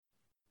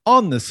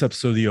On this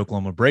episode of the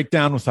Oklahoma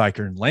Breakdown with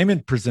Iker and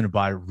Lehman, presented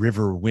by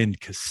Riverwind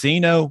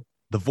Casino,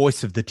 the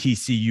voice of the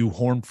TCU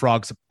Horned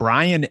Frogs,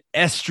 Brian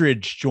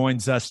Estridge,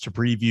 joins us to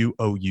preview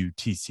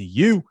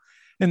OU-TCU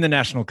in the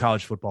National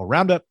College Football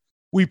Roundup.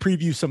 We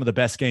preview some of the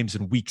best games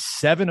in Week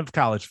 7 of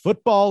college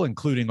football,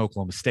 including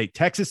Oklahoma State,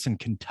 Texas, and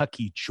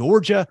Kentucky,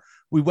 Georgia.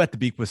 We wet the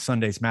beak with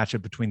Sunday's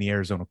matchup between the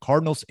Arizona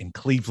Cardinals and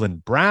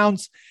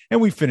Cleveland-Browns,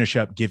 and we finish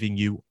up giving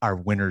you our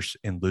winners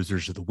and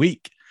losers of the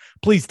week.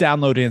 Please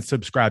download and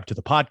subscribe to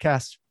the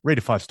podcast, rate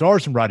it 5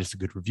 stars, and write us a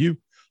good review.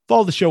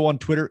 Follow the show on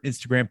Twitter,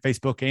 Instagram,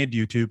 Facebook, and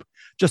YouTube.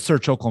 Just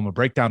search Oklahoma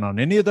Breakdown on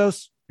any of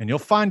those, and you'll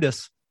find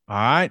us. All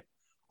right.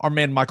 Our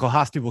man Michael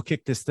Hosty will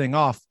kick this thing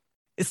off.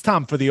 It's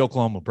time for the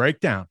Oklahoma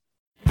Breakdown.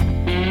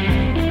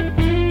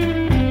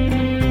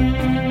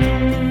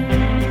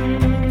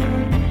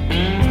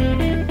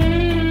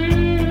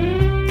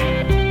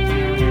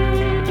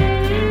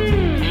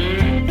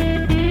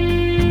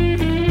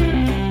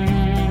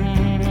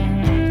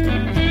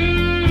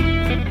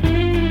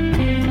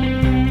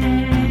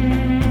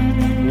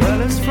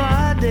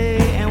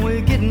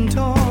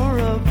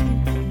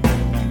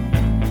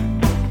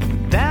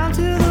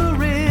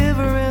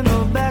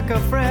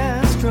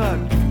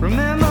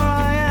 Remember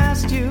I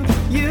asked you,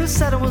 you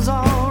said it was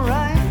all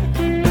right.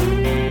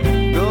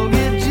 Go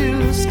get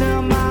juice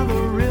down by the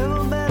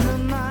riverbed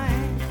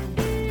tonight.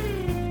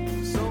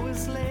 So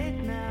it's late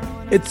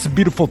now. It's a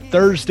beautiful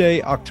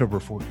Thursday, October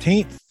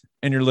 14th,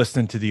 and you're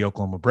listening to the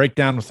Oklahoma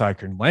Breakdown with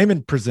Iker and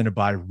Lehman, presented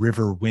by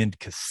Riverwind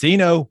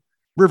Casino.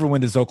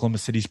 Riverwind is Oklahoma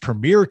City's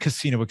premier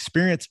casino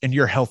experience, and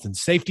your health and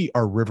safety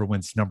are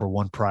Riverwind's number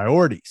one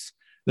priorities.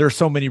 There are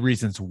so many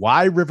reasons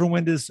why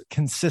Riverwind is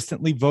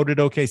consistently voted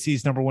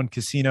OKC's number one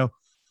casino,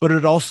 but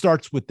it all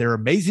starts with their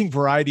amazing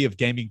variety of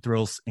gaming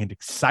thrills and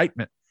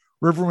excitement.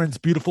 Riverwind's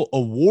beautiful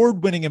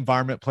award-winning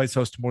environment plays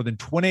host to more than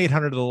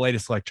 2,800 of the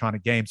latest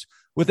electronic games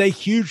with a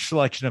huge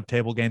selection of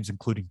table games,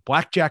 including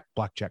blackjack,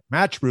 blackjack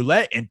match,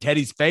 roulette, and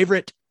Teddy's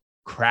favorite,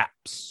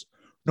 craps.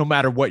 No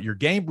matter what your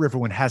game,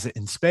 Riverwind has it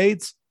in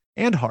spades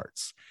and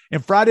hearts.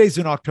 And Fridays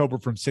in October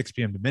from 6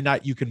 p.m. to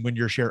midnight, you can win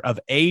your share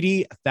of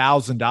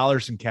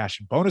 $80,000 in cash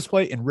and bonus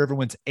play in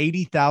Riverwind's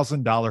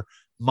 $80,000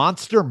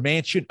 Monster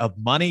Mansion of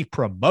Money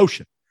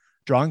promotion.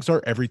 Drawings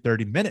are every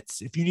 30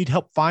 minutes. If you need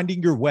help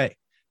finding your way,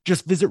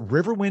 just visit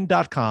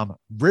riverwind.com.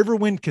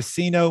 Riverwind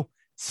Casino,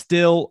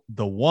 still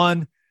the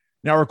one.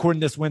 Now recording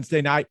this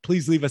Wednesday night,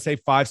 please leave us a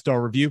 5-star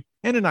review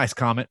and a nice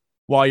comment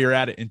while you're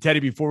at it. And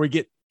Teddy, before we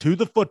get to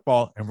the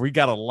football, and we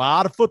got a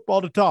lot of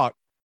football to talk,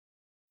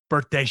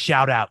 birthday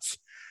shout outs.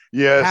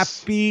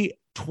 Yes. Happy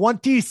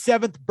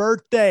 27th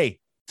birthday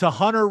to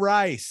Hunter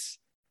Rice.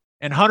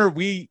 And Hunter,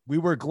 we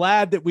were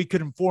glad that we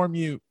could inform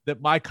you that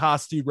Mike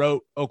Hosty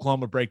wrote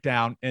Oklahoma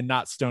Breakdown and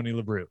not Stoney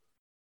LaBrue.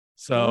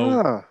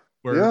 So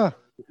we're here.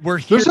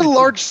 There's a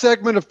large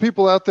segment of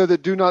people out there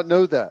that do not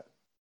know that.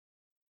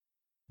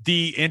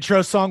 The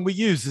intro song we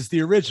use is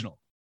the original.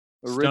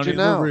 Stoney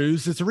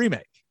LaBrue's is a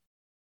remake.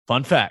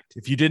 Fun fact.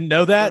 If you didn't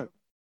know that,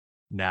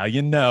 now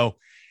you know.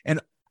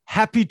 And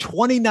happy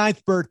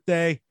 29th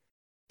birthday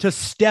to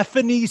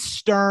Stephanie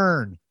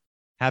Stern.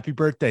 Happy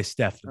birthday,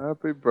 Stephanie.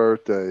 Happy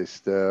birthday,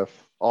 Steph.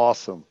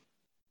 Awesome.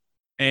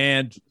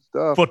 And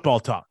football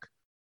talk.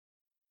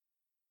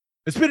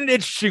 It's been an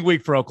interesting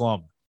week for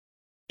Oklahoma.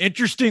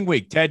 Interesting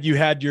week. Ted,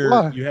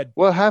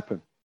 what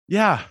happened?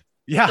 Yeah.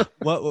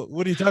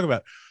 What are you talking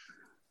about?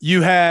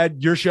 You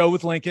had your show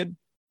with Lincoln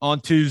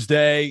on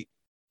Tuesday.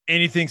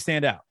 Anything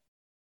stand out?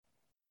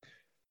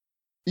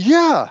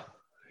 Yeah,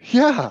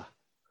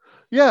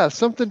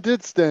 something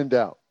did stand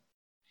out.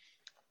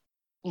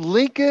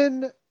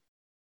 Lincoln,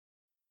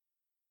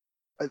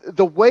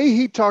 the way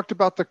he talked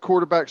about the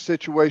quarterback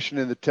situation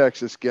in the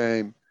Texas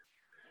game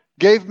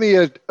gave me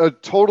a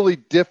totally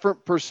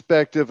different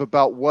perspective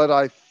about what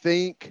I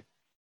think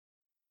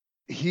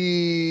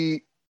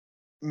he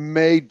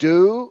may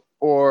do,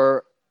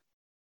 or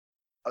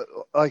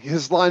like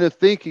his line of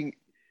thinking.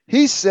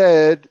 He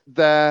said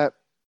that,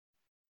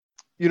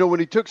 when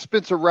he took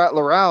Spencer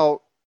Rattler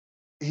out,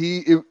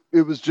 it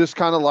was just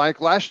kind of like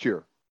last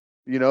year,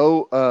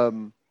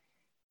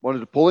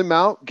 wanted to pull him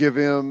out, give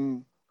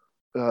him,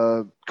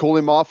 cool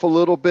him off a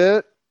little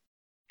bit,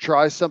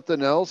 try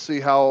something else, see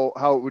how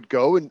it would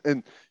go.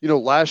 And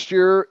last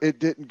year it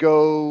didn't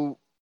go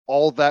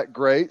all that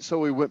great, so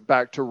we went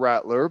back to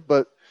Rattler,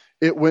 but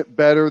it went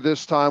better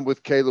this time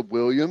with Caleb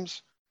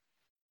Williams.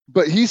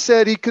 But he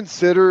said he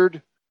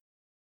considered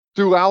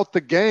throughout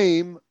the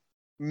game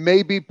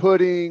maybe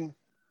putting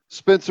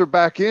Spencer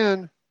back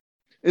in,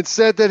 and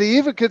said that he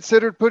even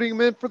considered putting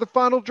him in for the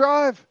final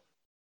drive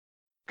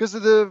because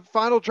of the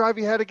final drive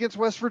he had against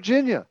West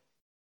Virginia.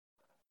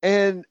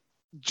 And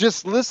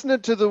just listening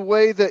to the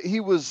way that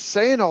he was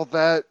saying all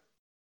that,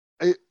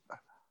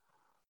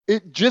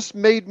 it just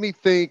made me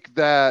think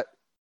that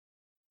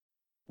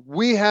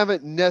we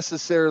haven't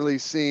necessarily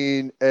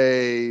seen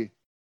a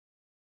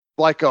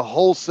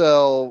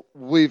wholesale,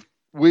 we've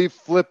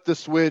flipped the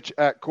switch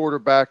at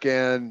quarterback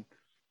and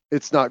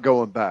it's not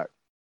going back.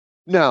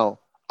 Now,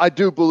 I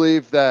do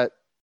believe that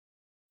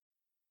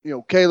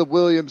Caleb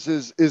Williams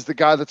is the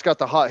guy that's got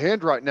the hot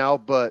hand right now,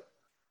 but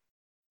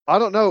I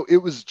don't know. It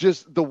was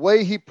just the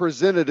way he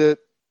presented it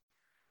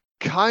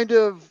kind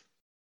of,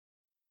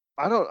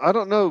 I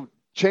don't know,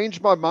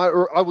 changed my mind,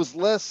 or I was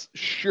less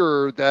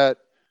sure that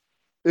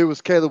it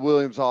was Caleb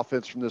Williams'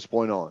 offense from this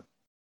point on.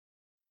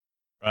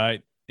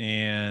 Right.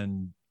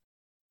 And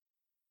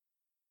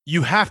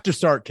you have to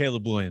start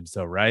Caleb Williams,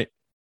 though, right?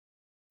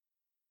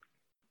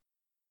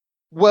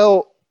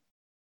 Well,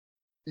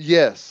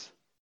 yes.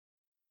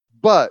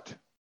 But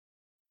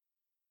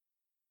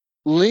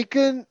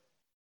Lincoln,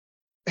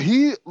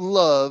 he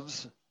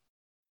loves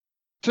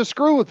to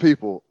screw with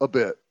people a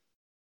bit.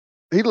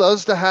 He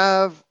loves to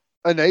have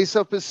an ace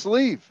up his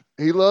sleeve.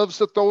 He loves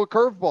to throw a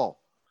curveball.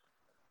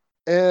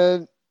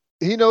 And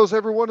he knows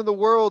everyone in the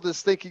world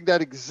is thinking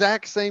that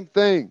exact same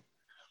thing.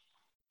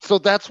 So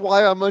that's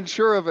why I'm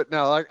unsure of it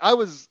now. Like I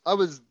was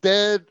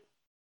dead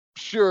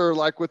sure,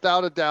 like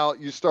without a doubt,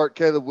 you start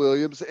Caleb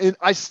Williams. And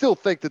I still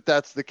think that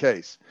that's the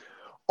case.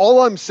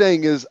 All I'm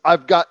saying is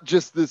I've got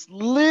just this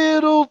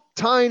little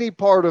tiny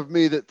part of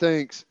me that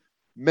thinks,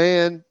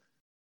 man,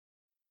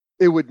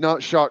 it would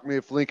not shock me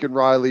if Lincoln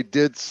Riley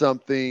did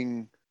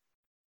something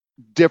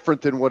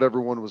different than what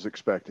everyone was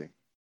expecting.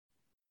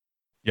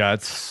 Yeah,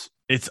 it's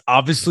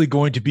obviously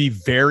going to be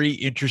very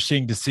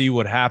interesting to see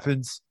what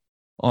happens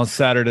on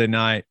Saturday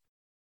night.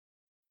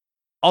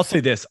 I'll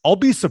say this. I'll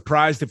be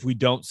surprised if we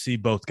don't see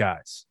both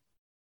guys.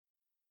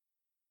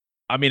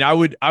 I mean, I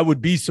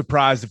would be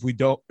surprised if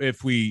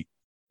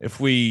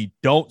we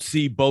don't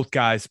see both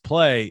guys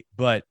play,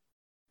 but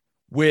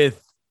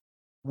with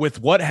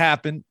what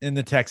happened in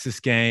the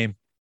Texas game,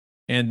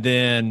 and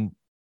then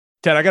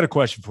Ted, I got a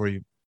question for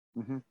you.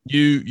 Mm-hmm.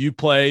 You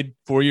played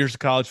 4 years of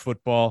college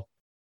football.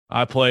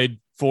 I played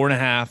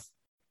 4.5.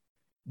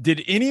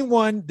 Did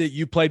anyone that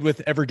you played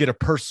with ever get a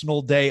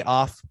personal day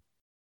off?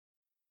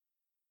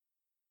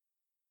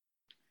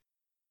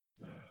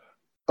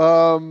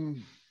 I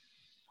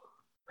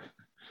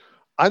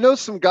know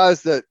some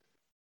guys that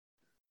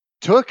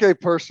took a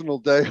personal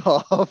day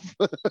off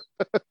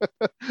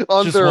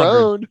on Just their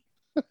wondering. own.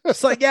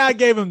 It's like, yeah, I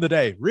gave him the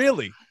day.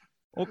 Really?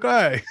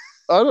 Okay.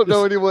 I don't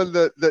know anyone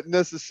that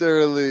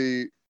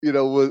necessarily,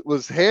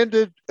 was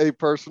handed a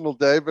personal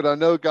day, but I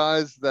know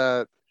guys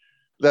that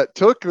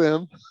took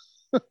them.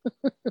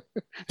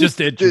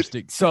 Just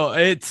interesting. So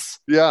it's,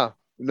 yeah,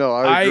 no,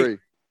 I agree.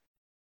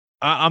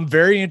 I'm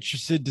very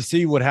interested to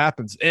see what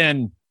happens.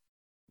 And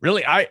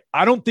really, I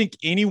don't think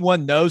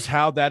anyone knows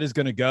how that is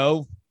going to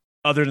go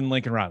other than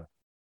Lincoln Riley.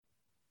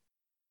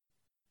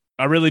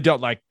 I really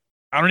don't. I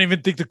don't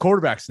even think the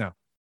quarterbacks know.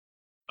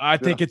 I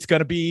think it's going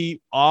to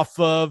be off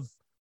of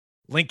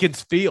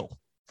Lincoln's feel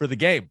for the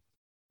game.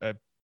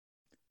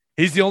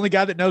 He's the only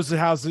guy that knows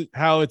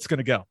how it's going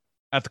to go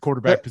at the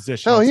quarterback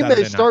position. No, he may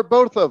night. start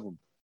both of them.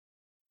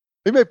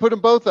 He may put them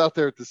both out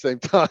there at the same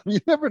time. You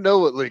never know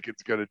what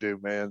Lincoln's going to do,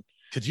 man.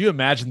 Could you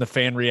imagine the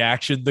fan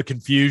reaction, the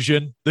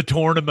confusion, the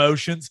torn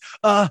emotions?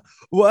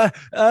 What?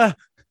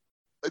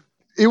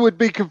 It would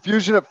be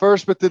confusion at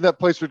first, but then that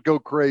place would go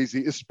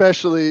crazy,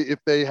 especially if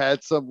they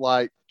had some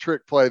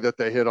trick play that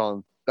they hit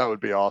on. That would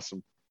be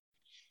awesome.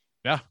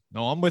 Yeah,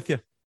 no, I'm with you.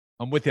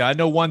 I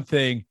know one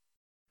thing.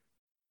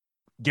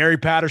 Gary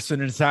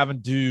Patterson is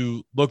having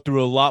to look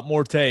through a lot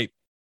more tape.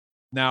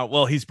 Now,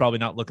 well, he's probably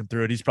not looking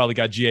through it. He's probably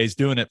got GAs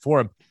doing it for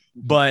him.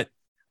 But,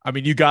 I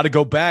mean, you got to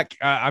go back.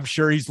 I'm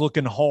sure he's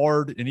looking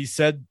hard, and he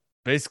said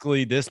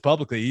basically this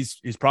publicly.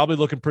 He's probably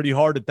looking pretty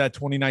hard at that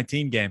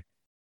 2019 game,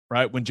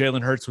 right, when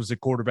Jalen Hurts was at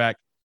quarterback.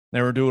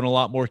 They were doing a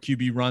lot more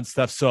QB run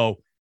stuff. So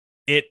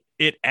it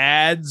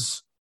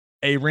adds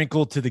a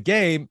wrinkle to the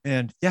game.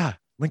 And, yeah,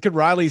 Lincoln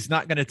Riley's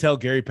not going to tell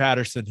Gary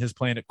Patterson his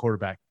plan at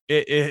quarterback.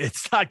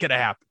 It's not going to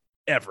happen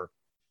ever.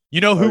 You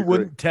know who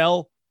wouldn't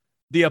tell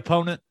the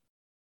opponent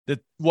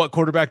what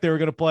quarterback they were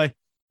going to play?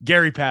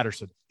 Gary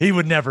Patterson. He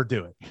would never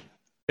do it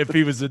if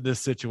he was in this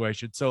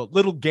situation. So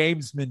little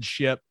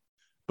gamesmanship.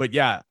 But,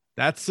 yeah,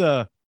 that's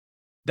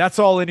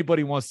all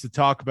anybody wants to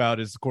talk about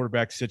is the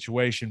quarterback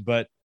situation.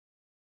 But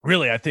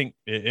really, I think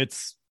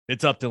it's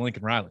up to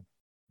Lincoln Riley.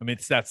 I mean,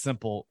 it's that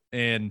simple.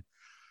 And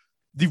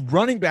the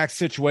running back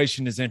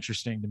situation is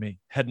interesting to me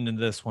heading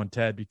into this one,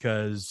 Ted,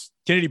 because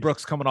Kennedy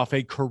Brooks coming off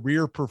a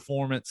career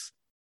performance.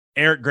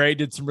 Eric Gray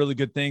did some really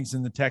good things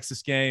in the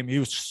Texas game. He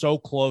was so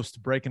close to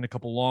breaking a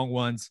couple long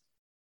ones.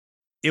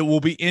 It will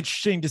be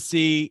interesting to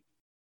see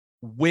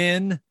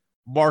when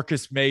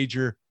Marcus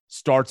Major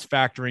starts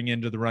factoring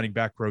into the running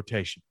back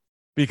rotation.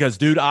 Because,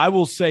 dude, I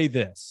will say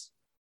this.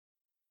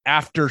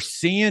 After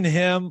seeing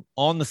him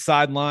on the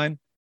sideline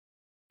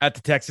at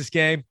the Texas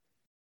game,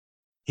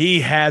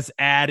 he has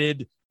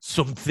added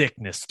some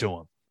thickness to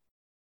him.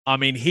 I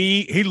mean,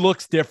 he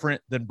looks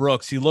different than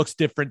Brooks. He looks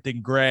different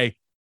than Gray.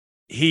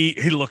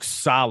 He looks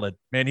solid,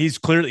 man.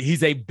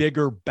 He's a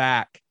bigger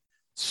back.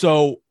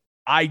 So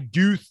I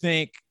do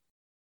think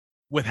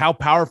with how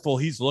powerful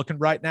he's looking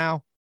right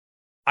now,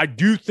 I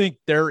do think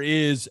there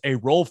is a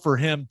role for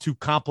him to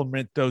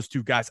complement those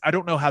two guys. I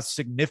don't know how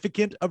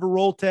significant of a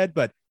role, Ted,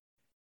 but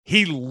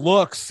he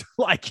looks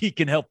like he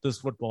can help this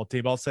football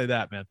team. I'll say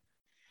that, man.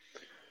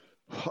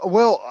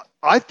 Well,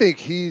 I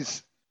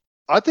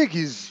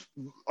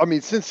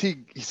mean, since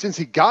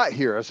he got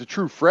here as a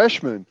true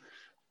freshman,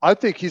 I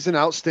think he's an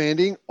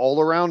outstanding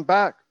all-around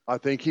back. I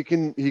think he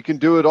can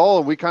do it all,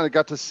 and we kind of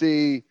got to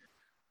see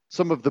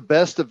some of the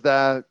best of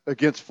that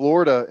against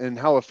Florida and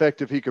how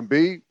effective he can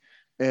be.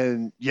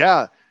 And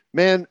yeah,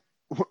 man,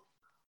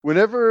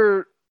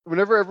 whenever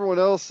everyone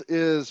else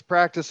is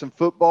practicing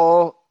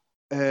football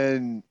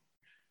and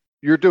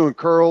you're doing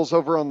curls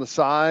over on the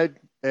side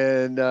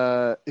and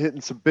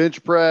hitting some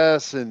bench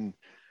press and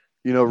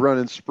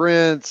running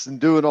sprints and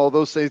doing all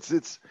those things,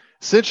 it's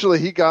essentially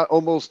he got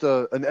almost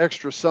an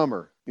extra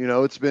summer.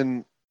 It's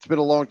been a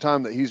long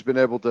time that he's been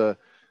able to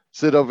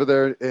sit over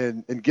there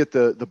and get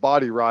the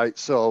body right.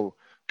 So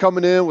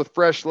coming in with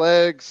fresh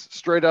legs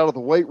straight out of the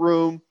weight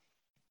room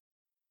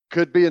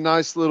could be a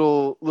nice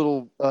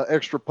little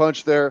extra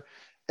punch there.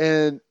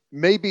 And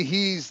maybe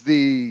he's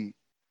the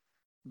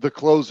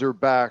closer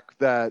back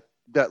that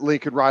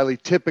Lincoln Riley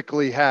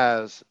typically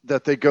has,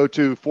 that they go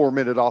to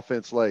 4-minute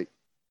offense late.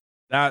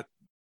 That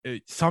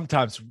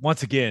sometimes,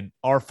 once again,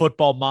 our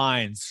football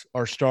minds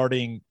are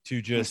starting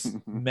to just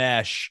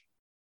mesh.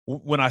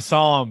 When I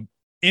saw him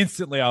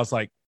instantly, I was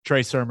like,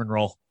 Trey Sermon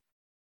roll.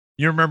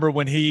 You remember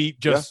when he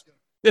just,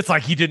 it's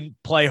like he didn't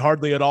play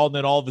hardly at all. And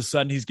then all of a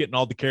sudden he's getting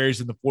all the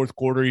carries in the fourth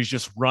quarter. He's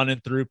just running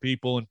through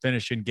people and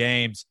finishing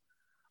games.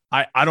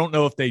 I don't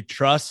know if they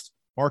trust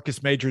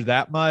Marcus Major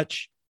that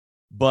much,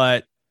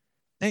 but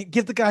hey,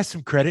 give the guy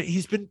some credit.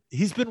 He's been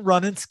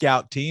running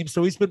scout teams,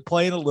 so he's been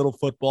playing a little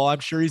football. I'm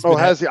sure he's.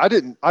 Has he? I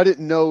didn't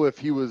know if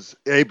he was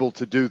able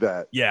to do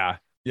that. Yeah,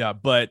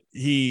 but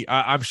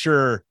I'm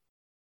sure,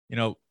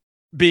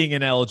 being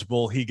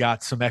ineligible, he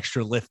got some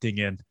extra lifting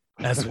in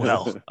as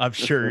well. I'm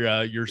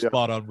sure you're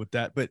spot on with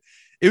that. But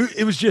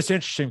it was just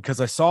interesting because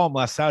I saw him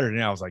last Saturday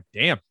and I was like,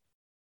 damn,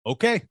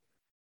 okay.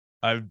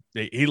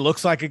 He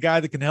looks like a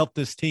guy that can help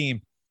this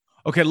team.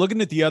 Okay,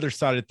 looking at the other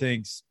side of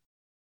things,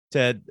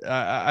 Ted,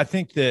 I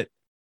think that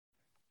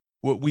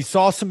we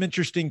saw some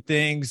interesting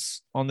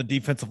things on the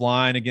defensive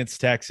line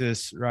against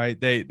Texas, right?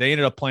 They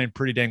ended up playing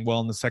pretty dang well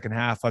in the second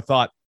half. I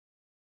thought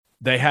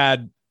they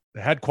had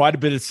quite a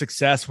bit of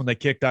success when they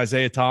kicked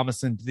Isaiah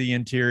Thomas into the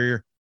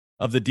interior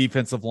of the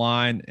defensive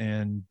line.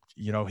 And,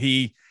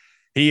 he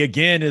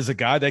again is a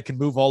guy that can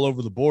move all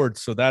over the board.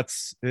 So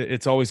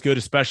it's always good,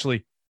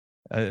 especially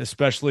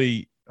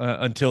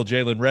until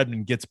Jalen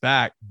Redmond gets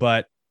back.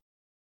 But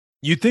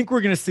you think we're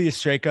going to see a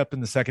shakeup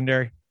in the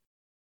secondary?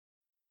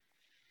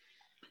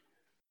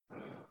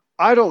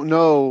 I don't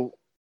know.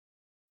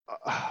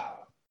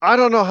 I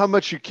don't know how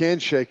much you can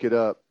shake it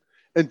up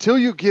until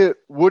you get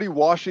Woody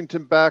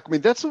Washington back. I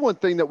mean, that's the one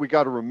thing that we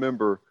got to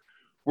remember.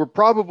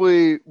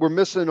 We're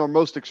missing our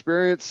most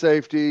experienced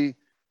safety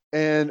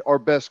and our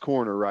best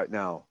corner right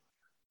now.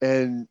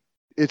 And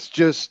it's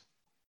just,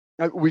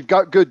 we've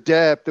got good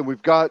depth and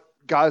we've got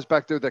guys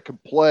back there that can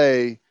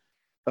play,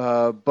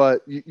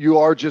 but you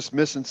are just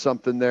missing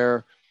something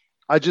there.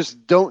 I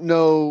just don't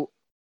know.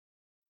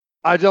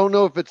 I don't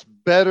know if it's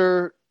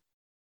better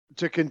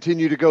to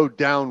continue to go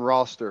down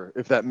roster,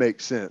 if that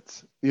makes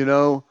sense.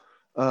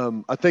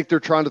 I think they're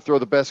trying to throw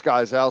the best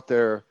guys out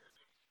there.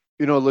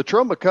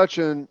 Latrell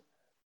McCutcheon,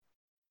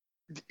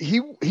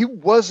 he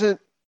wasn't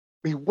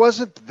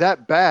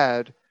that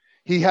bad.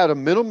 He had a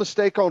mental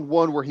mistake on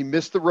one where he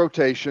missed the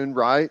rotation,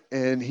 right?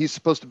 And he's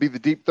supposed to be the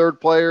deep third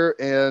player.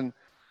 And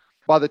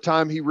by the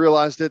time he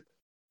realized it,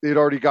 it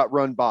already got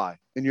run by,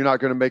 and you're not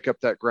going to make up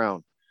that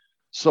ground.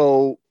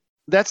 So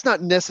that's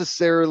not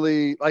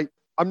necessarily like,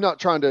 I'm not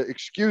trying to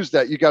excuse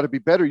that. You got to be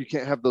better. You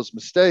can't have those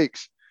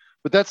mistakes,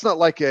 but that's not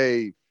like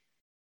a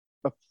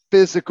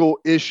physical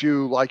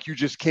issue like you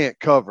just can't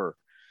cover.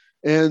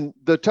 And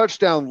the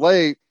touchdown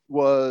late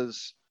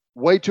was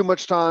way too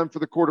much time for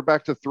the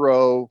quarterback to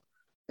throw,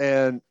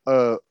 and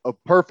a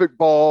perfect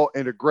ball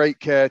and a great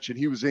catch, and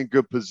he was in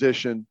good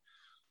position.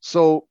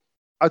 So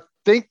I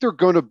think they're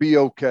going to be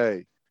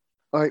okay.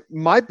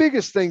 My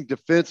biggest thing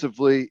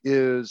defensively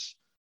is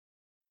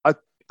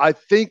I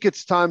think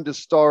it's time to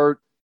start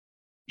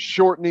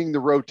shortening the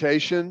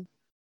rotation.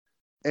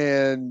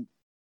 And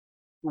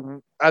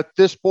at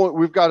this point,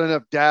 we've got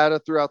enough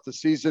data throughout the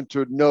season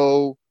to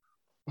know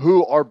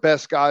who our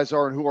best guys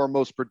are and who our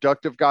most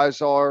productive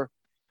guys are.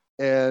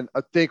 And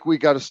I think we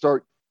got to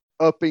start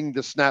upping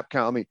the snap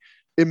count. I mean,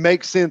 it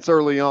makes sense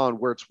early on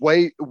where it's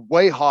way,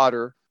 way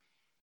hotter,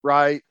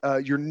 right?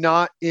 You're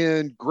not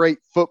in great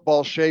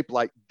football shape,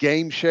 like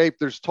game shape.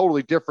 There's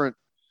totally different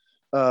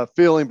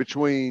feeling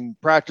between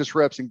practice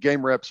reps and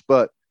game reps.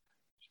 But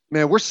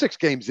man, we're 6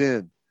 games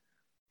in.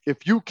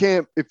 If you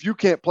can't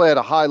play at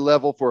a high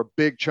level for a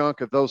big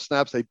chunk of those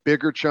snaps, a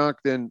bigger chunk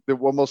than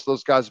what most of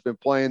those guys have been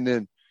playing,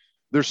 then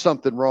there's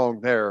something wrong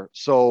there.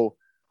 So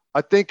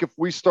I think if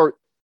we start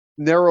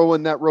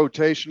narrowing that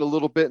rotation a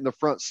little bit in the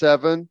front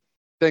 7,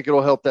 I think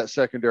it'll help that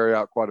secondary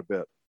out quite a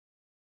bit.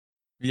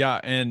 Yeah,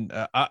 and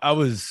I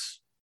was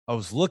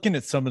looking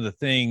at some of the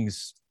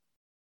things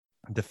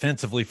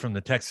defensively from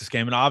the Texas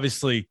game, and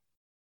obviously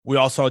we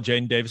all saw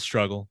Jaden Davis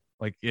struggle.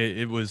 Like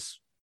it was,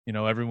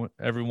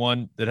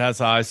 everyone that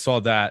has eyes saw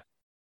that.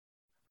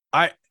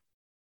 Can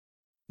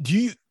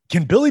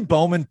Billy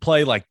Bowman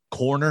play like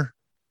corner?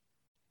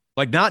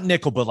 Like not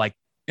nickel, but like,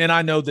 and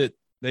I know that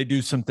they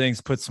do some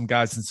things, put some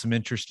guys in some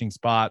interesting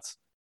spots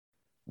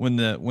when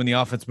the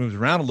offense moves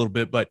around a little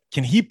bit, but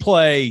can he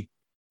play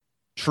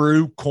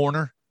true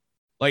corner?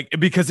 Like,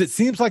 because it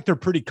seems like they're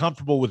pretty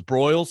comfortable with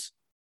Broyles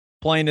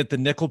playing at the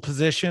nickel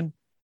position.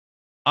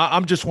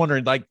 I'm just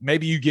wondering, like,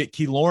 maybe you get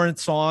Key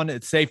Lawrence on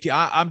at safety.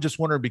 I'm just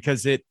wondering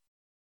because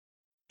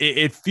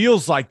it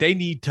feels like they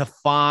need to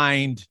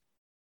find,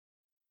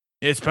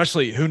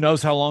 especially who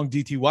knows how long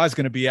DTY is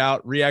going to be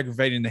out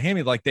re-aggravating the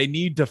hammy. Like they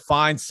need to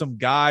find some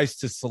guys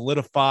to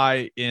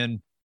solidify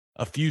in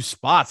a few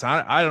spots.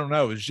 I don't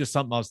know. It's just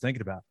something I was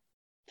thinking about.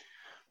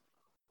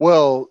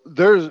 Well,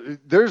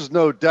 there's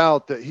no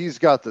doubt that he's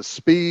got the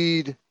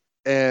speed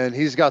and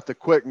he's got the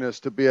quickness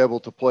to be able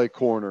to play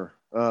corner.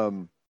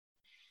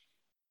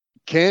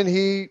 Can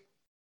he?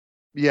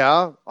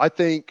 Yeah, I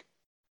think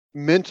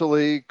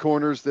mentally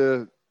corner's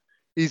the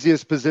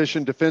easiest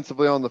position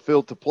defensively on the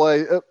field to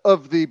play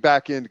of the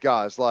back end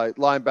guys, like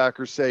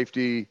linebacker,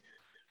 safety,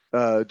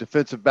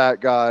 defensive back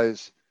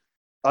guys.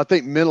 I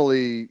think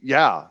mentally,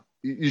 yeah,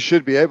 you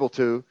should be able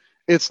to.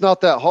 It's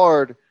not that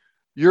hard.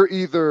 You're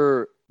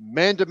either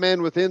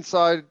man-to-man with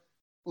inside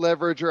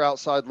leverage or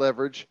outside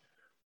leverage.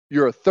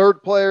 You're a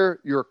third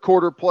player, you're a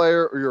quarter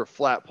player, or you're a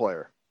flat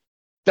player.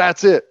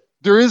 That's it.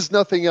 There is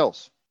nothing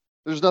else.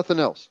 There's nothing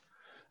else.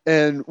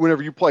 And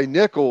whenever you play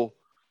nickel,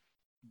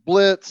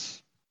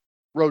 blitz,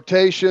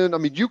 rotation, I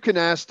mean, you can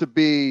ask to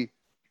be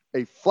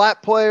a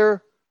flat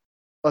player,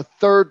 a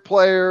third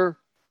player,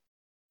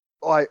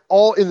 like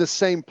all in the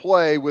same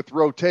play with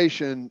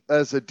rotation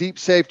as a deep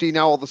safety.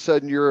 Now all of a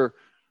sudden you're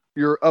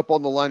up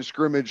on the line of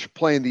scrimmage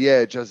playing the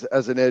edge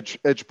as an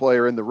edge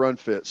player in the run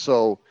fit.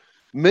 So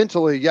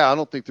mentally, yeah, I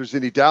don't think there's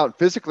any doubt.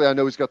 Physically, I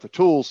know he's got the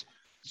tools.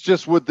 It's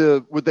just would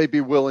they be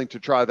willing to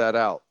try that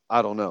out?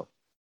 I don't know.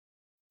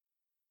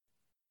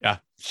 Yeah,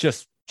 it's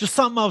just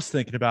something I was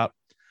thinking about.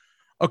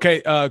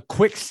 Okay,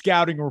 quick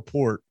scouting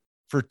report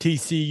for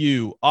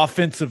TCU.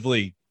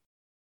 Offensively,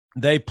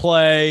 they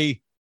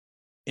play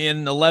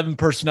in 11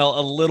 personnel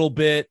a little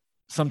bit.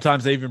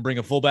 Sometimes they even bring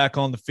a fullback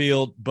on the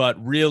field,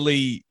 but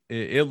really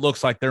it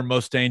looks like their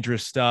most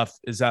dangerous stuff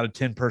is out of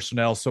 10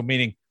 personnel. So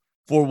meaning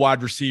 4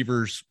 wide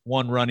receivers,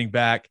 1 running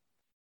back.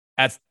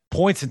 At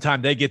points in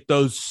time, they get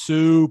those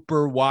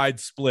super wide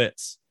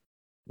splits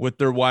with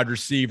their wide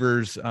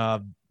receivers,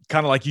 kind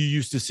of like you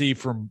used to see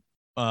from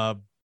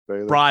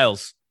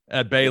Bryles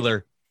at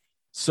Baylor.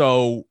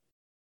 So,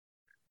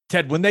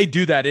 Ted, when they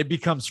do that, it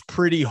becomes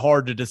pretty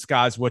hard to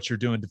disguise what you're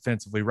doing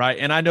defensively, right?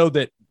 And I know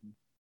that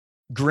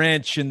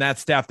Grinch and that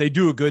staff, they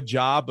do a good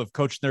job of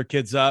coaching their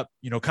kids up,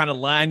 kind of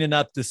lining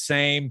up the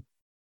same,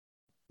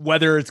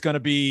 whether it's going to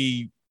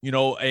be,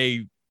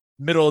 a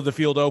middle of the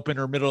field open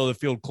or middle of the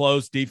field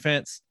closed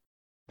defense.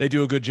 They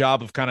do a good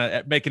job of kind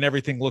of making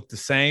everything look the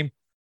same.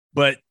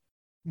 But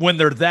when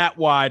they're that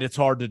wide, it's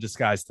hard to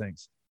disguise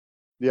things.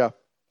 Yeah,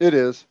 it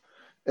is.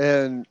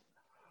 And,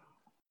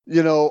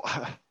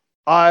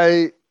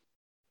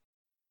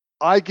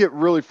 I get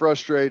really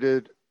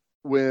frustrated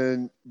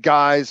when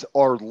guys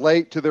are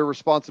late to their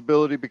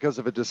responsibility because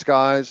of a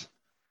disguise.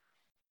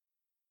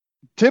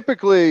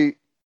 Typically,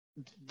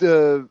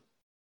 you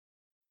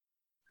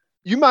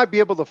might be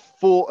able to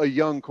fool a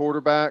young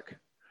quarterback,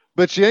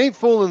 but you ain't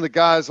fooling the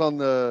guys on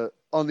the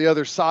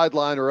other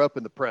sideline or up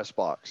in the press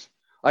box.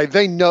 Like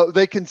they know,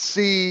 they can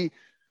see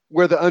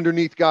where the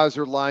underneath guys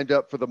are lined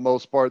up for the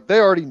most part. They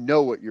already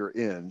know what you're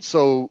in.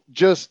 So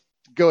just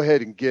go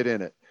ahead and get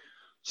in it.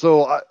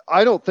 So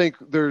I don't think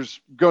there's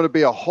going to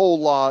be a whole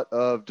lot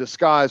of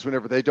disguise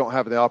whenever they don't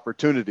have the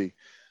opportunity.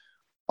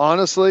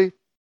 Honestly,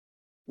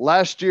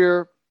 last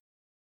year,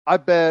 I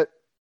bet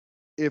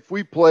if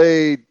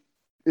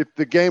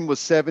the game was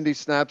 70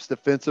 snaps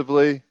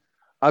defensively,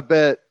 I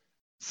bet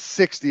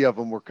 60 of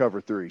them were cover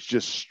threes,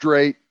 just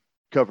straight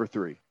cover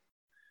three.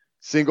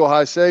 Single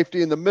high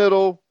safety in the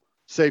middle,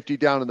 safety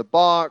down in the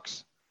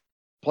box,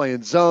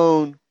 playing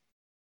zone,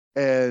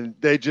 and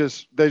they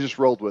just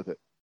rolled with it.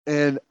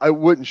 And it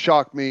wouldn't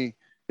shock me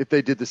if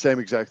they did the same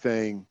exact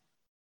thing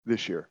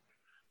this year.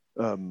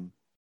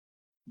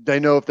 They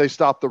know if they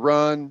stop the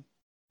run,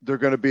 they're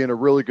going to be in a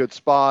really good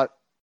spot.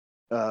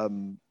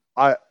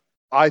 I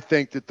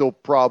think that they'll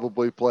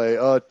probably play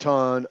a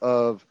ton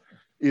of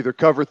either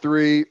cover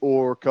 3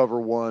 or cover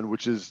 1,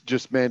 which is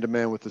just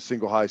man-to-man with a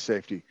single high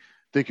safety.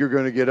 I think you're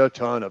going to get a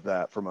ton of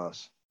that from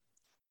us.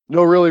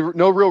 No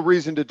real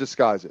reason to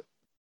disguise it.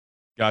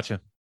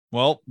 Gotcha.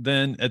 Well,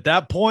 then at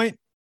that point,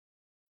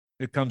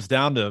 it comes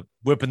down to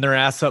whipping their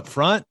ass up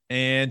front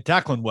and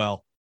tackling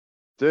well.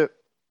 That's it.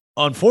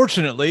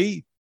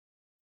 Unfortunately,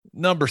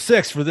 number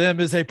 6 for them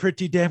is a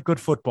pretty damn good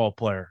football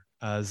player.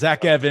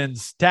 Zach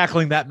Evans,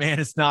 tackling that man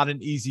is not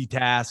an easy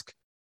task.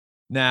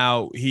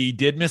 Now, he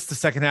did miss the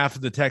second half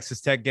of the Texas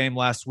Tech game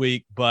last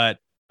week, but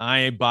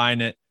I ain't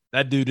buying it.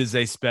 That dude is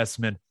a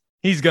specimen.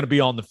 He's going to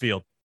be on the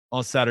field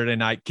on Saturday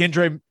night.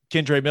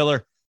 Kendre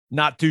Miller,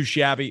 not too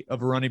shabby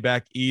of a running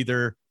back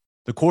either.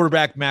 The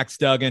quarterback, Max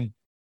Duggan,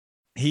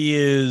 he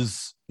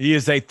is He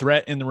is a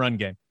threat in the run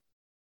game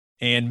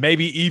and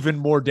maybe even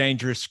more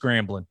dangerous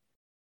scrambling.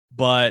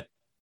 But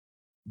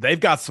they've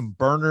got some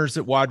burners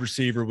at wide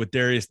receiver with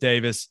Darius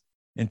Davis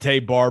and Tay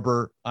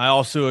Barber. I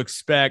also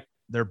expect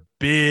their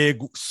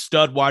big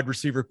stud wide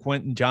receiver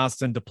Quentin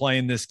Johnston to play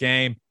in this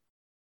game.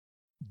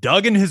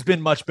 Duggan has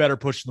been much better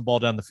pushing the ball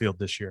down the field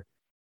this year.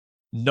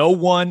 No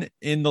one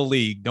in the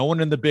league, no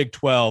one in the Big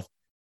 12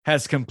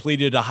 has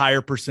completed a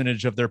higher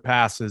percentage of their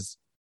passes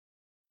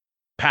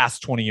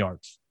past 20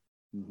 yards.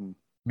 Mm-hmm.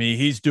 I mean,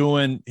 he's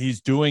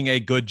doing a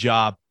good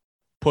job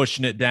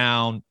pushing it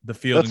down the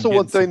field. That's the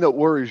one thing that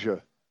worries you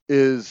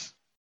is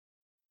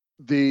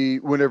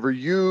whenever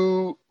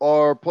you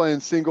are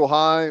playing single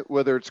high,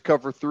 whether it's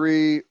cover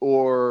 3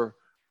 or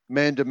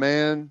man to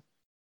man,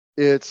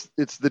 it's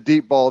the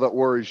deep ball that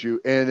worries you.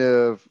 And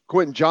if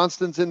Quentin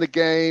Johnston's in the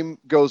game,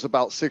 goes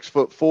about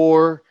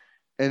 6'4"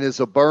 and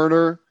is a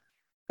burner,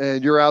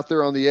 and you're out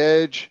there on the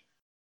edge,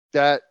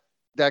 that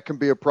can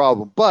be a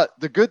problem. But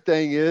the good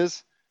thing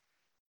is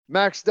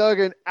Max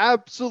Duggan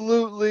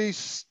absolutely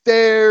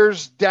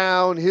stares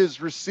down his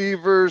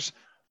receivers,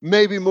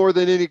 maybe more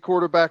than any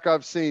quarterback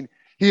I've seen.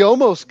 He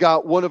almost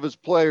got one of his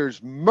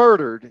players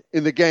murdered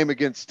in the game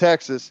against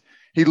Texas.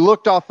 He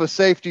looked off a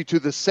safety to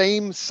the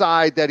same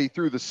side that he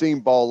threw the seam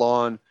ball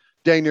on.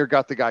 Dang near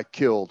got the guy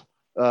killed.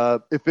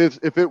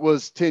 If it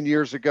was 10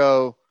 years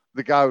ago,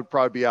 the guy would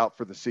probably be out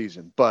for the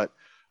season. But,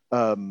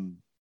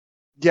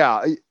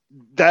 yeah,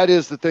 that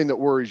is the thing that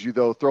worries you,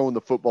 though, throwing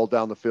the football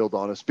down the field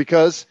on us,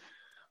 because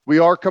we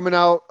are coming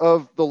out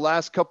of the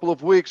last couple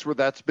of weeks where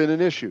that's been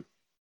an issue.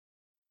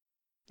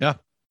 Yeah.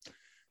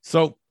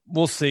 So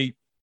we'll see.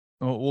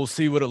 We'll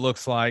see what it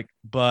looks like.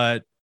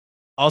 But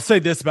I'll say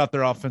this about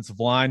their offensive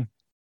line.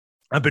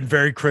 I've been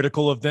very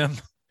critical of them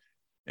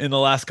in the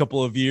last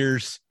couple of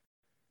years.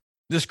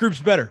 This group's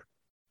better.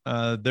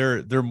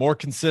 They're more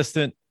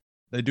consistent.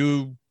 They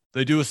do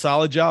a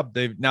solid job.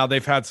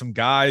 They've had some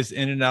guys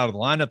in and out of the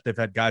lineup. They've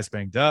had guys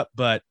banged up,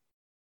 but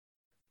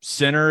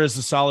center is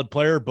a solid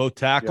player. Both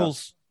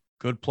tackles,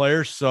 good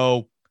players.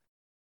 So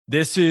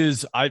this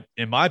is,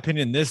 in my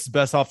opinion, this is the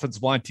best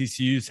offensive line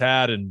TCU's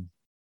had in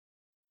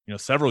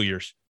several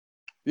years.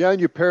 Yeah,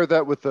 and you pair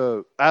that with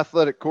a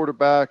athletic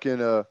quarterback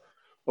and a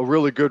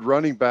really good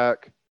running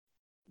back.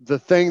 The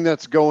thing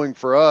that's going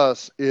for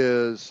us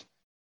is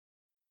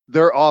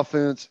their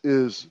offense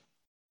is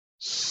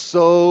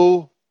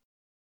so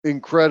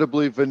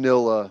incredibly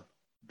vanilla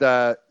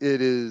that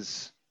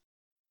it's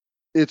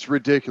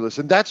ridiculous.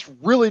 And that's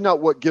really not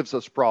what gives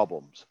us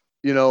problems.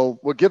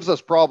 What gives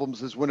us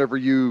problems is whenever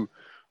you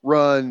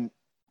run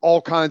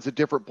all kinds of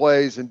different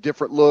plays and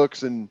different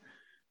looks and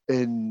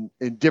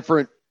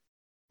different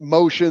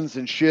motions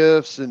and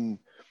shifts and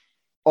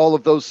all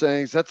of those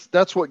things.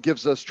 That's what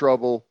gives us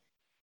trouble.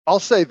 I'll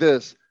say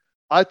this.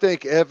 I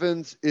think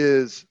Evans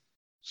is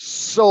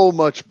so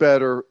much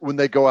better when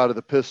they go out of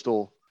the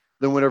pistol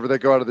than whenever they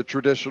go out of the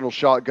traditional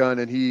shotgun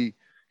and he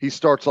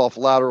starts off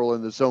lateral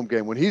in the zone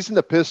game. When he's in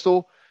the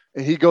pistol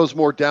and he goes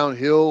more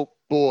downhill,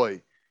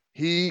 boy,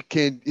 he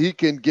can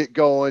get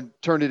going,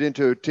 turn it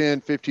into a 10,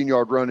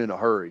 15-yard run in a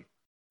hurry.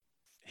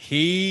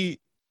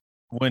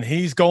 When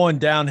he's going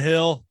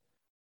downhill,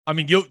 I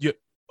mean, you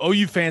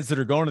OU fans that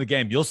are going to the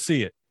game, you'll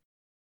see it.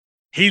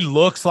 He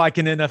looks like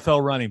an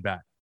NFL running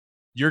back.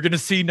 You're going to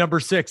see number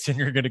 6 and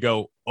you're going to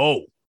go,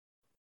 oh,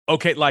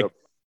 okay.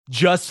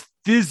 Just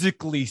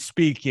physically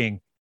speaking,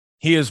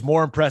 he is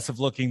more impressive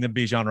looking than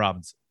Bijan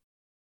Robinson.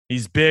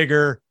 He's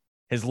bigger.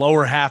 His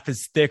lower half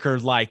is thicker.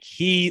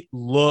 He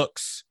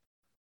looks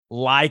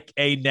like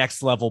a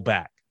next level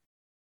back.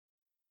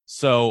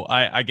 So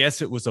I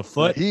guess it was a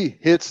foot. He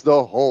hits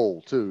the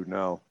hole too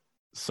now.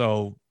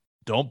 So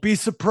don't be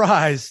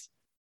surprised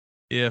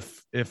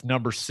if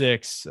number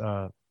 6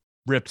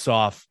 rips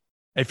off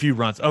a few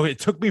runs. Oh, it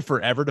took me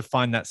forever to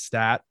find that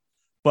stat,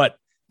 but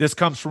this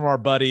comes from our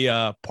buddy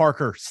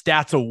Parker,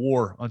 Stats of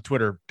War on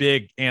Twitter,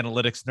 big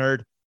analytics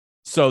nerd.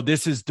 So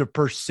this is the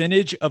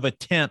percentage of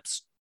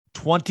attempts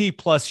 20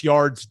 plus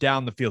yards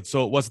down the field.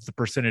 So it wasn't the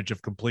percentage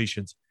of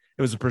completions.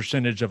 It was a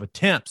percentage of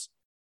attempts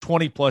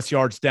 20 plus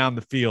yards down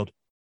the field.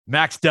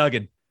 Max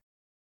Duggan,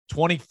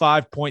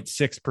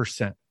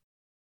 25.6%.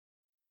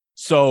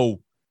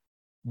 So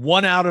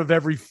 1 out of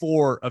every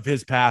 4 of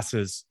his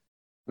passes,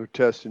 they're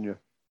testing you.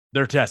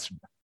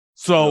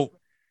 So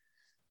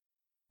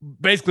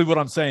basically what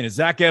I'm saying is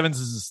Zach Evans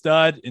is a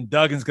stud and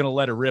Duggan's going to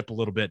let it rip a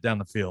little bit down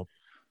the field.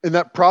 And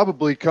that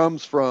probably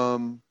comes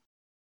from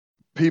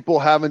people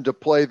having to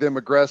play them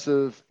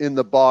aggressive in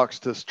the box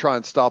to try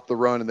and stop the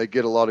run, and they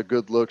get a lot of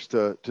good looks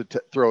to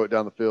throw it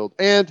down the field.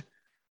 And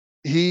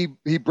he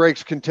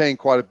breaks contain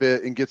quite a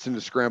bit and gets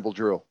into scramble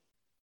drill.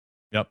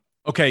 Yep.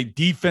 Okay,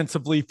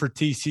 defensively for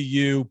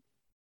TCU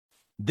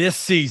this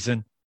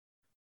season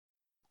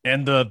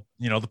and the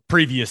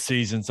previous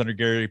seasons under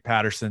Gary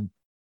Patterson,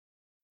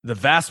 the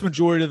vast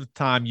majority of the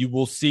time you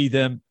will see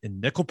them in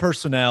nickel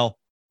personnel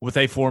with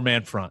a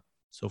 4-man front.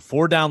 So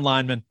 4 down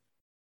linemen,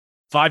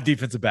 5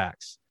 defensive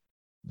backs.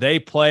 They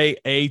play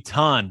a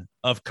ton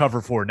of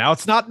cover 4. Now,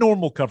 it's not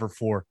normal cover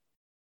 4.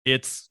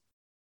 It's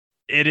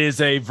it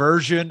is a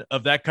version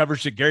of that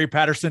coverage that Gary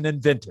Patterson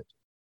invented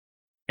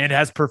and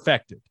has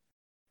perfected.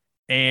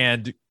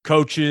 And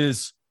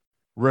coaches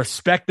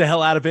respect the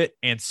hell out of it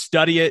and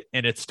study it.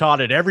 And it's taught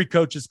at every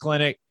coach's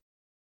clinic.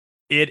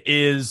 It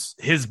is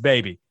his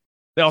baby.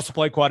 They also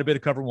play quite a bit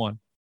of cover one,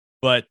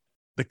 but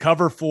the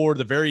cover four,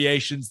 the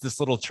variations, this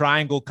little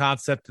triangle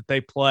concept that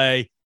they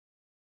play,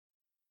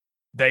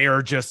 they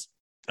are just,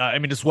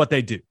 it's what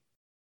they do.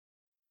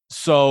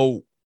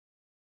 So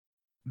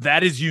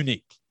that is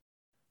unique,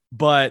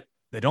 but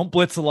they don't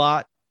blitz a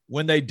lot.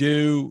 When they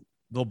do,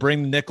 they'll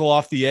bring the nickel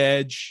off the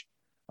edge.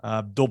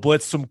 They'll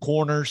blitz some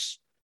corners.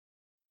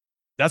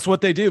 That's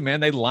what they do,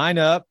 man. They line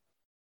up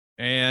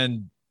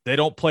and they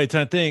don't play a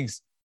ton of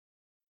things.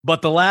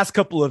 But the last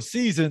couple of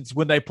seasons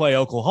when they play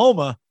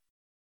Oklahoma,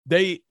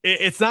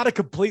 it's not a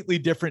completely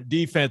different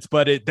defense,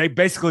 but they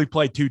basically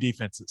play two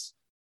defenses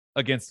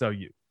against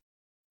OU.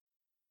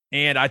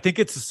 And I think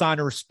it's a sign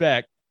of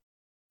respect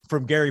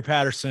from Gary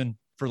Patterson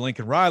for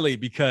Lincoln Riley,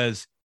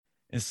 because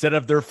instead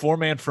of their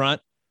four-man front,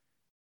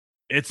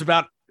 it's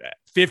about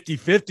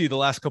 50-50 the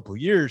last couple of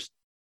years.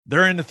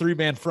 They're in the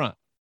three-man front.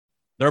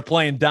 They're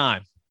playing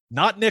dime,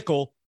 not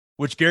nickel,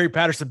 which Gary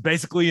Patterson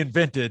basically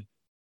invented.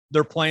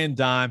 They're playing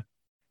dime,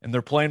 and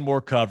they're playing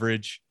more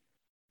coverage.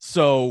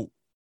 So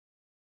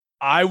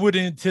I would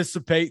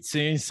anticipate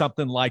seeing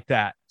something like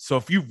that. So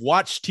if you've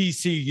watched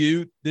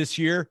TCU this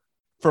year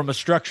from a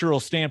structural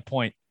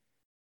standpoint,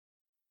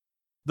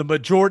 not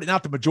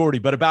the majority,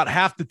 but about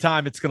half the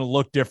time it's going to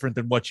look different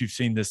than what you've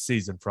seen this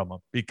season from them,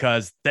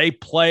 because they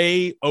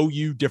play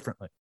OU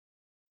differently.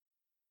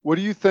 What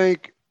do you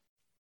think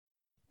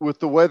with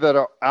the way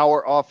that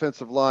our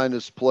offensive line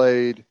is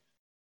played?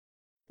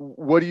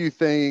 What do you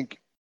think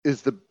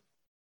is the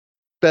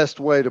best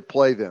way to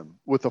play them,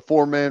 with a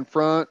four-man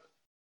front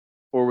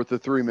or with a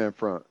three-man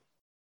front?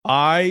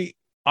 I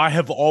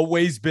have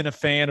always been a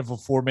fan of a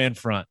four-man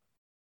front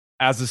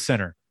as a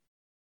center.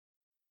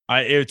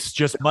 It's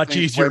just much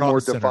easier on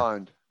the center.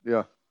 Defined.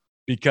 Yeah.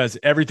 Because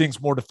everything's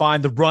more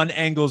defined. The run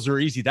angles are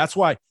easy. That's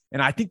why, and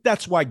I think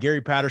that's why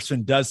Gary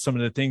Patterson does some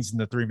of the things in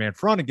the three-man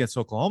front against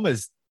Oklahoma,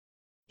 is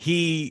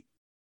he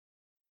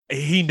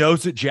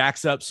knows it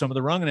jacks up some of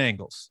the run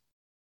angles,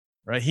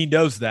 right? He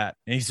knows that.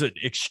 And he's an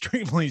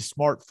extremely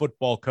smart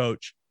football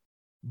coach.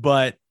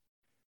 But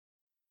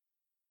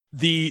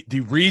the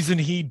reason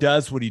he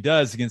does what he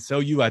does against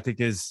OU, I think,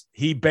 is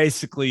he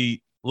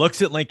basically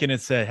looks at Lincoln and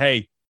said,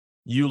 hey,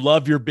 you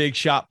love your big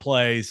shot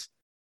plays.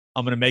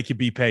 I'm going to make you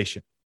be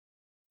patient.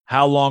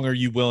 How long are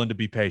you willing to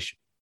be patient?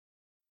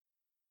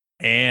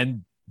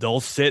 And they'll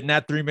sit in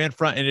that three-man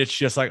front, and it's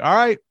just like, all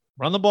right,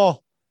 run the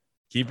ball.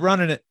 Keep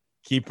running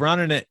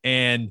it.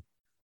 And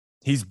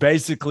he's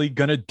basically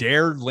going to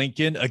dare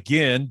Lincoln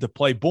again to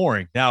play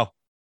boring. Now,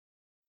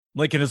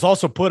 Lincoln has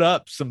also put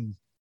up some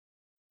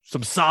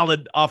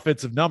solid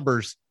offensive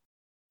numbers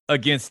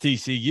against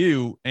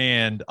TCU.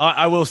 And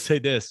I will say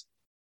this,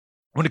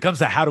 when it comes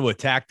to how to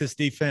attack this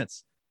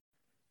defense,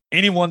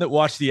 anyone that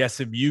watched the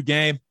SMU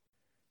game,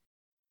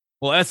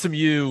 well,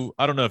 SMU,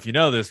 I don't know if you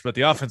know this, but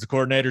the offensive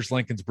coordinator's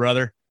Lincoln's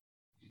brother.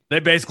 They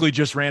basically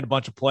just ran a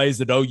bunch of plays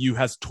that OU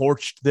has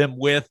torched them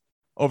with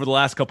over the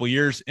last couple of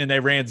years, and they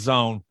ran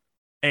zone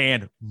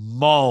and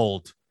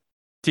mauled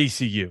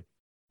TCU.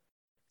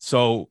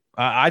 So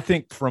I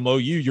think from OU,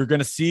 you're going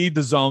to see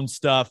the zone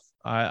stuff.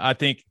 I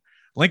think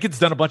Lincoln's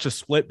done a bunch of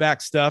split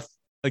back stuff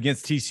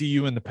against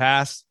TCU in the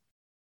past,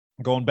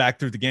 going back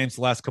through the games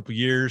the last couple of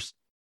years.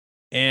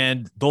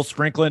 And they'll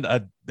sprinkle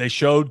in, they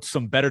showed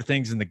some better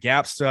things in the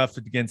gap stuff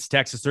against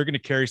Texas. They're going to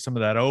carry some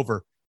of that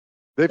over.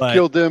 They've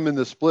killed them in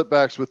the split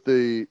backs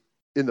in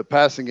the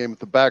passing game with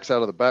the backs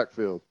out of the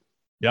backfield.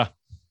 Yeah.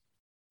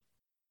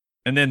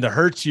 And then the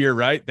Hurts year,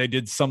 right? They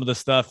did some of the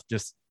stuff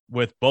just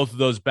with both of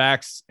those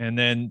backs, and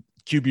then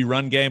QB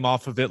run game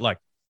off of it. Like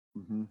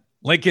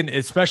Lincoln,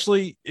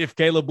 especially if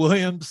Caleb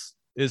Williams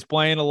is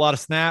playing a lot of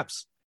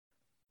snaps,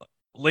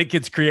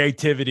 Lincoln's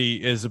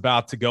creativity is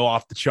about to go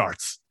off the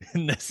charts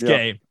in this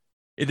game.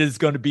 It is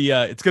going to be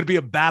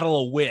a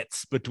battle of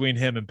wits between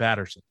him and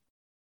Patterson.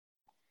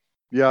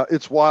 Yeah,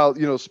 it's wild.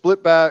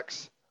 Split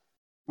backs,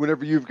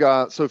 whenever if you've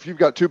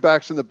got two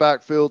backs in the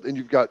backfield and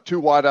you've got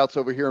two wideouts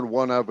over here and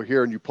one over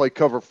here, and you play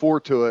cover four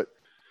to it,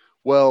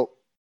 well,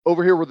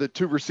 over here with the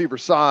two receiver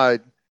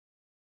side,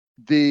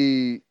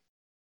 the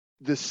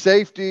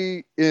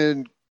safety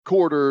in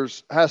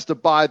quarters has to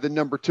buy the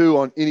number two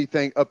on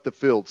anything up the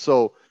field.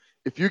 So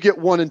if you get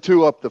 1 and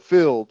 2 up the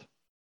field,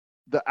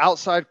 the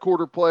outside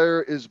quarter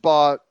player is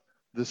bought,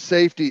 the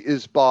safety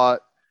is bought,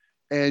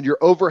 and your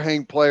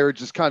overhang player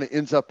just kind of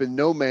ends up in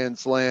no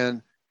man's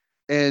land.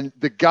 And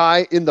the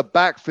guy in the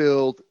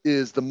backfield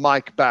is the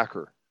Mike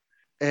backer,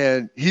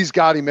 and he's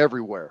got him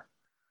everywhere.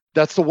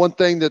 That's the one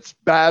thing that's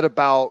bad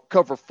about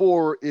cover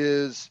four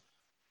is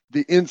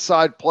the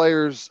inside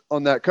players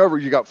on that cover.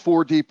 You got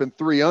 4 deep and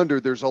 3 under.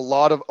 There's a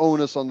lot of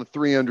onus on the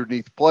 3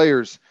 underneath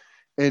players.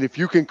 And if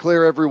you can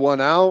clear everyone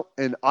out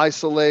and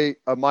isolate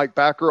a Mike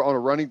backer on a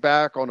running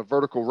back on a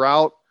vertical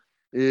route,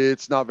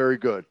 it's not very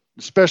good,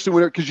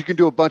 especially because you can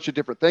do a bunch of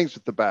different things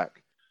with the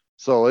back.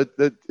 So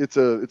it's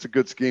a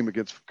good scheme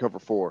against cover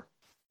 4.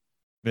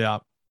 Yeah.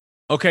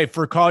 Okay,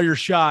 for call your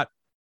shot,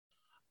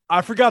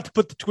 I forgot to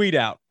put the tweet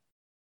out.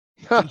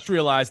 Just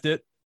realized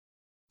it.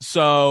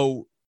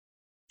 So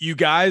you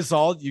guys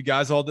all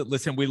that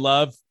listen, we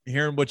love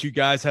hearing what you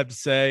guys have to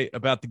say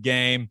about the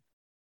game.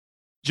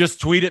 Just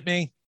tweet at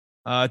me.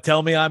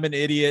 Tell me I'm an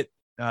idiot.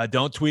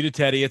 Don't tweet at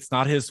Teddy. It's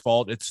not his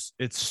fault. It's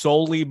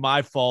solely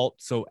my fault.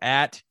 So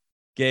at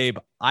Gabe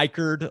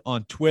Eichard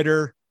on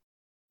Twitter,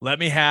 let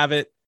me have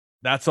it.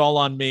 That's all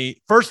on me.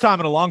 First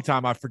time in a long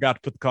time, I forgot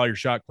to put the call your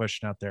shot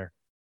question out there.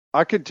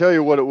 I can tell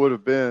you what it would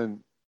have been.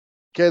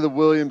 Caleb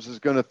Williams is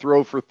going to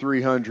throw for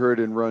 300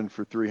 and run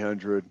for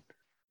 300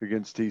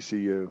 against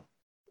TCU,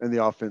 and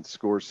the offense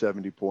scores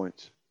 70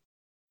 points.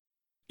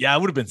 Yeah,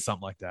 it would have been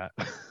something like that,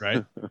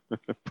 right?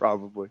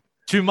 Probably.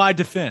 To my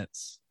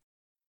defense,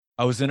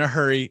 I was in a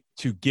hurry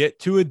to get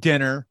to a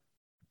dinner.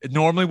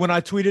 Normally when I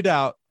tweet it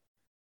out,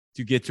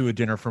 to get to a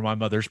dinner for my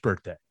mother's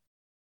birthday.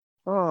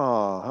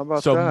 Oh, how about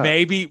that? So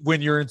maybe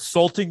when you're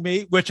insulting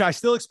me, which I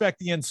still expect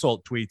the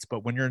insult tweets,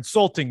 but when you're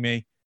insulting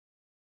me,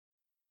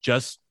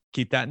 just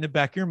keep that in the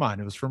back of your mind.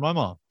 It was for my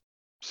mom.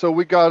 So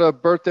we got a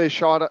birthday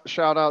shout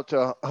out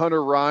to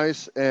Hunter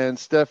Rice and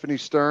Stephanie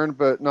Stern,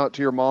 but not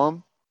to your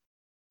mom.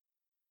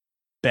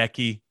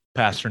 Becky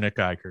Pasternak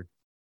Eichard.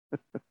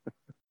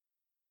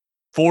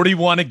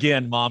 41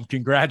 again, Mom.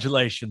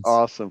 Congratulations.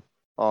 Awesome.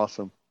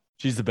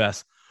 She's the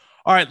best.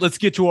 All right, let's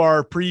get to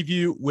our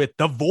preview with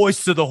the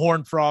voice of the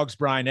Horned Frogs,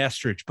 Brian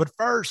Estridge. But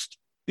first,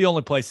 the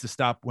only place to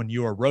stop when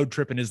you are road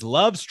tripping is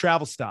Love's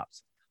Travel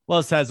Stops.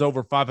 Love's has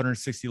over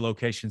 560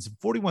 locations in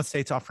 41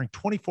 states, offering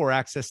 24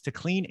 access to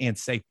clean and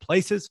safe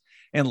places.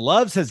 And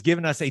Love's has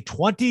given us a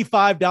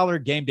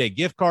 $25 game day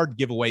gift card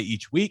giveaway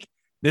each week.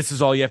 This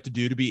is all you have to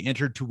do to be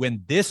entered to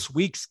win this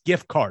week's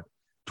gift card.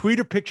 Tweet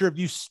a picture of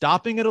you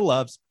stopping at a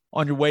Love's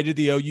on your way to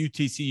the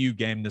OU-TCU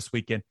game this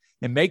weekend,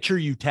 and make sure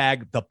you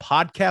tag the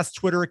podcast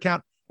Twitter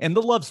account and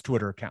the Love's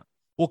Twitter account.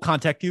 We'll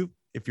contact you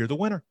if you're the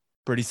winner.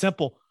 Pretty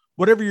simple.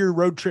 Whatever your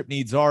road trip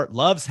needs are,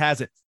 Love's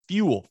has it.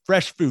 Fuel,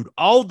 fresh food,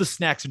 all the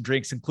snacks and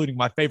drinks, including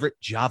my favorite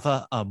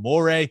Java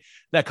Amore.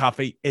 That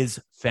coffee is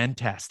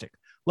fantastic.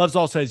 Love's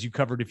also has you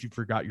covered if you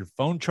forgot your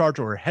phone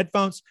charger or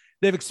headphones.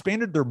 They've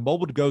expanded their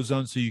mobile to-go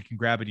zone so you can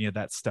grab any of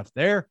that stuff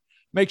there.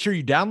 Make sure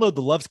you download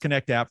the Love's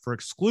Connect app for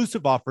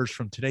exclusive offers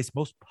from today's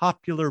most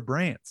popular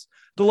brands.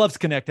 The Love's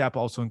Connect app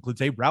also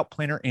includes a route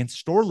planner and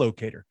store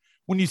locator.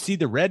 When you see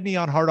the red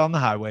neon heart on the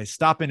highway,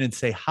 stop in and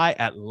say hi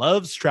at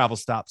Love's Travel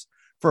Stops.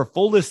 For a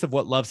full list of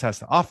what Love's has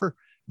to offer,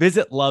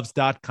 visit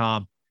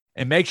loves.com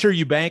and make sure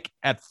you bank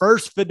at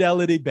First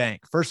Fidelity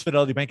Bank. First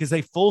Fidelity Bank is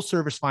a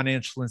full-service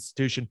financial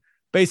institution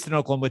based in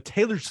Oklahoma with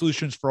tailored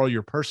solutions for all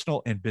your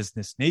personal and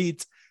business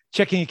needs.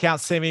 Checking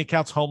accounts, saving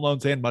accounts, home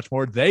loans, and much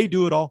more. They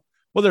do it all.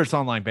 Whether it's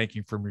online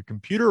banking from your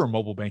computer or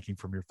mobile banking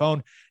from your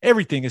phone,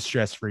 everything is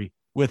stress-free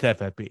with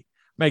FFB.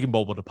 Making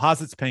mobile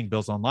deposits, paying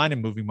bills online, and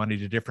moving money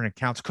to different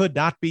accounts could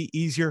not be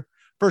easier.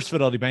 First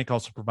Fidelity Bank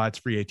also provides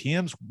free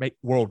ATMs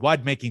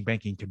worldwide, making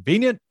banking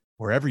convenient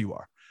wherever you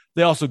are.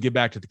 They also give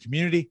back to the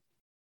community.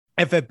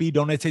 FFB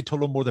donates a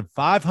total of more than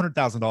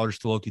 $500,000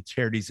 to local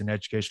charities and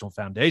educational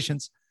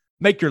foundations.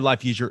 Make your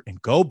life easier and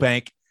go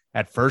bank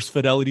at First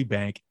Fidelity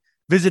Bank.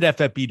 Visit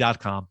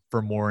ffb.com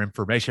for more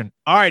information.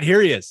 All right, here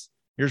he is.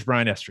 Here's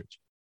Brian Estridge.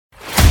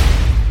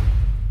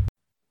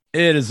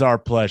 It is our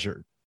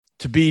pleasure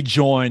to be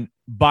joined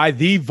by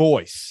the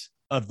voice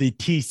of the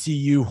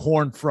TCU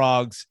Horned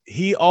Frogs.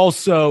 He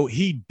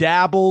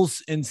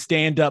dabbles in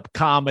stand-up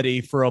comedy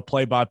for a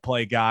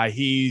play-by-play guy.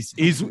 He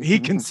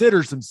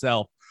considers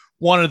himself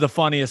one of the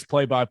funniest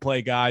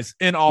play-by-play guys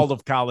in all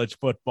of college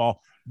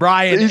football.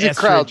 Brian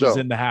Estridge is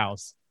in the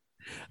house.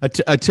 I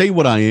tell you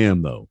what I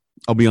am, though.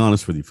 I'll be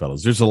honest with you,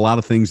 fellas. There's a lot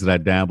of things that I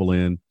dabble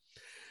in,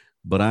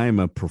 but I am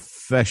a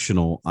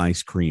professional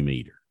ice cream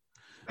eater.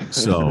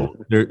 So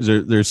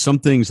there's some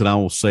things that I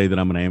will say that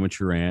I'm an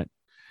amateur at,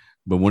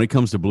 but when it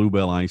comes to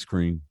Bluebell ice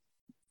cream,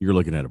 you're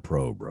looking at a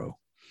pro, bro.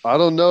 I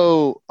don't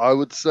know. I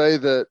would say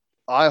that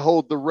I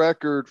hold the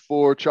record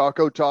for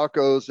Choco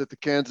Tacos at the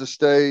Kansas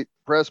State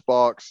press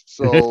box.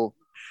 So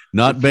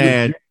not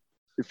bad.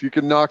 If you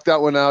can knock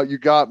that one out, you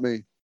got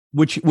me.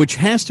 Which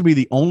has to be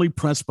the only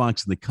press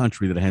box in the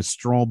country that has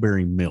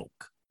strawberry milk.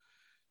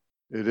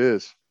 It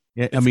is.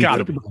 Yeah, I mean,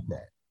 think about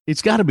that.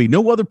 It's got to be.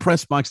 No other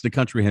press box in the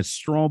country has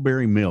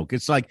strawberry milk.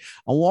 It's like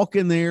I walk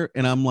in there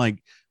and I'm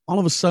like, all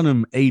of a sudden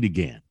I'm 8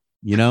 again,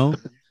 you know?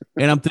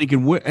 And I'm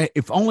thinking,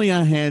 if only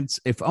I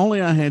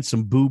had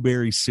some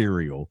Boo-Berry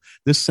cereal,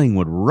 this thing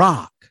would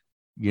rock,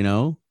 you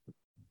know?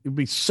 It'd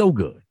be so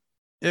good.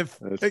 If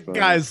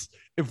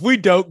we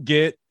don't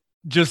get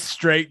just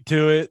straight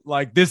to it,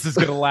 like this is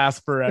going to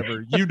last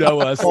forever. You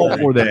know us. All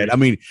for that. I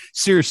mean,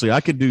 seriously,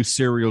 I could do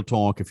cereal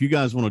talk. If you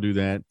guys want to do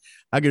that,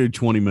 I could do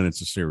 20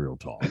 minutes of cereal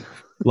talk.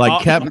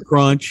 Like Captain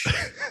Crunch,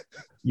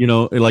 you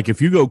know, like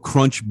if you go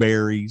Crunch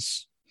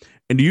Berries.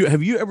 And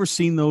have you ever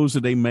seen those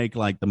that they make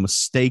like the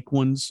mistake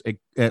ones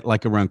at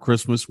like around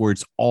Christmas where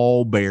it's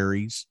all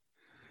berries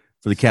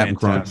for the Captain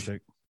Crunch?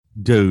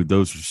 Dude,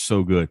 those are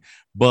so good.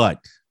 But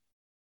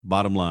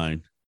bottom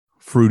line,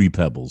 Fruity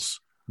Pebbles,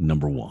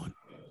 number one.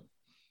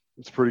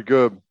 It's pretty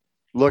good.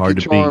 Lucky Hard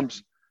to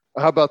Charms.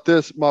 How about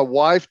this? My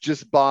wife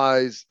just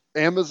buys,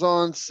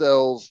 Amazon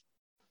sells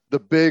the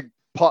big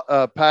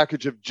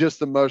package of just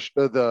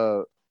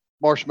the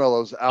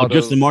marshmallows out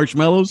just of the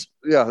marshmallows?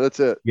 Yeah, that's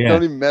it. Yeah.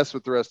 Don't even mess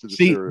with the rest of the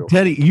cereal.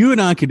 Teddy, you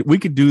and I we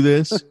could do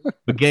this,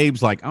 but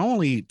Gabe's like, I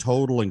only eat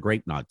Total and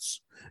grape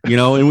nuts.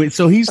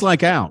 So he's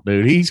like out,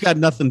 dude. He's got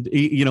nothing.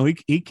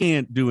 He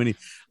can't do any.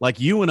 Like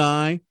you and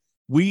I,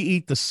 we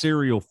eat the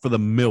cereal for the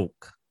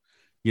milk.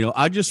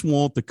 I just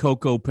want the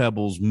Cocoa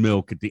Pebbles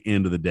milk at the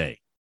end of the day.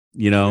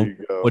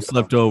 What's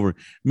left over.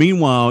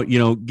 Meanwhile,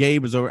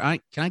 Gabe is over.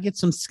 Can I get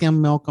some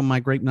skim milk on my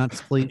grape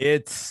nuts, please?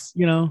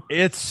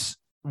 It's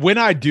when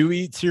I do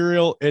eat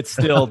cereal, it's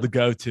still the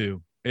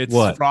go-to. It's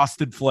what?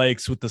 Frosted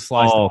Flakes with the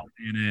sliced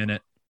banana in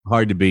it.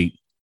 Hard to beat.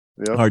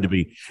 Yep. Hard to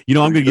beat. I'm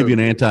going to give you an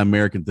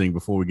anti-American thing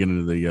before we get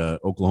into the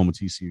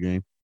Oklahoma-TCU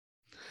game.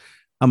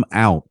 I'm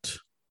out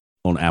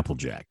on Apple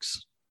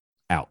Jacks.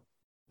 Out.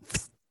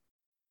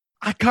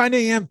 I kind of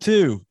am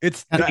too.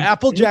 The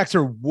Apple Jacks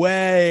are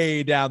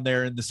way down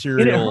there in the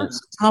cereal. It hurts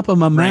the top of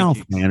my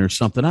mouth, man, or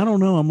something. I don't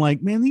know. I'm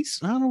like, man,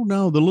 I don't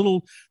know. The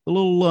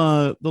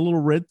little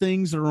red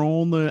things that are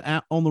on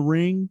the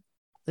ring.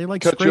 They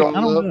like cut straight.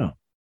 I don't know.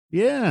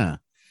 Yeah,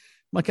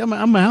 like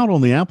I'm out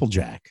on the Apple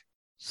Jack.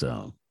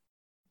 So,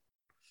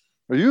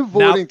 are you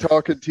avoiding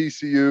talking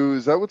TCU?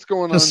 Is that what's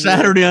going on?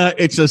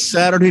 It's a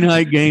Saturday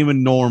night game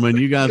in Norman.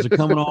 You guys are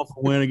coming off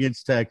a win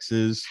against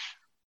Texas.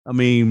 I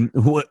mean,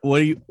 what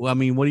do you want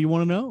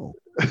to know?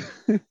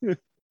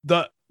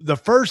 The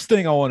first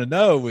thing I want to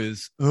know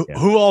is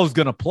who all is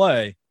going to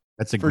play.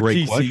 That's a for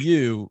great TCU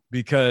question.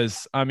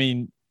 Because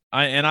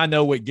I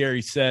know what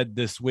Gary said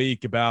this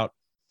week about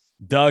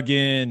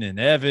Duggan and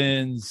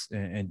Evans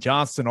and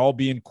Johnston all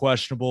being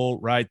questionable,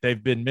 right?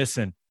 They've been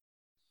missing.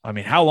 I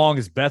mean, how long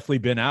has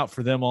Bethley been out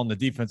for them on the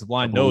defensive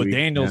line? Noah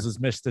Daniels has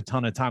missed a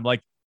ton of time.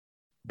 Like,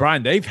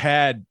 Brian, they've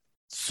had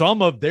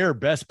some of their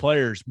best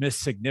players miss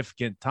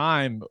significant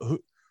time.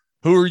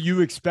 Who are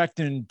you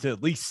expecting to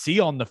at least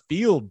see on the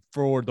field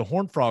for the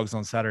Horned Frogs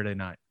on Saturday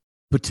night?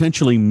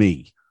 Potentially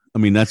me. I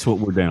mean, that's what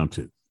we're down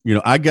to.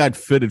 I got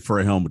fitted for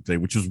a helmet today,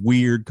 which was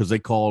weird because they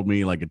called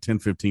me like at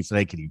 10:15, said,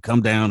 hey, can you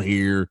come down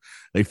here?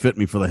 They fit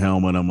me for the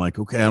helmet. I'm like,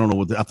 okay, I don't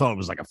know I thought it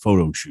was like a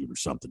photo shoot or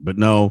something, but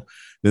no.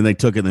 Then they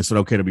took it and they said,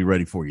 okay, to be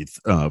ready for you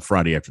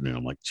Friday afternoon.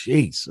 I'm like,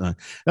 geez.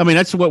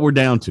 That's what we're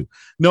down to.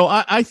 No,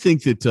 I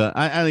think that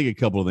I think a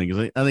couple of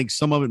things. I think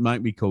some of it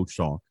might be coach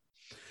talk.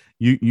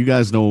 You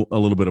guys know a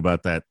little bit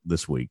about that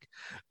this week.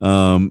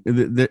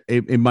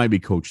 It might be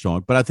coach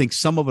talk, but I think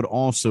some of it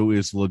also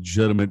is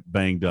legitimate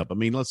banged up. I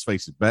mean, let's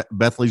face it,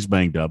 Bethley's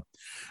banged up.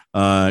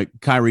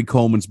 Kyrie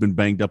Coleman's been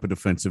banged up at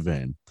defensive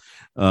end.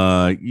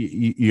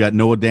 You got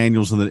Noah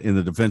Daniels in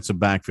the defensive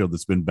backfield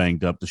that's been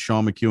banged up.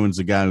 Deshaun McEwen's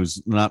the guy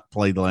who's not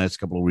played the last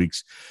couple of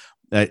weeks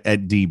at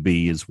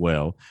DB as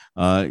well.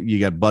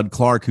 You got Bud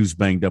Clark who's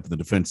banged up in the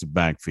defensive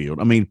backfield.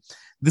 I mean,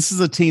 this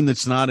is a team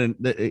that's not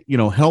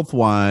health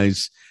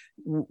wise.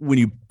 When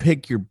you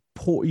pick you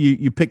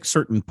pick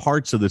certain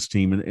parts of this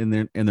team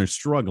and they're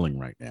struggling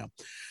right now.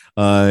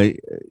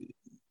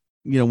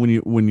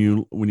 When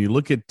you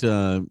look at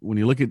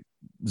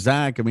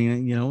Zach, I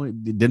mean,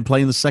 it didn't play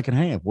in the second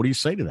half. What do you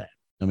say to that?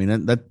 I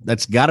mean,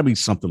 that's got to be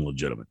something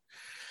legitimate.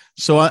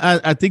 So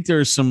I think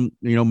there's some,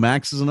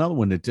 Max is another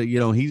one that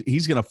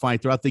he's going to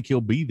fight through. I think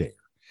he'll be there.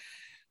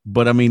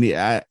 But I mean,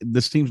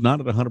 this team's not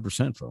at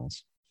 100%,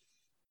 fellas.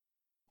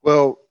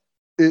 Well,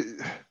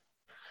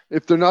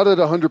 if they're not at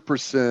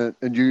 100%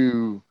 and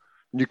you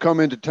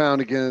come into town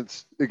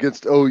against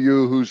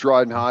OU, who's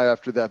riding high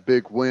after that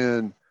big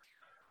win,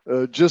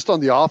 just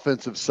on the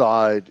offensive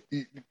side,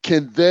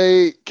 can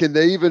they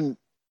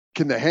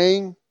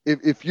hang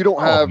if you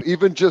don't have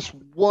even just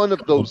one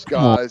of those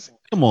guys?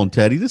 Come on,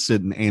 Teddy. This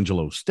isn't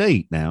Angelo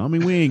State now. I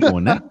mean, we ain't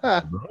going that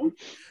far, bro.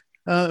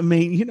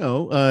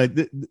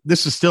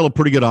 This is still a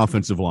pretty good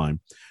offensive line.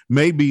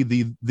 Maybe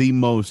the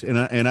most,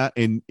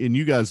 and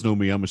you guys know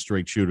me, I'm a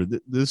straight shooter.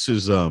 This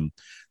is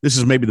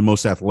maybe the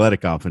most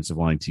athletic offensive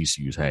line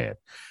TCU's had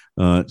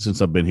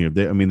since I've been here.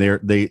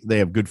 They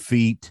have good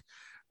feet.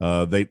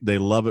 They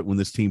love it when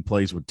this team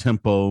plays with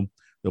tempo.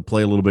 They'll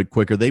play a little bit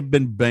quicker. They've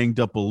been banged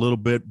up a little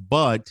bit,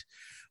 but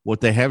what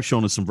they have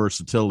shown is some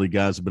versatility.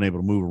 Guys have been able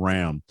to move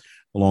around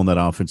along that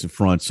offensive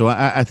front. So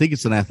I think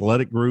it's an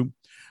athletic group.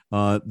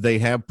 They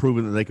have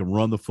proven that they can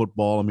run the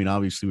football. I mean,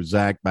 obviously with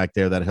Zach back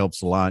there, that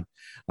helps a lot.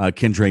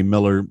 Kendra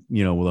Miller,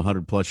 with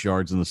 100+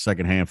 yards in the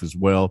second half as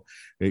well.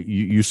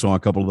 You saw a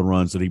couple of the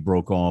runs that he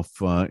broke off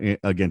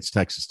against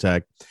Texas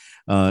Tech.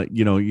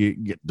 You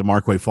get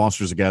DeMarque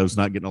Foster's a guy who's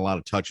not getting a lot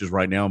of touches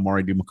right now.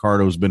 Amari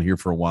DiMaccardo has been here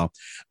for a while.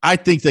 I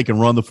think they can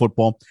run the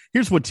football.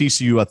 Here's what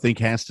TCU, I think,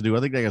 has to do. I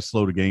think they got to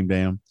slow the game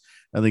down.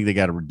 I think they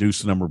got to reduce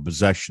the number of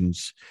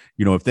possessions.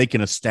 If they can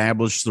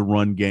establish the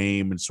run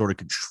game and sort of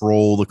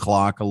control the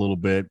clock a little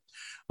bit,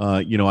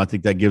 I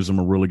think that gives them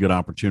a really good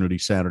opportunity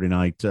Saturday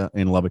night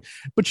in Lubbock.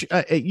 But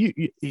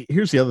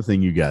here's the other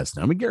thing you guys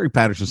know. I mean, Gary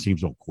Patterson's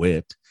teams don't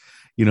quit.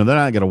 they're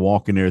not going to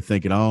walk in there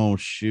thinking, oh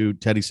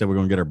shoot, Teddy said we're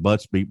going to get our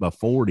butts beat by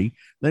 40.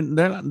 Then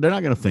they're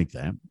not going to think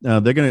that.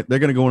 They're going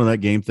to go into that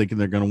game thinking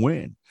they're going to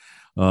win.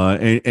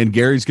 And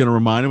Gary's going to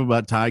remind him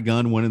about Ty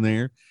Gunn winning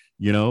there.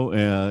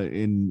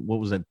 In what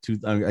was that?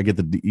 I get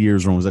the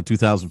years wrong. Was that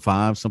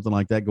 2005, something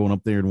like that, going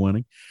up there and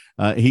winning?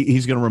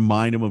 He's going to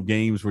remind him of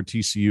games where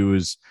TCU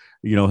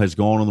has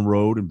gone on the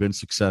road and been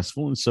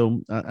successful, and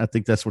so I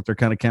think that's what they're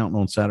kind of counting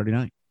on Saturday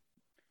night.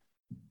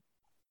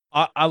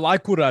 I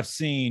like what I've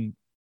seen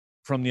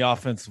from the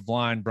offensive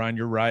line, Brian.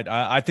 You're right.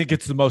 I think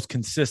it's the most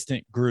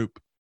consistent group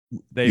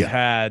they've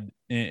had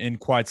in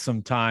quite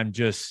some time.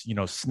 Just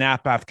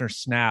snap after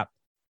snap,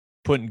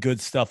 putting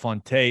good stuff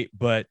on tape,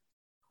 but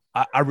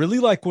I really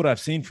like what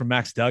I've seen from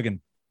Max Duggan,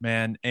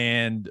 man.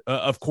 And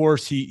of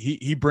course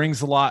he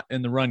brings a lot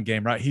in the run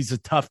game, right? He's a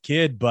tough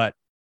kid, but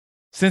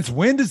since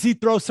when does he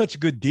throw such a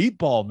good deep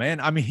ball, man?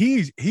 I mean,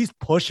 he's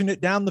pushing it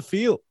down the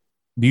field.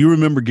 Do you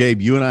remember,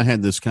 Gabe, you and I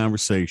had this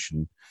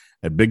conversation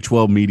at Big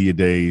 12 Media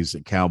Days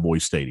at Cowboy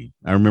Stadium?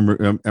 I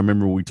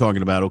remember we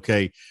talking about,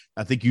 okay,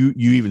 I think you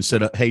even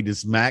said, hey,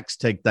 does Max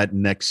take that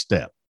next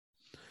step?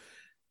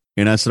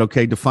 And I said,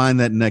 okay, define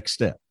that next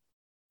step.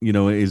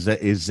 Is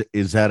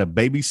that a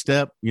baby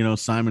step?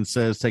 Simon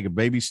says take a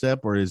baby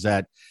step, or is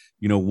that,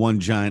 one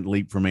giant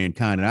leap for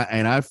mankind?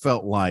 And I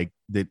felt like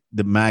that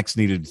the Max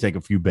needed to take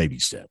a few baby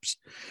steps,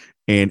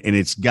 and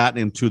it's gotten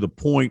him to the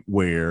point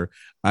where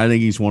I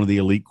think he's one of the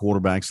elite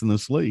quarterbacks in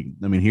this league.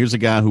 I mean, here's a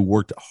guy who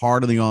worked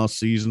hard in the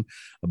offseason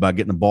about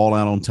getting the ball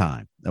out on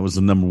time. That was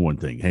the number one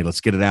thing. Hey, let's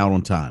get it out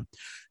on time.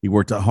 He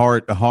worked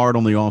hard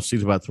on the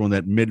offseason about throwing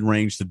that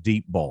mid-range to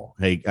deep ball.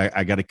 Hey,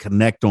 I got to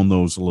connect on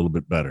those a little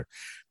bit better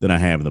than I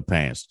have in the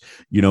past.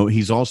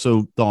 He's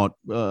also thought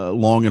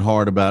long and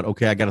hard about,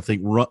 okay, I got to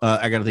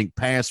think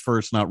pass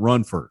first, not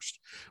run first,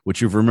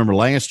 which if you remember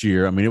last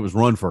year, I mean, it was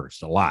run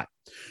first a lot.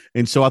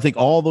 And so I think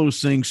all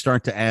those things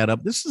start to add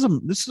up. This is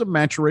a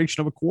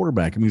maturation of a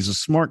quarterback. I mean, he's a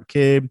smart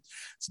kid.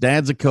 His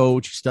dad's a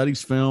coach. He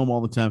studies film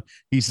all the time.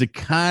 He's the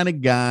kind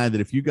of guy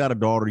that if you got a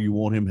daughter you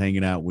want him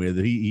hanging out with,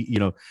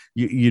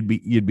 you'd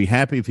be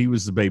happy if he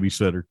was the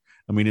babysitter.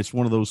 I mean, it's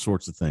one of those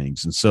sorts of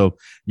things. And so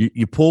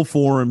you pull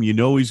for him,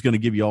 he's going to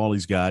give you all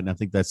he's got. And I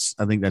think that's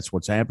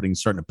what's happening.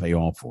 It's starting to pay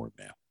off for him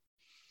now.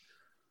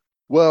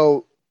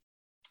 Well,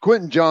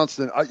 Quentin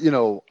Johnston,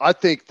 I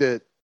think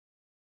that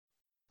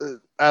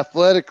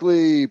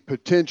athletically,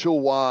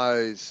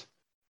 potential-wise,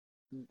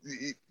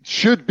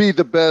 should be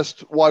the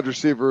best wide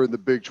receiver in the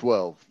Big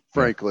 12,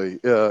 frankly,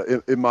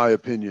 in my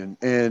opinion.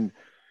 And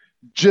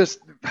just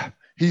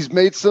he's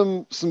made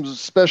some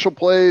special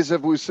plays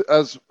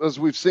as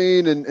we've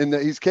seen and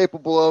that he's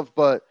capable of.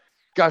 But,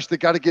 gosh, they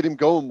got to get him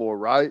going more,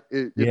 right?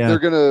 If they're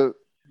going to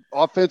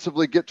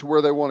offensively get to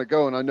where they want to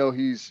go, and I know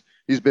he's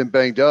been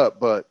banged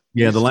up, but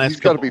he's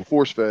got to be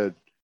force-fed.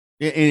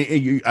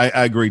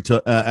 I agree.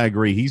 I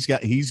agree. He's got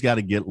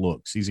to get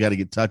looks. He's got to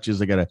get touches.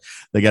 They got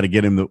to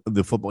get him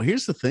the football.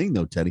 Here's the thing,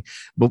 though, Teddy.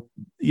 But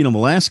the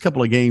last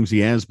couple of games he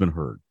has been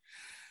hurt.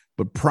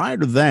 But prior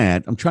to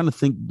that, I'm trying to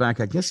think back.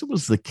 I guess it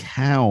was the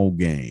Cal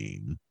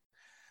game,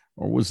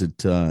 or was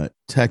it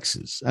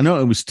Texas? I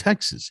know it was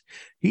Texas.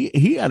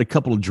 He had a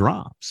couple of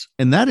drops,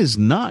 and that is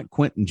not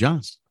Quentin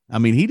Johnston. I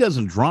mean, he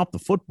doesn't drop the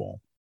football,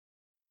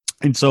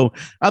 and so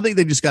I think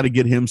they just got to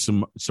get him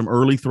some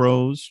early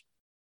throws.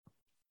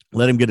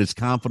 Let him get his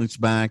confidence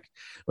back.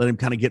 Let him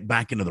kind of get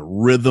back into the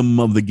rhythm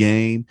of the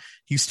game.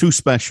 He's too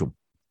special.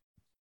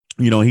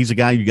 He's a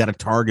guy you got to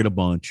target a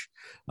bunch.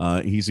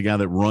 He's a guy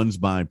that runs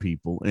by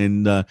people,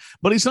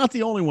 but he's not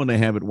the only one they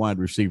have at wide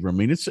receiver. I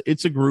mean,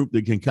 it's a group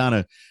that can kind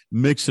of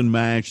mix and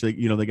match. They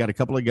got a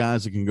couple of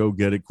guys that can go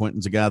get it.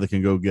 Quentin's a guy that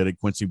can go get it.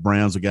 Quincy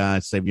Brown's a guy.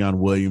 Savion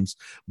Williams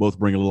both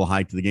bring a little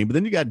height to the game. But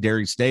then you got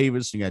Darius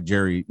Davis, you got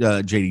J.D.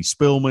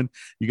 Spillman.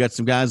 You got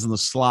some guys in the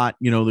slot,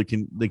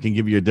 that can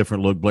give you a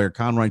different look. Blair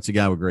Conwright's a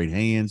guy with great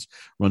hands,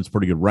 runs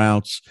pretty good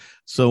routes.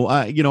 So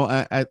I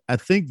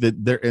think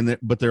that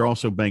but they're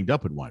also banged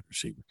up at wide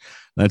receiver.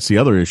 That's the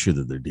other issue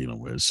that they're dealing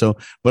with. So,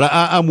 but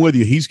I'm with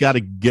you. He's got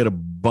to get a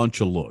bunch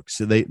of looks.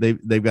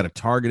 They've got to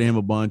target him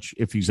a bunch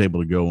if he's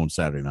able to go on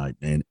Saturday night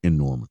in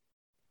Norman.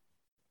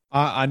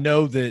 I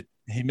know that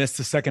he missed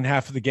the second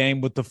half of the game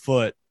with the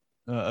foot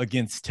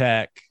against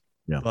Tech,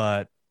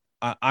 but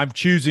I'm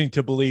choosing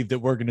to believe that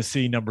we're going to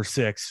see number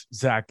 6,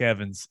 Zach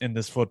Evans, in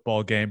this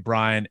football game,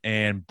 Brian.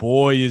 And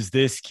boy, is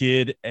this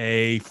kid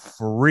a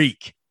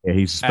freak. Yeah,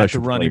 he's a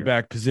special at the running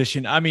back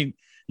position. I mean,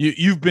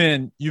 you've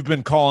been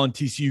calling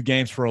TCU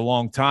games for a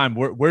long time.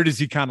 Where does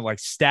he kind of like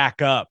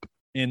stack up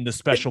in the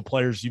special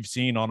players you've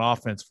seen on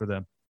offense for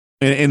them?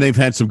 And they've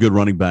had some good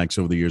running backs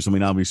over the years. I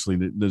mean, obviously,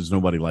 there's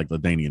nobody like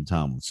LaDainian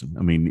Tomlinson.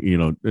 I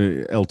mean,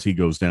 LT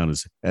goes down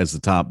as the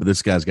top, but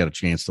this guy's got a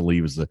chance to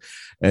leave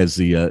as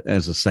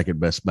the second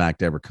best back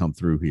to ever come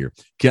through here.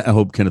 I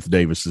hope Kenneth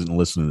Davis isn't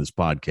listening to this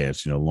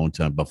podcast. A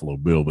longtime Buffalo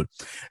Bill, but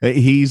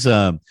he's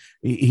a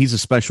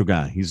special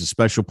guy. He's a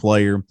special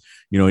player.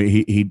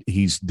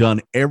 He's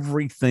done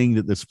everything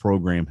that this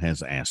program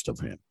has asked of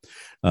him.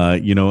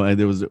 And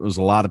there was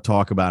a lot of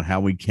talk about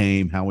how he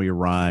came, how he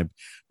arrived.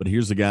 But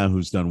here's a guy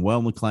who's done well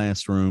in the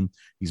classroom.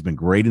 He's been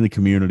great in the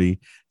community.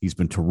 He's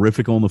been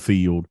terrific on the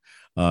field.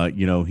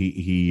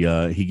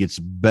 He gets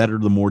better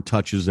the more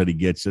touches that he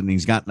gets, and he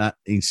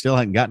still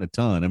hasn't gotten a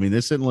ton. I mean,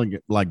 this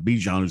isn't like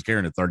Bijan, who's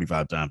carrying it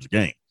 35 times a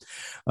game,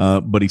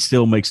 but he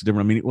still makes a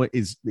difference. I mean,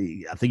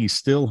 I think he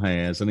still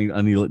has,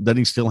 doesn't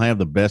he still have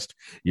the best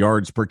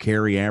yards per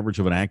carry average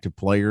of an active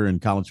player in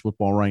college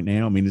football right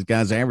now? I mean, this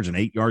guy's averaging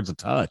 8 yards a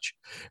touch.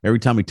 Every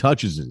time he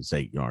touches it, it's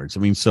 8 yards.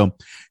 I mean, so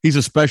he's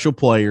a special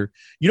player.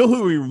 You know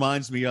who he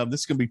reminds me of?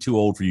 This is going to be too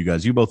old for you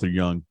guys. You both are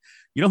young.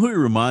 You know who he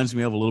reminds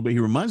me of a little bit? He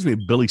reminds me of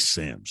Billy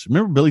Sims.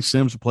 Remember Billy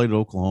Sims who played at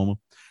Oklahoma?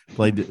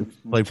 Played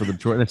for the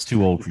Detroit. That's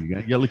too old for you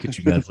guys. Yeah, look at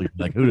you guys.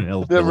 Like, who the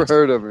hell? Never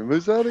heard of him.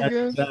 Who's that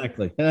again?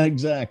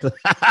 Exactly.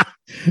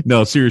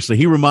 No, seriously,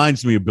 he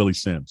reminds me of Billy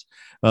Sims.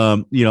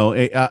 I'm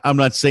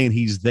not saying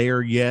he's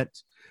there yet,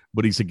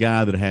 but he's a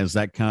guy that has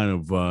that kind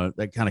of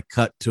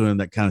cut to him,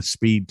 that kind of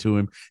speed to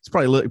him. He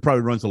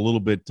probably runs a little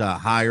bit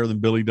higher than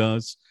Billy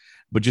does,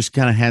 but just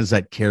kind of has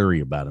that carry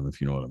about him, if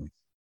you know what I mean.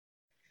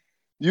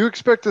 You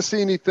expect to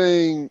see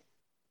anything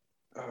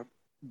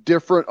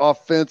different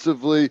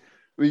offensively?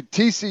 I mean,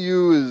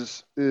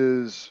 TCU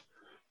is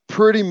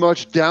pretty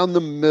much down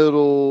the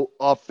middle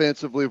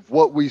offensively of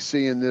what we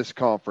see in this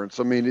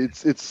conference. I mean,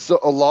 it's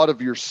a lot of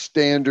your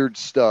standard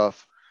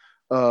stuff.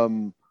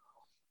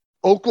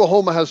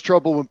 Oklahoma has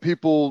trouble when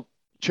people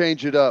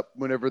change it up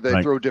whenever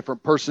they throw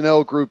different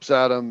personnel groups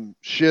at them,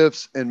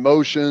 shifts and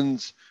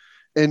motions,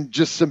 and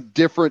just some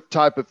different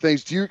type of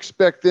things. Do you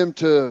expect them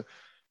to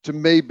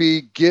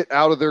maybe get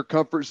out of their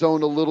comfort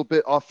zone a little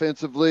bit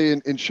offensively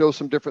and show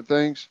some different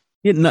things?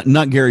 Yeah,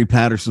 not Gary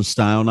Patterson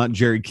style, not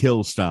Jerry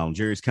Kill style.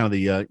 Jerry's kind of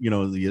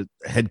the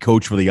head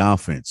coach for the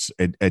offense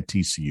at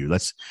TCU.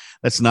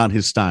 That's not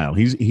his style.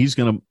 He's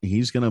gonna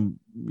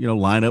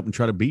line up and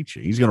try to beat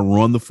you. He's gonna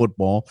run the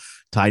football.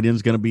 Tight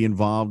end's gonna be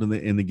involved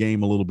in the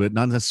game a little bit,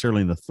 not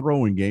necessarily in the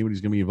throwing game, but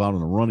he's gonna be involved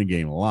in the running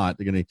game a lot.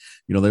 They're gonna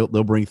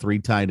they'll bring 3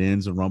 tight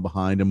ends and run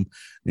behind them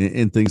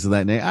and things of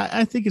that nature.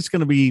 I think it's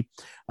gonna be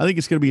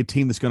a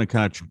team that's going to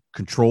kind of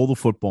control the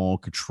football,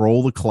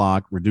 control the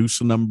clock, reduce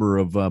the number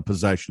of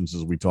possessions,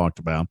 as we talked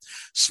about,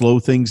 slow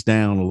things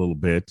down a little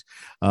bit,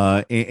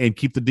 and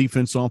keep the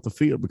defense off the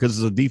field, because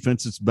as a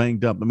defense that's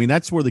banged up. I mean,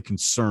 that's where the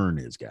concern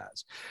is,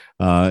 guys.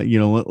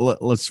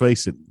 Let's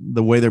face it,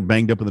 the way they're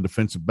banged up in the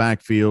defensive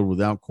backfield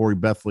without Corey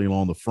Bethley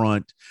along the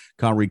front,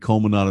 Kyrie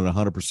Coleman not at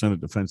 100%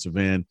 at defensive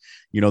end,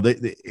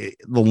 the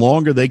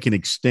longer they can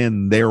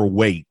extend their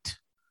weight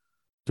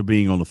to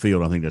being on the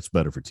field, I think that's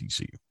better for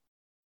TCU.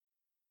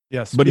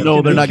 Yes, but they're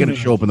not going to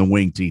show up in the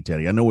wing tee,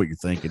 Teddy. I know what you're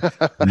thinking.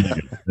 They're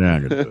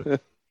not gonna do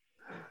it.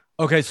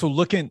 Okay, so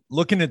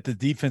looking at the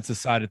defensive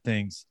side of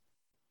things,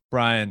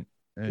 Brian,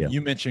 you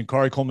mentioned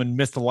Corey Coleman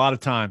missed a lot of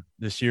time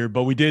this year,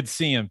 but we did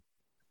see him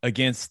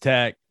against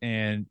Tech,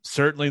 and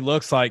certainly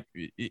looks like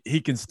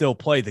he can still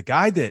play. The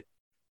guy that,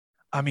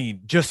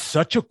 just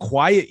such a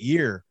quiet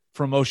year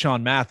from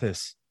O'Shawn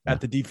Mathis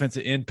at the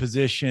defensive end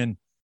position.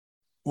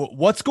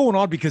 What's going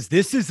on? Because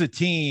this is a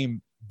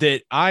team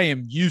that I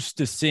am used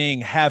to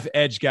seeing have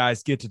edge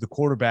guys get to the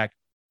quarterback.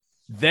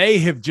 They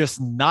have just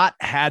not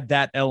had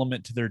that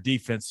element to their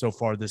defense so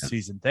far this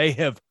season. They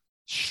have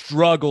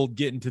struggled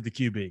getting to the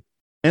QB.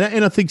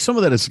 And I think some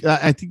of that is,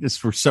 I think that's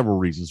for several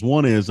reasons.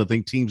 One is I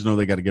think teams know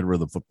they got to get rid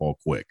of the football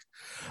quick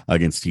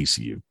against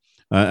TCU.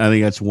 I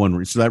think that's one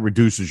reason. So that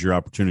reduces your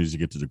opportunities to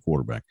get to the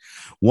quarterback.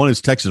 One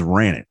is Texas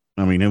ran it.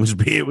 I mean,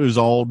 it was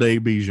all day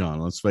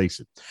Bijan. Let's face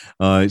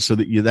it. So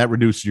that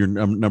reduces your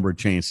number of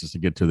chances to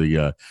get to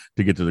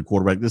the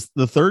quarterback.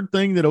 The third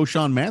thing that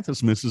O'Shawn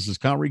Mathis misses is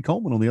Kyrie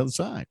Coleman on the other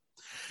side.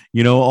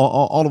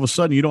 All of a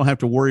sudden you don't have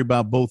to worry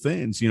about both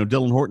ends.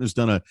 Dylan Horton has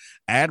done an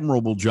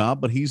admirable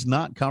job, but he's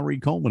not Kyrie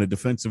Coleman at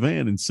defensive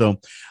end. And so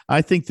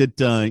I think that,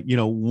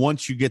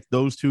 once you get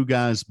those two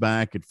guys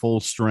back at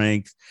full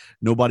strength,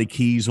 nobody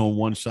keys on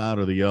one side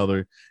or the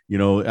other,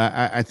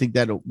 I think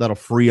that'll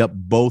free up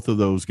both of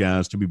those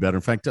guys to be better.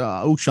 In fact,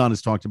 O'Shawn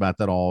has talked about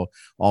that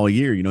all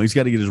year. He's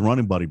got to get his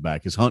running buddy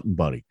back, his hunting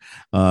buddy.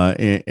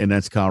 And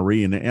that's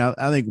Kyrie. And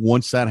I think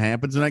once that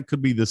happens, and that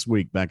could be this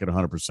week back at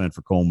 100%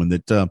 for Coleman,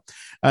 that,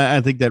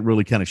 I think that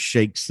really kind of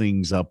shakes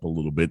things up a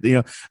little bit.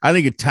 I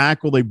think at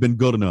tackle, they've been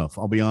good enough.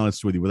 I'll be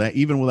honest with you.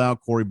 Even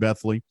without Corey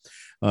Bethley,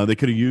 they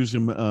could have used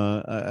him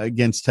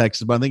against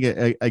Texas. But I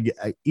think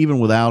even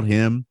without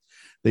him,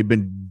 they've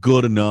been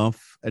good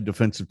enough at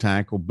defensive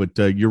tackle. But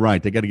you're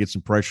right. They got to get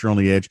some pressure on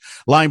the edge.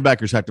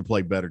 Linebackers have to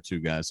play better too,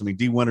 guys.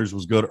 D. Winters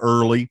was good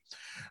early.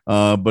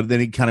 But then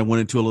he kind of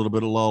went into a little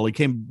bit of lull. He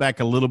came back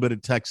a little bit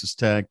at Texas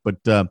Tech, but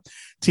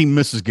team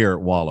misses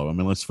Garrett Wallow.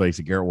 Let's face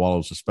it, Garrett Wallow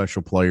is a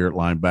special player at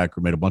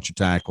linebacker, made a bunch of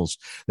tackles.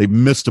 They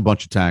missed a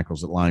bunch of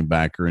tackles at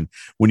linebacker. And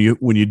when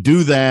you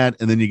do that,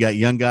 and then you got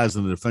young guys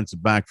in the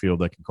defensive backfield,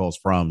 that can cause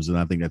problems. And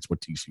I think that's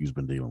what TCU's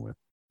been dealing with.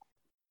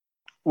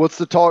 What's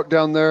the talk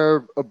down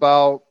there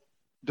about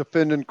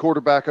defending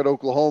quarterback at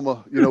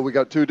Oklahoma? We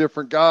got 2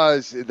 different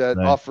guys that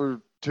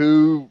offer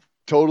 2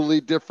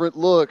 totally different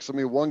looks.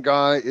 One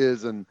guy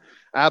is an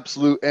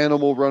absolute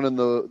animal running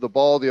the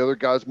ball. The other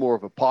guy's more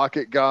of a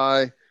pocket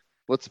guy.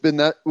 What's been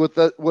that?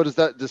 What has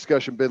that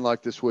discussion been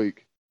like this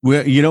week?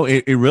 Well,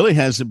 it really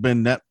hasn't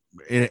been that.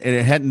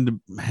 It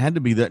hadn't had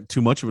to be that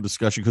too much of a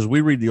discussion because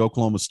we read the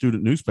Oklahoma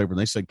Student newspaper and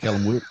they said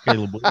Caleb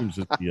Williams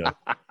is the.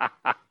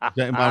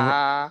 Am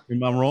I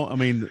wrong? I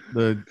mean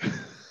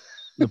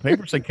the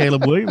paper said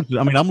Caleb Williams.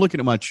 I mean, I'm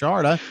looking at my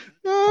chart. I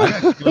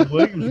got Caleb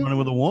Williams running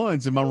with the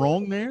ones. Am I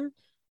wrong there?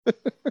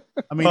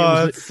 I mean,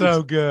 it's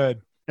so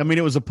good. I mean,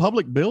 it was a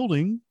public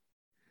building,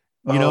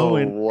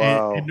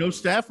 and no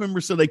staff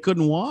members said they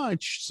couldn't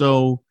watch.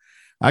 So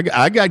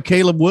I got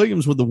Caleb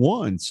Williams with the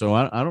one. So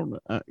I don't,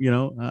 I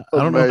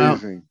don't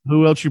know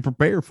who else you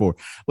prepare for.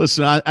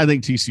 Listen, I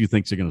think TCU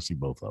thinks they're going to see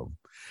both of them.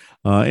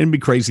 It'd be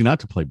crazy not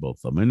to play both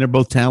of them, and they're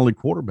both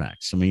talented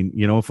quarterbacks. I mean,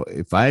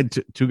 if I had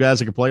two guys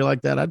that could play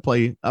like that, I'd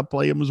play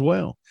them as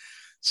well.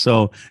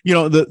 So,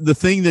 the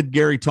thing that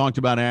Gary talked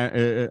about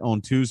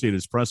on Tuesday at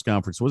his press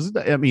conference was,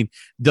 I mean,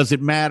 does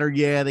it matter?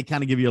 Yeah, they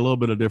kind of give you a little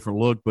bit of different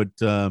look, but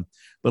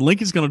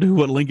Lincoln's going to do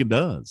what Lincoln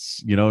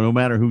does, no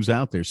matter who's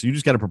out there. So you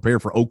just got to prepare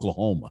for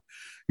Oklahoma.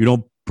 You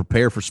don't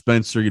prepare for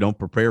Spencer. You don't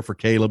prepare for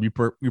Caleb. You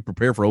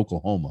prepare for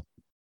Oklahoma.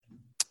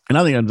 And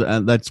I think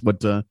that's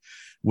what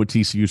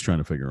TCU is trying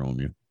to figure on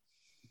you.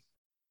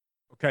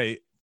 Okay.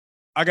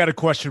 I got a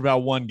question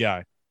about one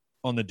guy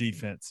on the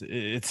defense.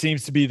 It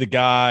seems to be the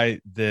guy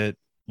that,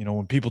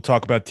 when people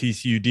talk about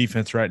TCU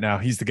defense right now,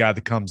 he's the guy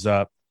that comes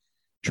up.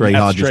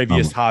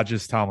 Travius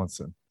Hodges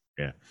Tomlinson.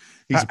 Yeah.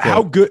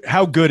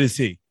 How good is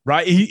he?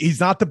 Right. He's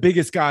not the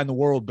biggest guy in the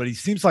world, but he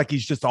seems like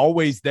he's just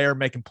always there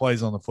making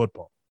plays on the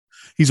football.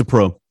 He's a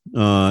pro.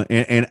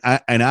 And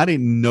I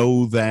didn't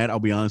know that. I'll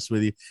be honest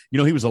with you.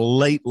 He was a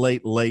late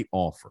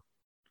offer.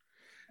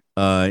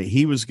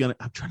 He was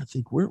I'm trying to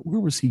think, where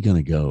was he going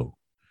to go?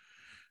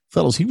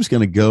 Fellas, he was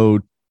going to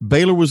go.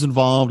 Baylor was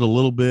involved a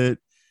little bit.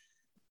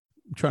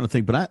 I'm trying to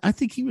think, but I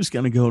think he was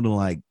going to go to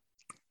like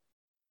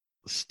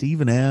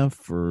Stephen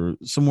F. or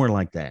somewhere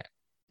like that.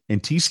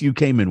 And TCU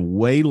came in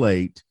way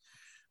late.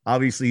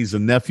 Obviously, he's a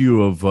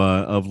nephew of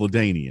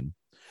LaDainian.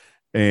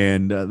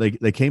 And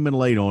they came in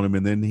late on him,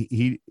 and then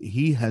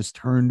he has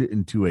turned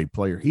into a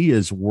player. He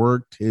has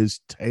worked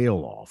his tail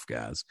off,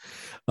 guys,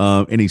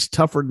 and he's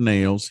tougher than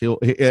nails.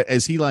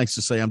 As he likes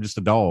to say, I'm just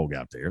a dog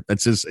out there.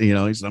 That's his,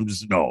 I'm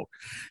just a dog,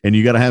 and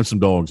you got to have some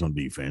dogs on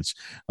defense.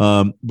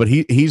 But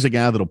he's a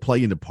guy that'll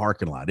play in the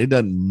parking lot. It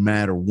doesn't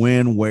matter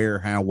when, where,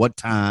 how, what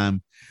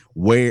time,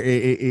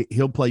 where.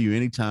 He'll play you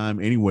anytime,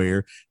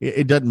 anywhere.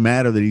 It doesn't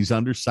matter that he's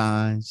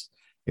undersized.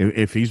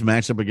 If he's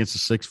matched up against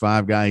a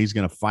 6'5" guy, he's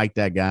going to fight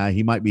that guy.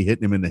 He might be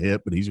hitting him in the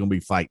hip, but he's going to be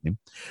fighting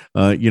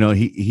him.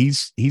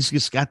 He's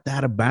just got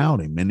that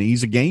about him, and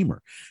he's a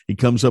gamer. He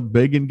comes up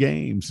big in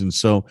games. And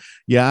so,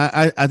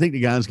 yeah, I think the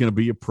guy's going to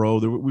be a pro.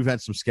 We've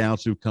had some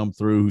scouts who've come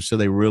through who said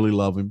they really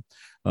love him,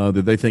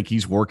 that they think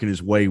he's working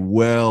his way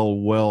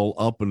well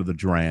up into the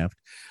draft.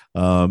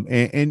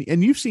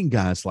 And you've seen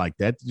guys like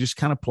that just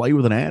kind of play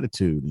with an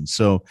attitude. And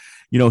so,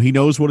 he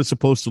knows what it's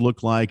supposed to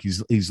look like.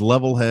 He's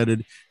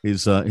level-headed.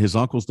 His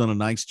uncle's done a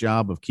nice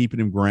job of keeping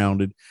him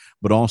grounded,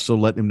 but also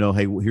letting him know,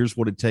 hey, well, here's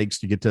what it takes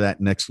to get to that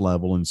next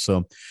level. And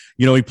so,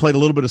 he played a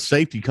little bit of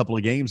safety a couple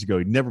of games ago.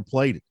 He never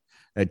played it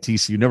at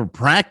TCU, never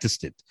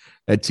practiced it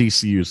at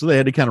TCU. So they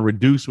had to kind of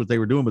reduce what they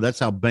were doing, but that's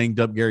how banged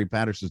up Gary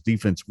Patterson's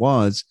defense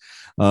was.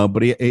 But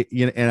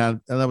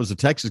that was a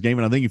Texas game,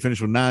 and I think he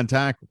finished with 9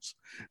 tackles.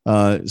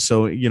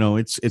 So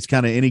it's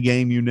kind of any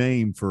game you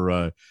name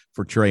for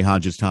Trey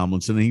Hodges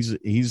Tomlinson.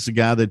 He's the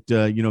guy that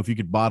if you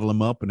could bottle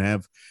him up and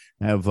have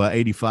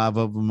 85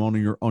 of them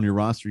on your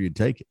roster, you'd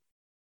take it.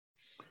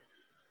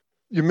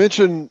 You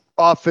mentioned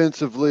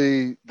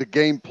offensively, the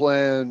game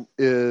plan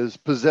is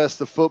possess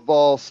the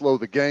football, slow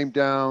the game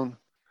down,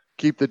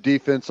 keep the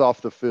defense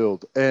off the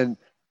field, and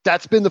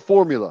that's been the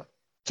formula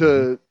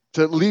to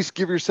at least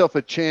give yourself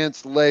a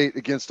chance late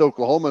against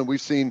Oklahoma. And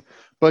we've seen a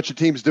bunch of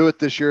teams do it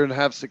this year and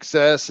have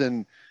success.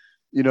 And,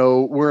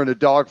 we're in a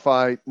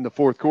dogfight in the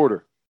fourth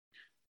quarter.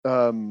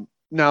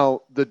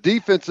 Now, the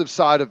defensive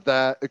side of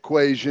that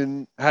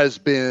equation has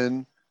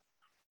been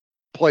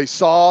play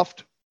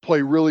soft,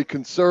 play really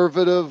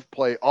conservative,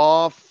 play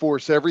off,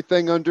 force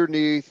everything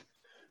underneath,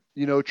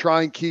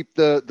 try and keep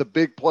the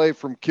big play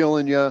from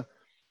killing you.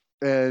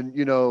 And,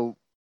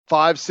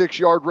 5-6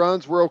 yard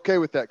runs, we're okay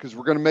with that because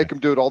we're going to make them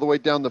do it all the way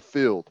down the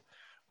field.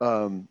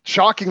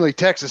 Shockingly,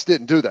 Texas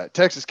didn't do that.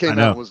 Texas came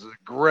out and was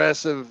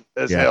aggressive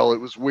as hell. It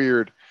was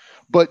weird.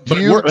 But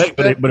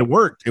it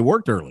worked. It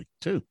worked early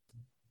too.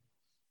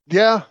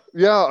 Yeah.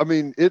 I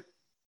mean,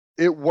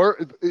 it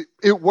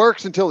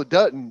works until it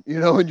doesn't,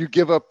 and you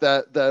give up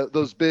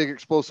those big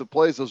explosive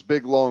plays, those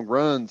big long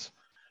runs.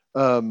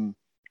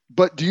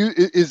 But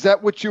is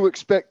that what you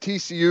expect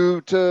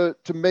TCU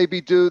to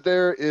maybe do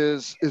there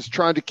is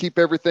trying to keep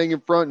everything in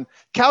front and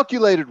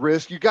calculated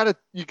risk? You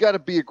gotta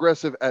be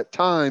aggressive at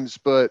times,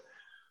 but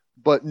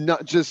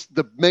not just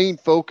the main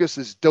focus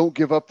is don't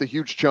give up the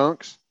huge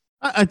chunks.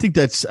 I think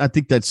that's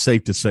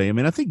safe to say. I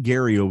mean, I think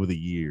Gary over the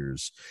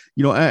years,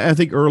 I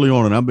think early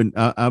on, and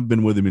I've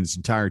been with him his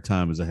entire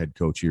time as a head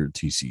coach here at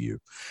TCU.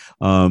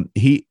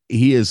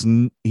 he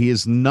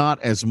is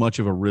not as much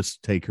of a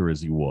risk taker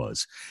as he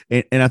was,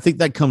 and I think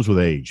that comes with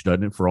age,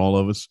 doesn't it? For all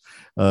of us,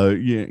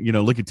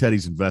 look at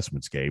Teddy's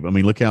investments, Gabe. I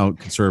mean, look how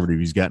conservative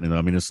he's gotten.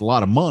 I mean, it's a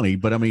lot of money,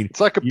 but I mean, it's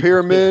like a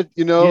pyramid,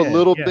 a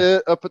little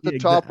bit up at the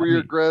top where you're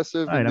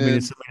aggressive. Right.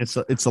 And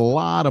it's a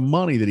lot of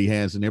money that he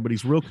has in there, but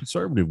he's real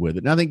conservative with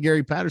it. And I think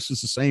Gary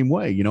Patterson's the same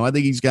way. I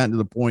think he's gotten to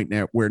the point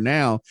now where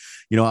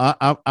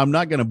I'm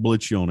not going to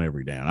blitz you on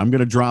every down. I'm going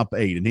to drop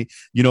 8, and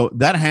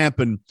that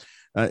happened.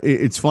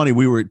 It's funny.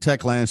 We were at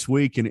Tech last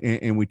week,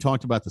 and we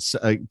talked about the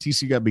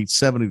TCU got beat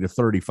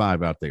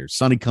 70-35 out there.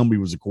 Sonny Cumbie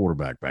was the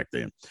quarterback back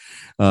then,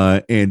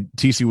 and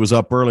TCU was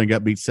up early and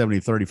got beat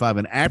 70-35.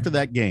 And after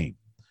that game,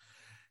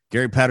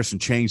 Gary Patterson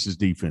changed his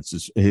defense,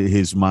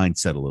 his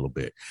mindset a little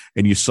bit,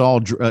 and you saw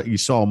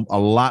a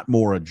lot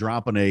more of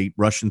dropping 8,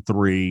 rushing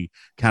 3,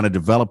 kind of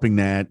developing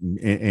that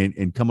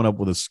and coming up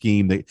with a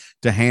scheme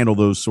to handle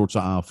those sorts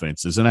of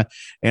offenses. And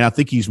I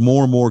think he's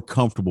more and more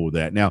comfortable with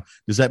that. Now,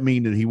 does that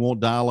mean that he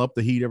won't dial up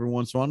the heat every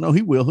once in a while? No,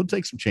 he will. He'll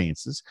take some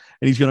chances,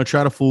 and he's going to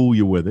try to fool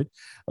you with it.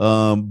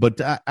 But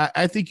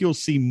I think you'll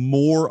see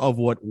more of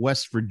what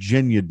West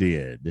Virginia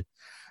did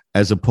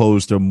as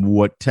opposed to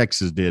what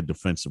Texas did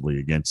defensively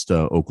against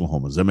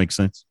Oklahoma. Does that make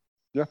sense?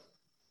 Yeah,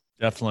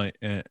 definitely.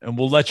 And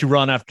we'll let you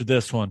run after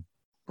this one,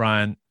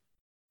 Brian.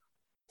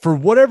 For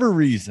whatever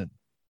reason,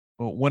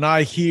 when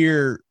I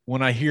hear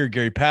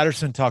Gary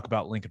Patterson talk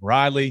about Lincoln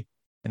Riley,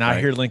 and I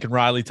hear Lincoln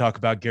Riley talk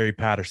about Gary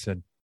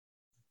Patterson,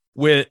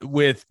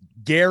 with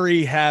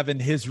Gary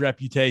having his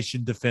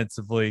reputation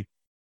defensively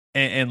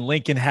and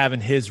Lincoln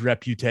having his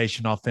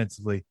reputation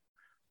offensively,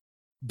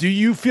 do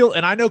you feel,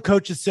 and I know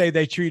coaches say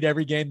they treat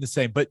every game the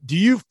same, but do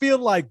you feel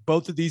like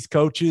both of these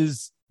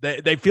coaches,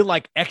 they feel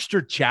like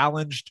extra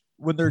challenged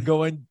when they're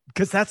going?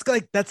 Because that's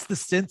the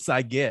sense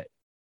I get.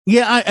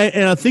 Yeah,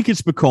 I think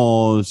it's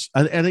because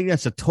I think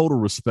that's a total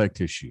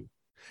respect issue.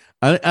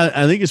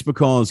 I think it's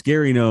because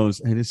Gary knows,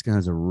 hey, this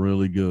guy's a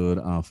really good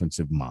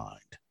offensive mind.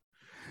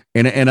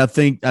 And I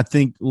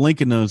think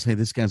Lincoln knows, hey,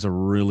 this guy's a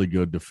really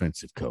good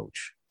defensive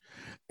coach.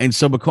 And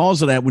so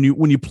because of that, when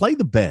you play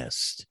the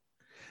best,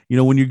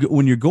 when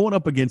you're going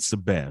up against the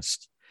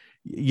best,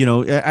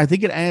 I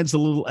think it adds a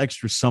little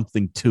extra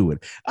something to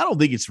it. I don't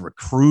think it's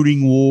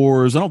recruiting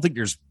wars. I don't think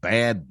there's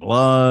bad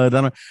blood.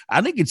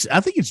 I think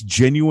it's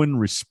genuine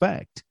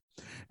respect.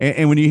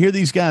 And when you hear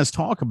these guys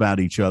talk about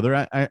each other,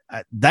 I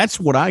that's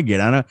what I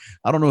get. I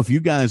don't know if you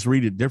guys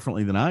read it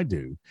differently than I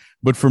do,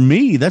 but for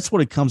me, that's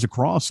what it comes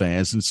across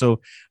as. And so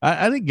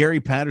I think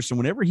Gary Patterson,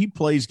 whenever he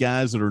plays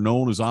guys that are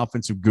known as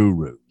offensive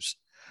gurus,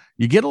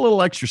 you get a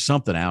little extra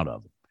something out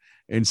of it.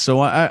 And so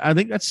I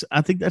think that's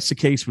the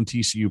case when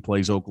TCU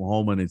plays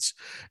Oklahoma, and it's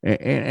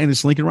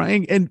Lincoln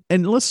Riley.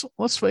 And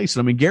let's face it.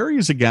 I mean, Gary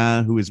is a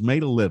guy who has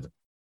made a living,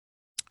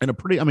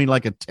 and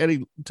like a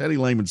Teddy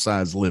Lehman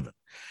size living.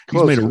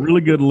 He's made a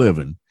really good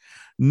living,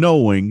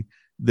 knowing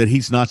that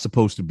he's not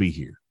supposed to be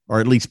here, or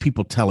at least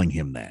people telling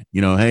him that.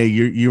 Hey,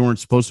 you weren't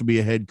supposed to be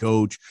a head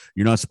coach.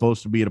 You're not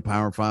supposed to be at a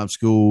Power 5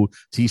 school.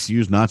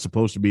 TCU's not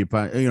supposed to be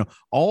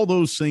all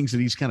those things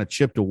that he's kind of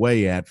chipped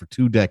away at for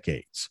 2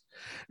 decades.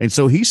 And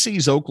so he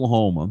sees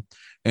Oklahoma,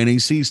 and he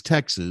sees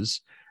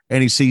Texas,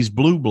 and he sees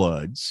blue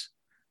bloods.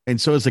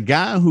 And so as a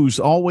guy who's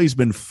always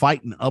been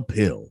fighting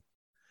uphill,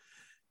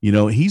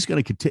 he's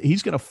going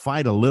to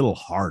fight a little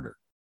harder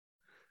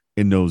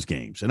in those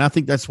games. And I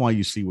think that's why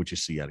you see what you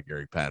see out of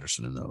Gary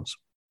Patterson in those.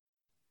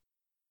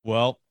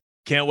 Well,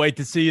 can't wait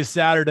to see you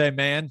Saturday,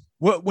 man.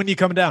 When are you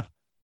coming down?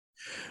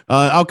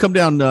 I'll come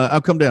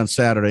down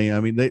Saturday. I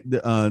mean,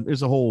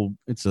 there's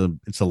it's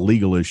a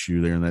legal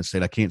issue there in that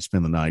state. I can't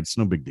spend the night. It's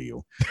no big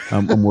deal.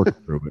 I'm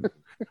working through it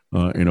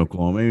in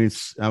Oklahoma. I mean,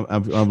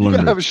 I've learned. You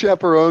gotta have a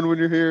chaperone when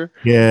you're here.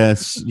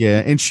 Yes, yeah,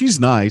 and she's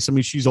nice. I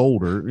mean, she's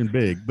older and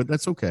big, but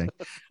that's okay.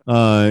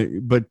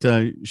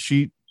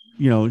 She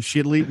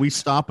we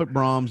stop at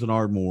Brahms and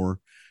Ardmore,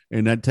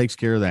 and that takes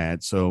care of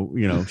that.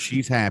 So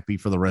she's happy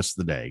for the rest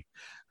of the day.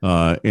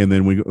 And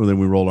then we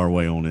roll our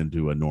way on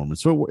into Norman.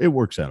 So it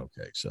works out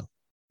okay. So,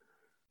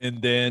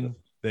 and then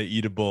they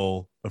eat a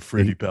bowl of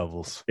Fruity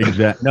Pebbles.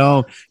 Exactly.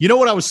 No, you know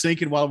what I was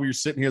thinking while we were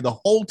sitting here the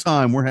whole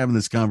time we're having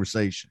this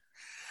conversation?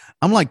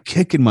 I'm like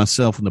kicking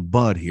myself in the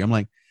butt here. I'm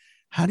like,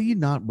 how do you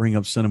not bring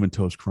up Cinnamon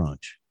Toast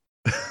Crunch?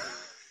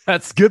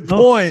 That's a good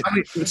point. I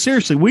mean,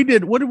 seriously, what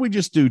did we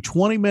just do?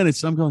 20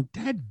 minutes. I'm going,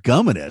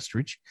 dadgummit,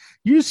 Estridge.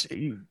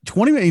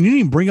 20 minutes, and you didn't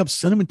even bring up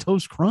Cinnamon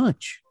Toast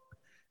Crunch.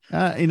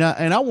 And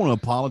I want to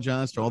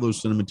apologize to all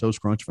those Cinnamon Toast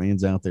Crunch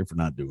fans out there for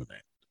not doing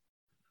that.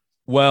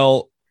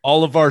 Well,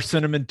 all of our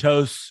Cinnamon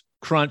Toast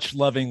Crunch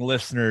loving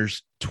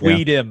listeners,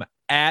 tweet him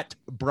at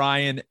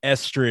Brian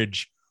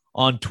Estridge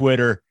on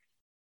Twitter.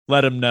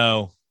 Let him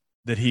know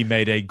that he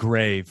made a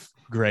grave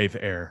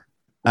error.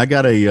 I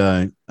got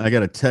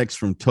a text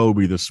from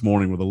Toby this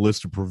morning with a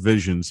list of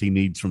provisions he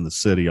needs from the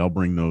city. I'll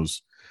bring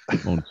those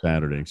on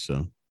Saturday.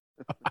 So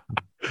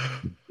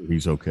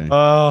he's okay.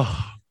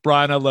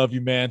 Brian, I love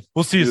you, man.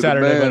 We'll see you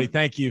Saturday, buddy.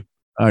 Thank you.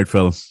 All right,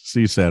 fellas. See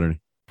you Saturday.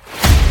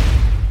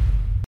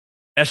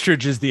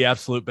 Estridge is the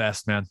absolute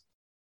best, man.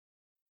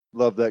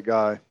 Love that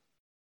guy.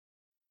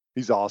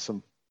 He's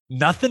awesome.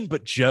 Nothing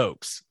but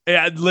jokes.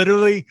 And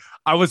literally,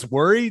 I was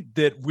worried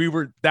that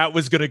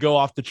was going to go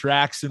off the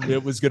tracks and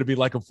it was going to be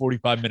like a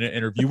 45-minute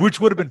interview, which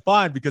would have been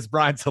fine because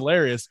Brian's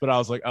hilarious. But I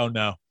was like, oh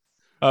no,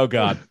 oh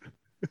God.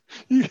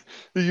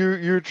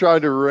 You're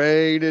trying to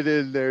rein it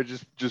in there.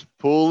 Just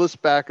pull us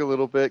back a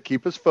little bit.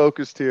 Keep us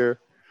focused here.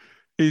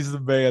 He's the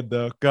man,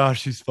 though.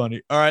 Gosh, he's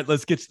funny. All right,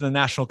 let's get to the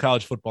National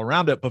College Football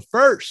Roundup. But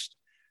first,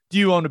 do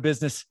you own a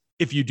business?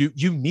 If you do,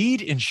 you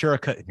need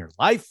Insurica in your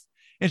life.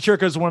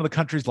 Insurica is one of the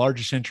country's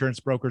largest insurance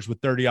brokers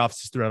with 30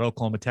 offices throughout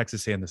Oklahoma,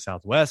 Texas, and the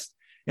Southwest.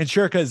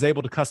 Insurica is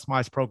able to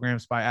customize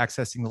programs by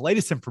accessing the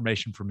latest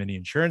information from many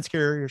insurance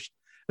carriers.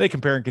 They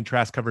compare and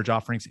contrast coverage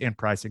offerings and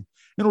pricing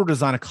in order to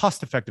design a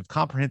cost-effective,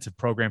 comprehensive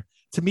program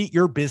to meet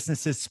your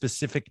business's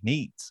specific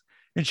needs.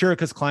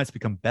 Insurica's clients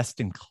become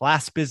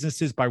best-in-class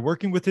businesses by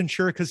working with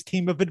Insurica's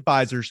team of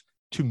advisors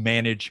to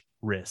manage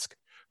risk.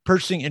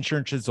 Purchasing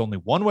insurance is only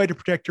one way to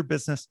protect your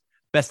business.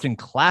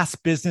 Best-in-class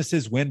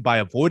businesses win by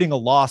avoiding a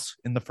loss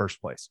in the first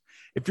place.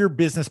 If your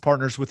business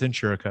partners with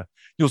Insurica,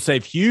 you'll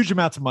save huge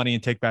amounts of money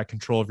and take back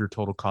control of your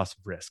total cost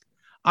of risk.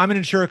 I'm an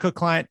Insurica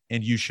client,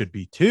 and you should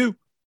be too.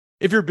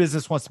 If your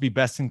business wants to be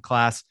best in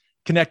class,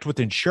 connect with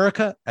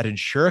Insurica at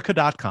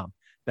insurica.com.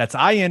 That's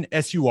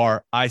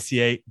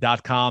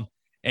INSURICA.com.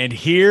 And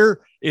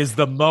here is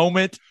the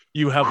moment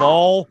you have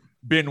all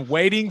been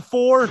waiting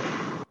for.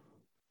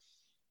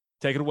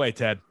 Take it away,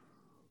 Ted.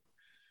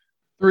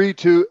 3,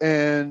 2,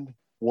 and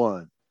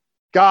 1.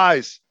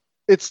 Guys,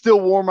 it's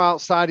still warm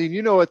outside, and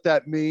you know what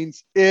that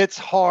means. It's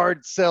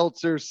hard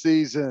seltzer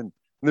season. And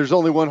there's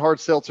only one hard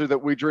seltzer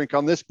that we drink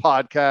on this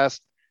podcast,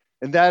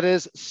 and that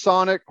is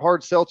Sonic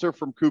Hard Seltzer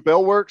from Coop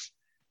Ale Works.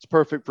 It's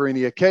perfect for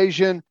any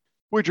occasion.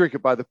 We drink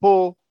it by the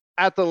pool,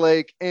 at the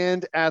lake,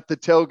 and at the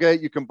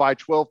tailgate. You can buy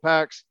 12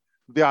 packs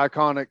of the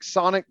iconic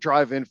Sonic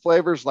drive-in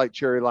flavors like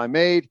cherry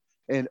limeade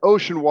and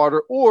ocean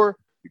water, or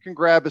you can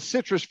grab a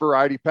citrus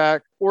variety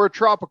pack or a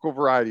tropical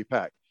variety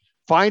pack.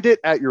 Find it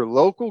at your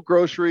local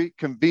grocery,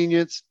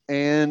 convenience,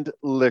 and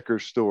liquor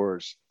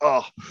stores.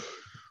 Oh,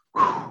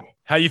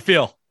 how you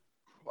feel?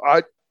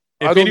 I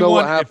don't know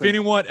what happened. If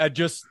anyone,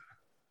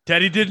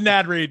 Teddy did an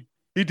ad read.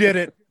 He did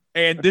it.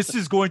 And this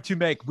is going to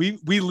make,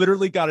 we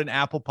literally got an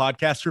Apple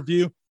podcast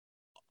review.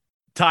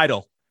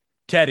 Title,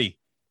 Teddy,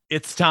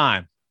 it's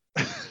time.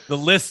 The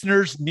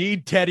listeners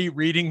need Teddy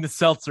reading the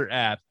seltzer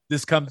ad.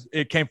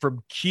 It came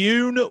from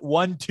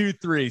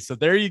Kuhn123. So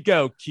there you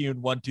go,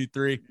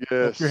 Kuhn123. Yes.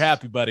 Hope you're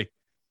happy, buddy.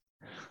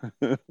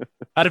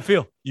 How'd it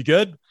feel? You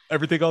good?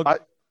 Everything all good?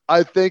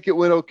 I think it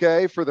went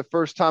okay for the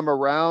first time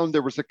around.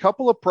 There was a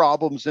couple of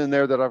problems in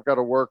there that I've got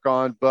to work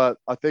on, but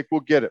I think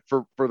we'll get it.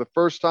 For the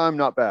first time,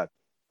 not bad.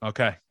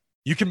 Okay.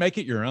 You can make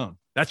it your own.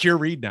 That's your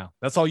read now.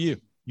 That's all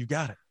you. You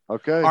got it.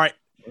 Okay. All right.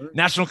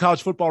 National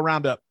College Football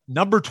Roundup.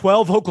 Number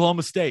 12,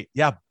 Oklahoma State.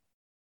 Yeah.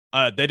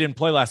 They didn't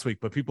play last week,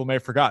 but people may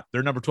have forgot.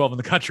 They're number 12 in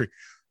the country.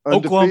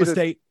 Undefeated. Oklahoma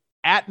State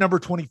at number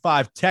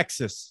 25,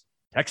 Texas.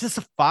 Texas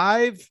a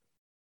 5.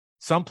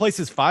 Some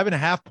places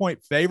 5.5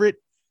 point favorite.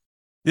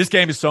 This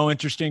game is so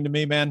interesting to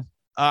me, man.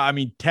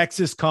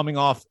 Texas coming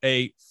off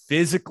a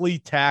physically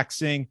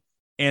taxing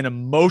and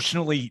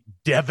emotionally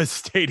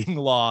devastating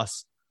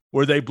loss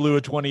where they blew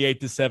a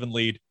 28-7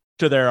 lead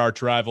to their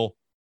arch rival.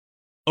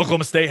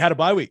 Oklahoma State had a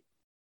bye week.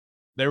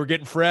 They were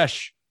getting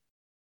fresh.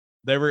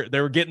 They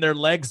were getting their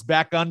legs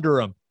back under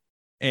them.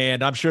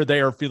 And I'm sure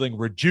they are feeling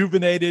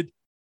rejuvenated.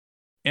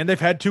 And they've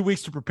had 2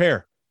 weeks to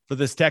prepare for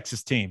this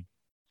Texas team.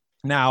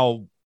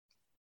 Now,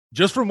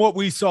 just from what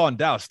we saw in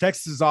Dallas,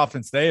 Texas'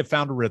 offense, they have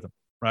found a rhythm,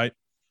 right?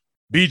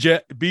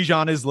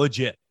 Bijan is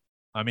legit.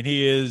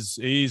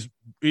 He's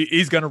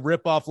going to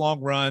rip off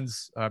long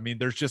runs.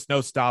 There's just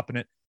no stopping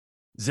it.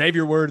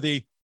 Xavier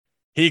Worthy,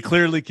 he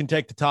clearly can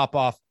take the top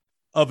off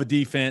of a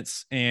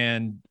defense.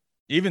 And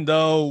even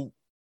though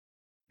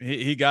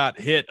he got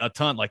hit a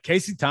ton, like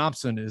Casey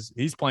Thompson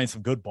he's playing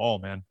some good ball,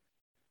 man.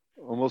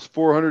 Almost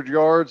 400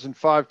 yards and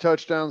 5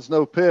 touchdowns,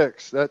 no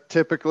picks. That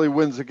typically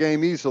wins a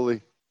game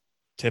easily.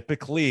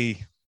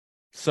 Typically.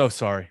 So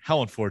sorry.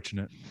 How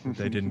unfortunate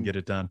they didn't get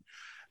it done.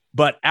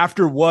 But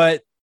after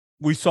what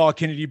we saw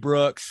Kennedy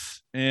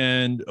Brooks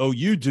and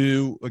OU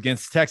do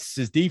against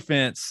Texas's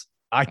defense,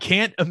 I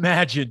can't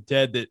imagine,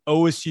 Ted, that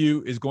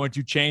OSU is going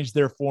to change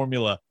their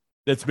formula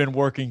that's been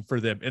working for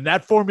them. And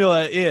that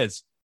formula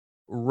is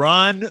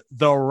run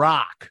the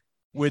rock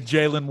with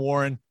Jaylen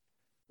Warren,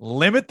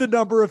 limit the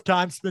number of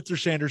times Spencer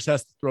Sanders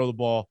has to throw the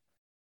ball,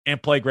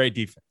 and play great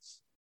defense.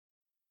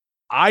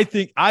 I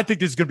think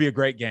this is going to be a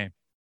great game.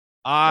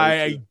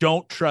 I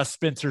don't trust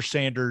Spencer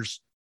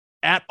Sanders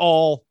at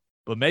all,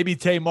 but maybe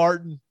Tay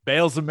Martin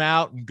bails him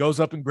out and goes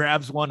up and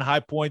grabs one,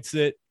 high points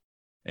it,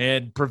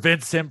 and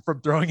prevents him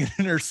from throwing an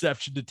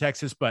interception to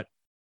Texas. But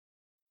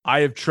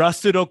I have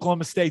trusted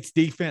Oklahoma State's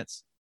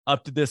defense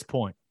up to this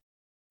point.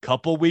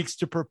 Couple weeks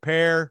to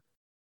prepare,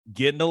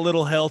 getting a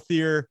little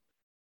healthier.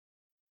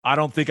 I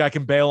don't think I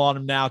can bail on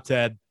him now,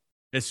 Ted,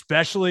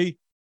 especially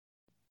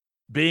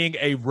being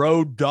a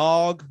road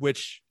dog,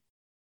 which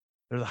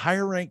they're the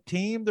higher ranked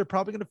team. They're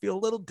probably going to feel a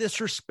little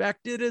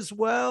disrespected as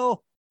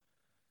well.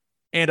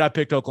 And I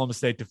picked Oklahoma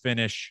State to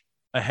finish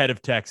ahead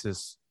of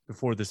Texas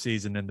before the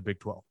season in the Big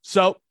 12.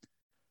 So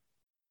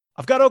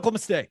I've got Oklahoma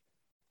State.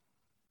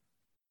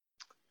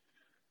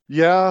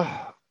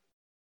 Yeah,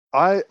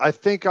 I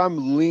think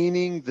I'm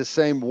leaning the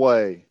same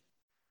way.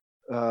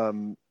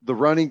 The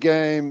running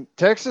game,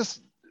 Texas,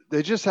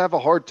 they just have a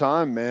hard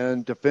time,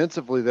 man.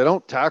 Defensively, they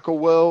don't tackle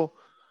well.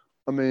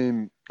 I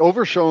mean,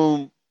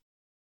 Overshown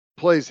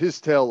plays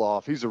his tail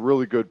off. He's a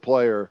really good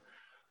player.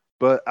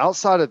 But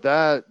outside of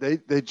that,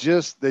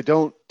 they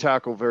don't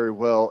tackle very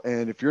well.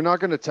 And if you're not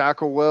going to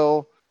tackle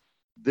well,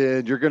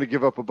 then you're going to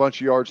give up a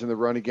bunch of yards in the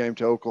running game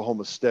to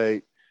Oklahoma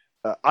State.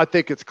 I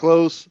think it's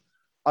close.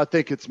 I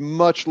think it's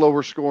much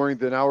lower scoring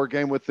than our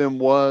game with them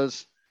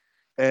was.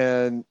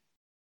 And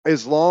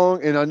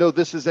and I know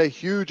this is a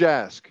huge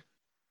ask,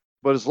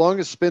 but as long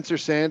as Spencer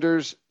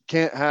Sanders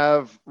can't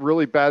have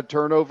really bad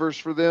turnovers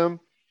for them,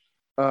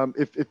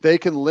 if they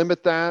can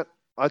limit that,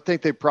 I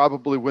think they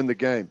probably win the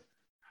game.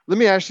 Let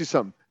me ask you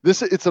something.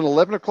 It's an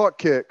 11 o'clock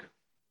kick.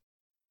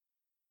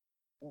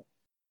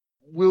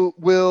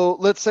 Will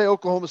let's say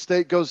Oklahoma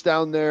State goes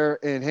down there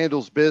and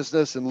handles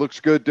business and looks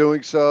good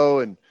doing so,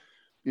 and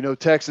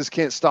Texas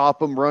can't stop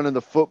them running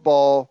the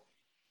football.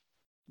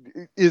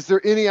 Is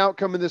there any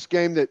outcome in this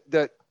game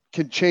that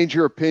can change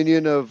your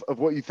opinion of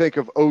what you think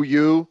of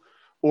OU,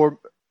 or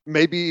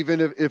maybe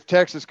even if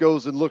Texas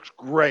goes and looks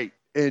great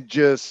and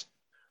just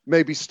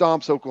maybe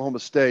stomps Oklahoma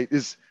State?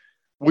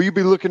 Will you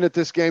be looking at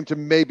this game to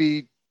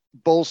maybe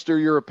bolster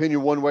your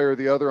opinion one way or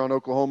the other on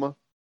Oklahoma?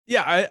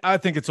 Yeah, I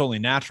think it's only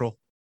natural,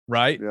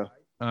 right? Yeah.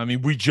 I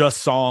mean, we just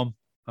saw them.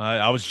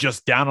 I was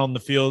just down on the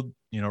field,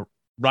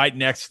 right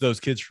next to those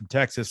kids from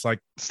Texas. Like,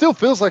 still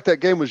feels like that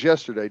game was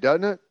yesterday,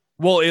 doesn't it?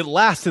 Well, it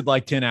lasted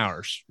like 10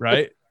 hours,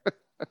 right?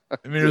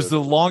 I mean, it was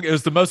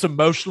the most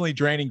emotionally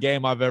draining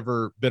game I've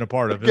ever been a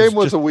part of. The game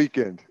was a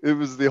weekend. It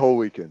was the whole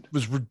weekend. It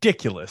was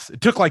ridiculous.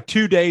 It took like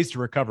 2 days to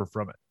recover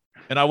from it.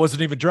 And I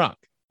wasn't even drunk.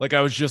 Like,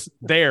 I was just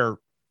there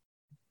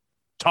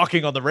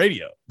talking on the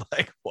radio.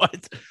 Like,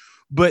 what?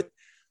 But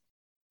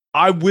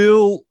I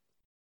will,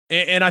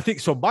 and I think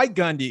so. Mike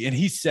Gundy, and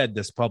he said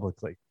this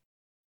publicly,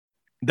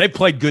 they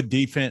played good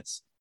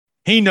defense.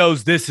 He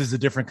knows this is a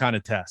different kind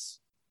of test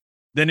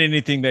than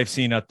anything they've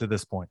seen up to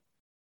this point,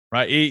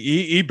 right?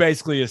 He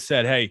basically has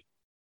said, hey,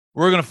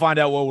 we're going to find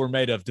out what we're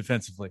made of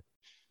defensively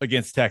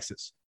against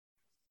Texas.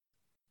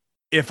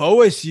 If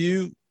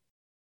OSU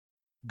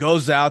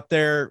goes out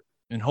there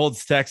and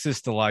holds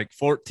Texas to like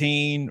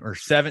 14 or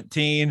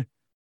 17,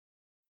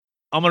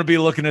 I'm going to be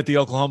looking at the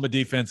Oklahoma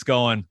defense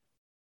going,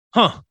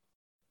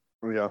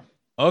 yeah,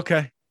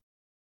 okay.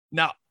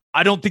 Now,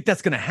 I don't think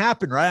that's going to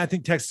happen, right? I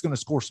think Texas is going to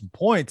score some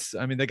points.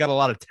 I mean, they got a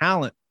lot of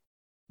talent,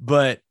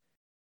 but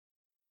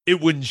it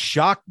wouldn't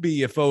shock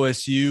me if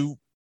OSU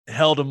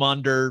held them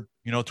under,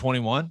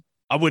 21.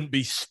 I wouldn't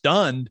be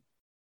stunned,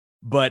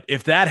 but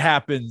if that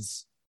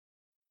happens,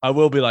 I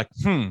will be like,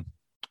 I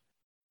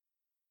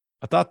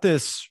thought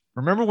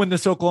remember when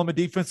this Oklahoma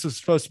defense was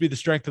supposed to be the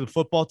strength of the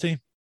football team?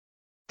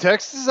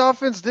 Texas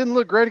offense didn't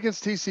look great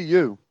against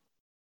TCU.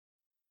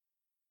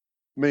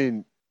 I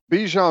mean,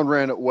 Bijan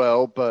ran it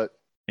well, but.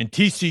 And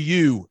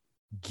TCU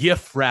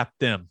gift wrapped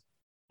them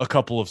a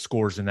couple of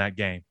scores in that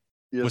game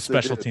with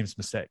special teams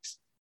mistakes.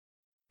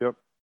 Yep.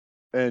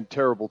 And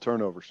terrible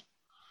turnovers.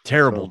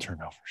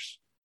 Turnovers.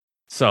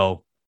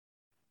 So,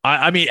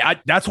 I mean,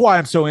 that's why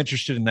I'm so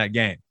interested in that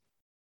game.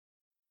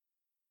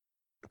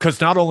 Because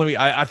not only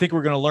I think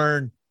we're going to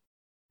learn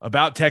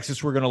about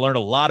Texas, we're going to learn a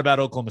lot about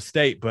Oklahoma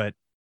State, but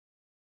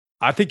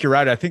I think you're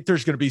right. I think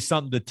there's going to be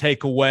something to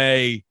take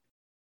away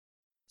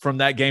from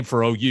that game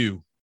for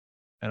OU.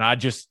 And I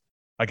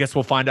guess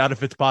we'll find out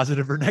if it's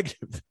positive or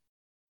negative.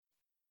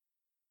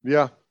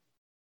 Yeah.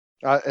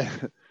 I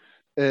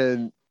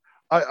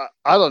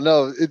don't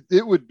know.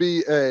 It would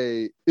be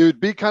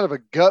kind of a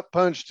gut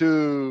punch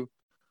to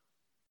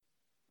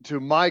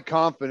my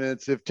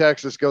confidence if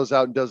Texas goes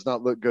out and does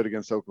not look good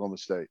against Oklahoma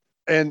State.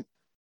 And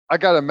I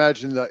got to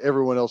imagine that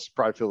everyone else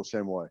probably feel the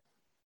same way.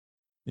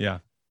 Yeah.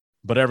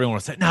 But everyone will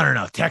say,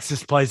 no.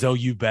 Texas plays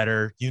OU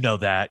better. You know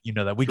that.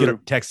 We True.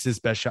 get Texas'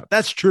 best shot.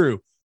 That's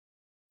true.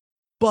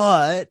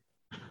 But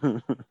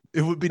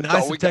it would be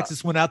nice if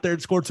Texas went out there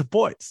and scored some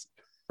points.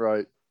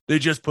 Right. They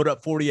just put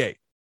up 48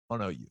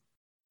 on OU.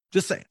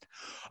 Just saying.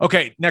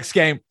 Okay, next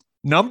game.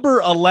 Number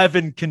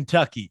 11,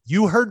 Kentucky.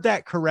 You heard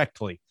that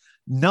correctly.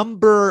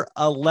 Number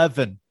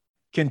 11,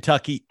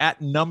 Kentucky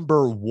at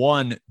number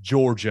 1,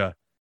 Georgia.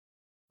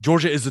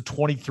 Georgia is a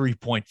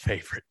 23-point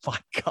favorite. My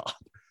God.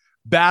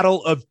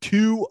 Battle of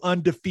two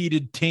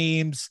undefeated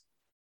teams.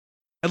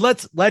 And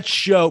let's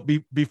show,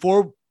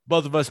 before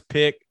both of us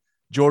pick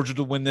Georgia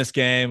to win this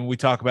game, we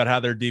talk about how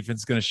their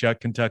defense is going to shut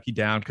Kentucky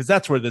down, because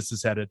that's where this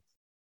is headed.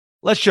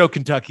 Let's show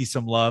Kentucky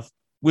some love.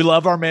 We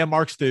love our man,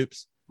 Mark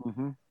Stoops.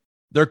 Mm-hmm.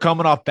 They're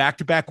coming off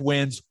back-to-back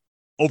wins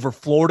over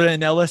Florida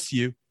and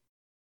LSU. I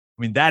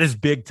mean, that is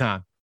big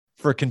time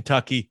for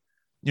Kentucky.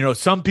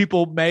 Some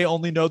people may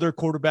only know their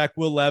quarterback,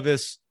 Will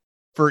Levis,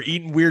 for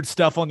eating weird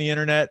stuff on the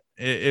internet.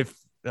 If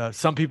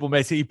some people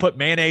may say he put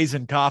mayonnaise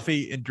in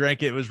coffee and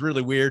drank it. It was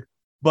really weird,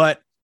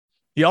 but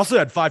he He also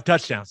had 5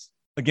 touchdowns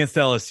against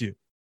LSU.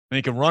 And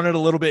he can run it a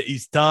little bit.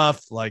 He's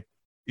tough. Like,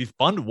 he's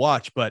fun to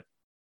watch. But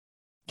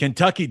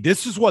Kentucky,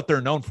 this is what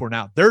they're known for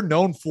now. They're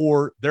known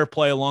for their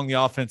play along the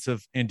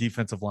offensive and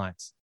defensive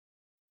lines.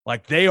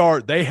 Like,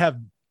 they have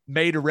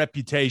made a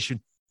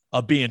reputation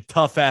of being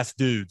tough-ass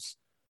dudes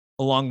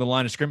along the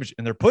line of scrimmage,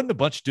 and they're putting a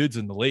bunch of dudes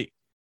in the league.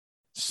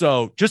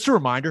 So just a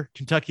reminder,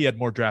 Kentucky had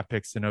more draft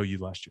picks than OU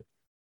last year.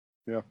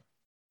 Yeah.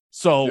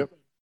 So, yep.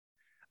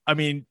 I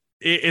mean,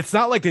 it's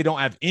not like they don't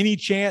have any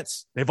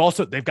chance. They've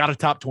got a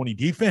top 20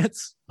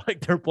 defense. Like,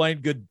 they're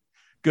playing good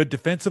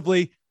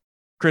defensively.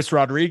 Chris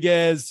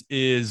Rodriguez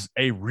is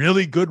a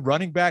really good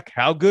running back.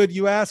 How good,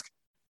 you ask?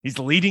 He's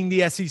leading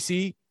the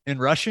SEC in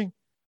rushing.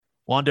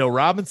 Wan'Dale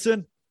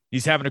Robinson,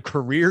 he's having a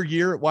career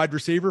year at wide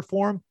receiver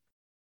for him.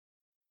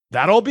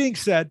 That all being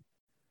said,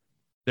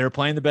 they're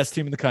playing the best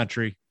team in the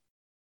country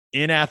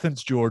in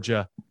Athens,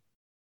 Georgia.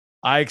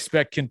 I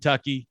expect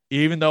Kentucky,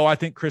 even though I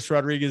think Chris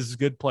Rodriguez is a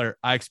good player,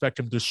 I expect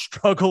him to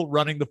struggle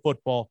running the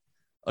football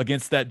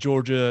against that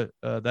Georgia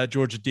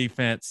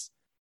defense.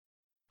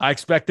 I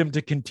expect them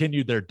to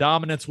continue their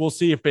dominance. We'll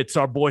see if it's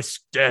our boy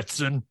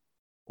Stetson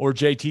or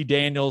JT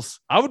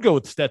Daniels. I would go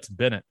with Stetson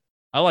Bennett.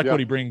 I like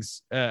what he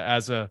brings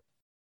as an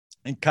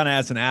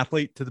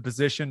athlete to the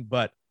position,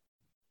 but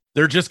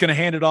they're just going to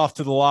hand it off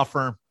to the law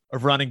firm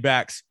of running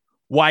backs.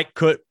 White,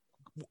 I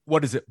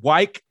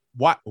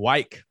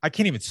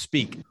can't even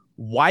speak.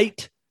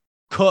 White,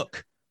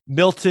 Cook,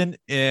 Milton,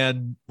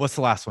 and what's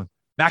the last one?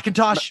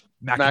 McIntosh.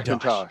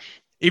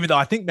 Even though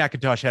I think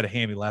McIntosh had a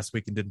hammy last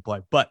week and didn't play,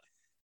 but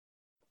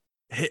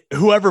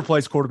whoever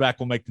plays quarterback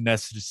will make the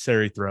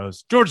necessary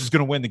throws. Georgia's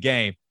going to win the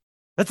game.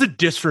 That's a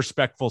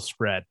disrespectful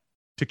spread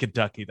to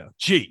Kentucky, though.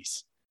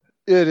 Jeez.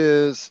 It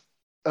is.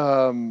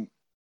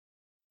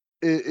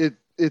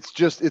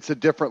 It's a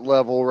different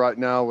level right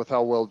now with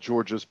how well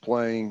Georgia's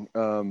playing.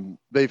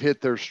 They've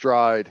hit their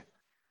stride,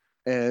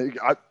 and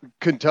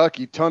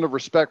Kentucky, ton of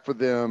respect for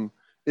them.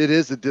 It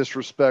is a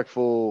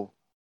disrespectful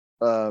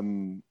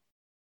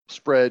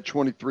spread,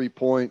 23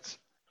 points.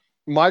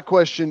 My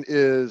question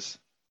is,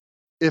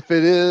 if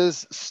it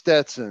is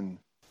Stetson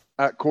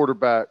at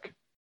quarterback,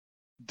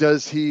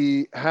 does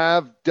he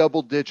have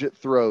double-digit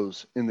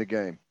throws in the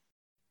game?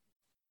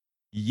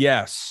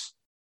 Yes,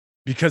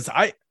 because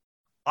I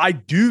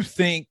do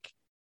think,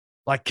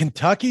 like,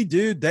 Kentucky,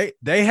 dude,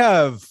 they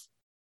have,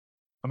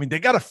 I mean, they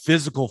got a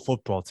physical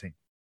football team.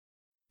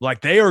 Like,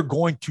 they are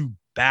going to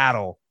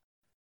battle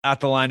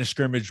at the line of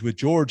scrimmage with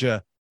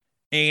Georgia,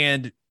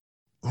 and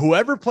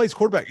whoever plays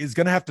quarterback is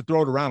going to have to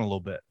throw it around a little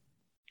bit.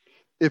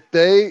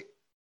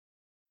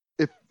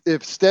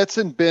 If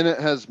Stetson Bennett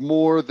has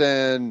more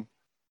than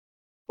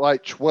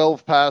like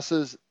 12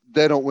 passes,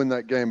 they don't win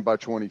that game by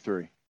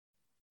 23.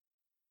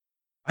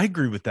 I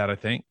agree with that.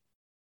 I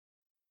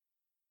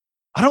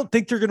don't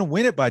think they're going to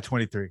win it by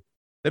 23.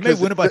 They may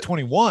win it by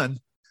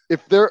 21.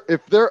 If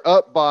they're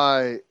up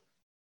by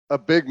a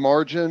big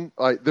margin,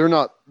 like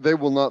they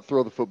will not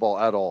throw the football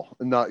at all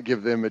and not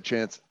give them a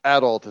chance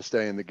at all to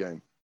stay in the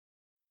game.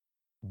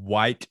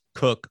 White,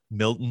 Cook,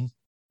 Milton,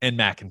 and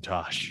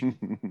McIntosh,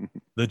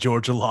 the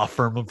Georgia law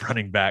firm of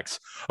running backs.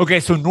 Okay,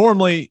 so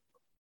normally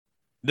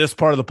this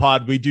part of the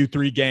pod, we do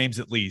 3 games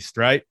at least,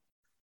 right?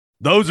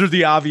 Those are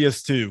the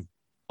obvious 2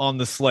 on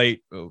the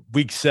slate,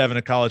 week 7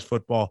 of college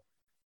football.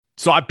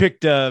 So I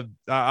picked, I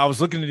was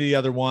looking at the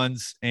other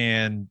ones,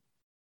 and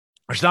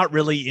there's not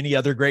really any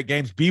other great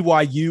games.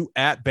 BYU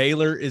at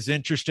Baylor is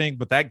interesting,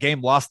 but that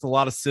game lost a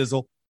lot of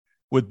sizzle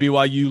with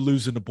BYU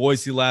losing to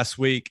Boise last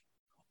week.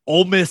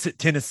 Ole Miss at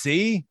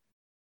Tennessee.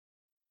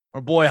 Our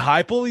boy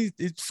Heupel,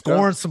 he's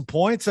scoring some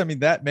points. I mean,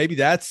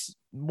 that's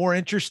more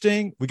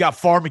interesting. We got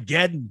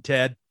Farmageddon,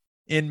 Ted,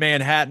 in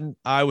Manhattan,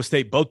 Iowa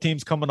State. Both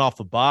teams coming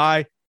off a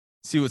bye.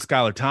 See what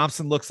Skylar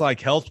Thompson looks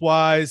like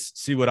health-wise.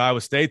 See what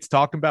Iowa State's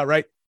talking about,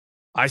 right?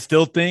 I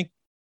still think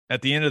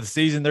at the end of the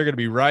season, they're going to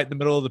be right in the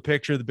middle of the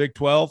picture of the Big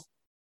 12.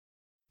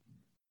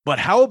 But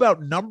how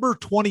about number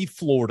 20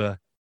 Florida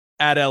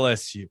at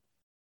LSU?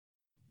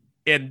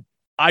 And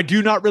I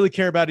do not really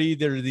care about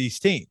either of these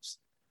teams.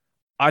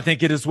 I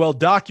think it is well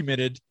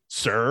documented,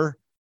 sir,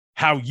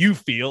 how you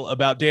feel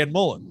about Dan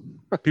Mullen.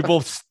 People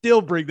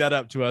still bring that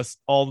up to us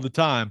all the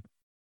time.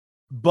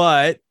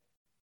 But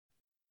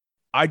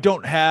I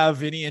don't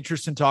have any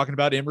interest in talking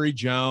about Emory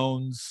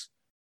Jones.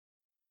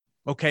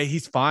 Okay,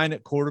 he's fine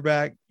at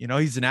quarterback. You know,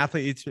 he's an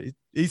athlete.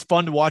 He's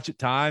fun to watch at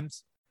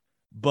times.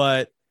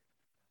 But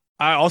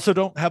I also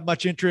don't have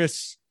much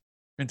interest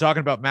in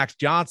talking about Max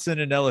Johnson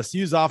and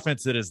LSU's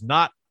offense that is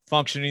not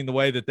functioning the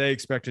way that they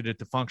expected it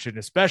to function,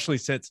 especially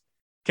since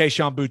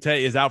Keyshawn Butte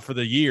is out for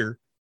the year.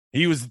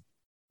 He was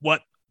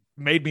what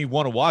made me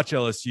want to watch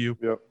LSU.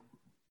 Yep.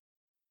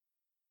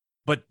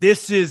 But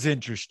this is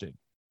interesting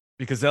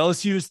because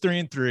LSU is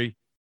 3-3,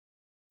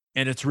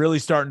 and it's really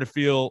starting to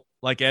feel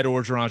like Ed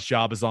Orgeron's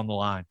job is on the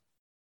line.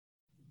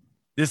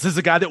 This is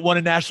a guy that won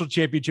a national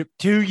championship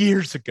 2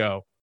 years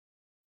ago.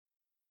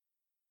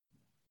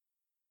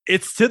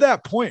 It's to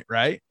that point,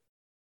 right?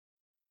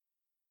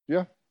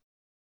 Yeah.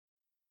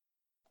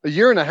 A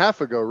year and a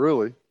half ago,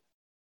 really.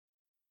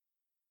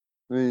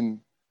 I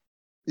mean,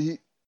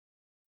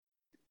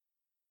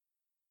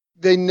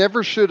 they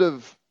never should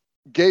have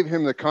gave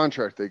him the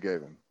contract they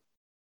gave him.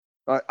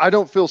 I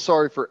don't feel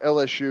sorry for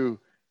LSU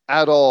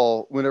at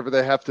all whenever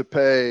they have to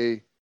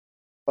pay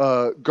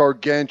a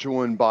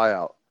gargantuan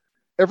buyout.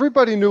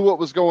 Everybody knew what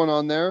was going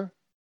on there.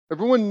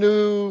 Everyone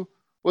knew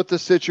what the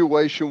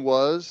situation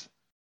was.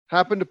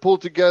 Happened to pull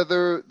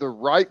together the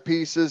right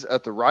pieces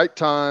at the right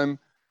time.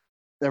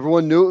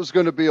 Everyone knew it was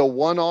going to be a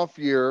one-off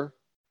year.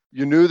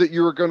 You knew that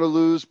you were going to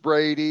lose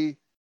Brady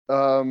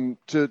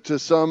to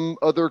some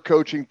other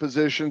coaching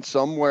position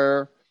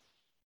somewhere.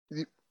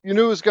 You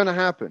knew it was going to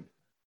happen.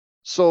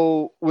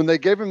 So when they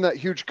gave him that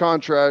huge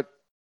contract,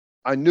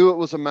 I knew it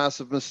was a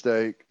massive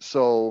mistake.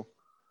 So,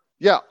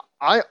 yeah,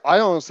 I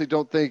honestly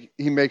don't think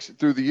he makes it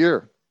through the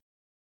year.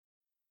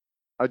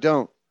 I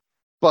don't.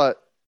 But,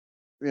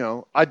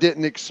 I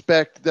didn't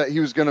expect that he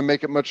was going to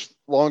make it much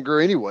longer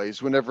anyways.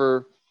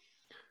 Whenever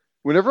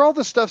all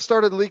the stuff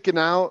started leaking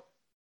out,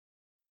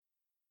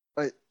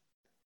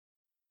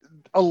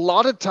 a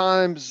lot of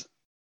times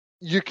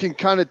you can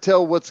kind of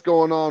tell what's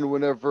going on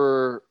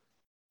whenever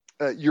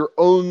your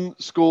own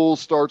school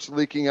starts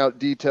leaking out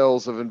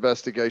details of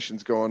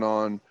investigations going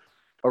on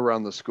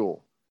around the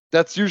school.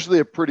 That's usually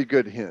a pretty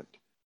good hint.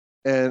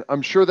 And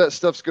I'm sure that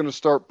stuff's going to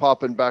start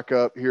popping back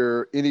up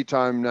here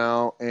anytime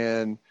now.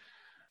 And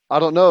I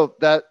don't know,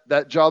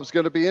 that job's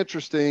going to be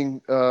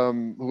interesting.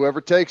 Whoever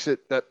takes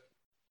it, that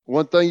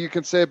one thing you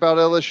can say about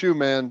LSU,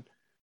 man,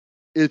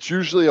 it's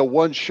usually a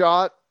one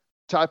shot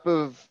type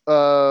of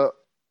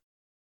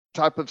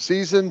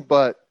season,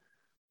 but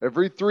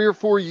every 3 or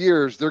 4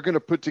 years, they're going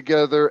to put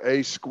together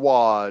a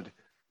squad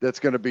that's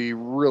going to be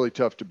really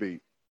tough to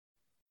beat.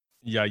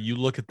 Yeah, you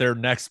look at their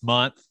next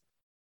month,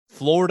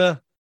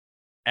 Florida,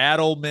 at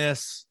Ole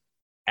Miss,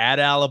 at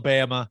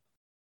Alabama,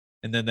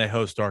 and then they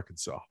host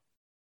Arkansas.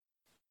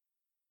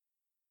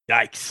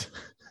 Yikes.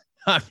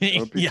 I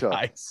mean, yikes.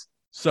 Tough.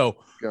 So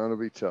it's going to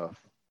be tough.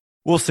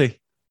 We'll see.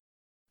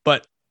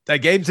 But that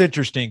game's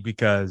interesting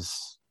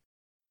because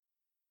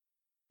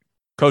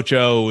Coach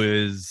O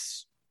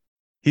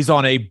he's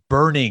on a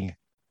burning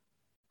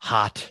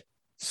hot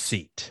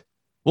seat.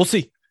 We'll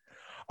see.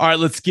 All right,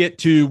 let's get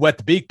to Wet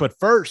the Beak. But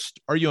first,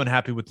 are you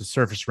unhappy with the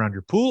surface around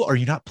your pool? Are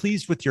you not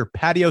pleased with your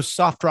patio?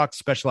 Soft Rock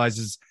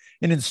specializes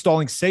in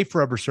installing safe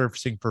rubber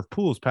surfacing for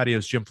pools,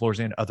 patios, gym floors,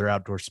 and other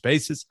outdoor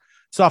spaces.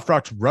 Soft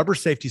Rock's rubber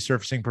safety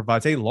surfacing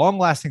provides a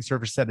long-lasting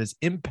surface that is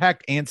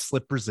impact and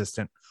slip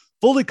resistant,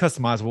 fully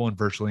customizable, and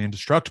virtually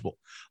indestructible.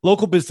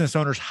 Local business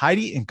owners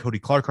Heidi and Cody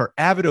Clark are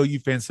avid OU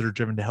fans that are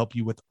driven to help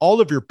you with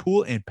all of your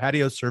pool and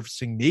patio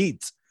surfacing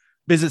needs.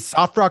 Visit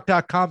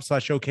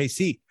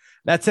softrock.com/OKC.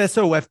 That's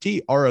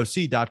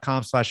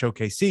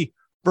SOFTROC.com/OKC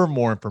for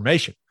more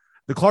information.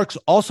 The Clarks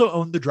also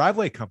own the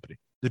Driveway Company.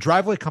 The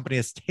Driveway Company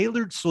has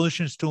tailored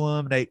solutions to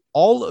eliminate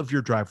all of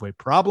your driveway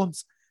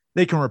problems.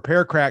 They can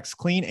repair cracks,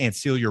 clean and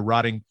seal your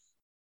rotting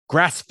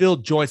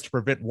grass-filled joints to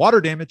prevent water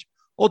damage,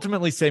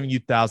 ultimately saving you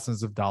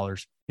thousands of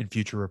dollars in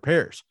future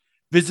repairs.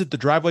 Visit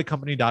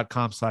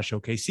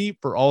thedrivewaycompany.com/OKC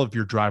for all of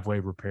your driveway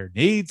repair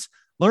needs.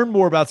 Learn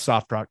more about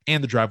Soft Rock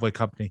and the Driveway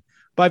Company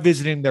by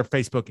visiting their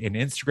Facebook and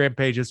Instagram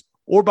pages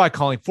or by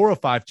calling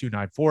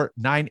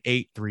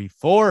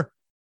 405-294-9834.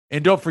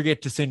 And don't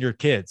forget to send your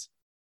kids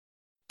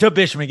to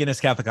Bishop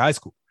McGinnis Catholic High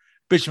School.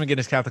 Bishop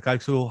McGinnis Catholic High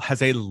School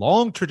has a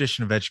long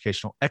tradition of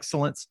educational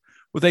excellence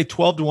with a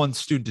 12-to-1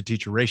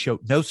 student-to-teacher ratio.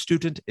 No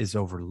student is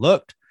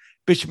overlooked.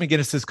 Bishop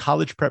McGinnis's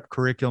college prep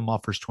curriculum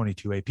offers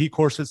 22 AP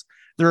courses.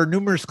 There are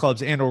numerous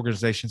clubs and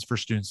organizations for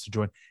students to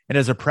join. And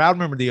as a proud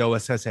member of the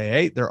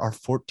OSSAA, there are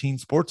 14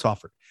 sports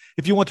offered.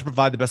 If you want to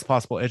provide the best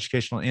possible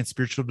educational and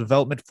spiritual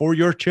development for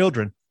your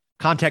children,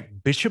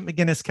 contact Bishop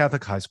McGinnis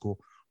Catholic High School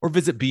or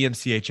visit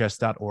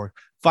bmchs.org.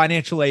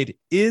 Financial aid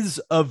is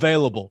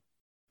available.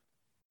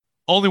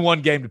 Only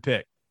one game to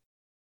pick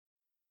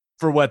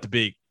for Wet the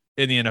Beak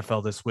in the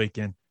NFL this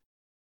weekend.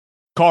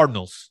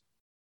 Cardinals,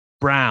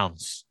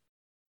 Browns,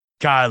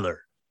 Kyler,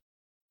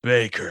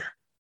 Baker.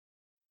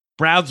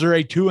 Browns are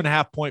a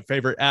 2.5-point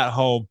favorite at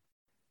home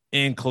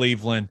in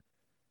Cleveland.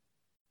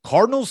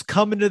 Cardinals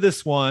come into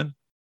this one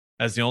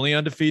as the only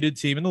undefeated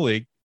team in the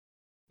league.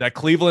 That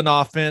Cleveland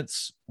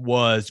offense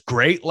was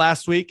great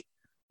last week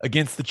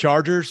against the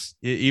Chargers,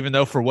 even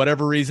though for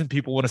whatever reason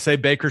people want to say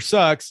Baker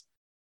sucks.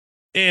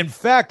 In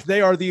fact,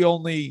 they are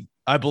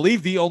I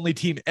believe the only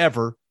team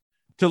ever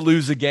to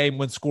lose a game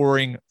when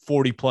scoring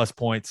 40-plus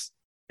points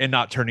and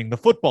not turning the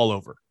football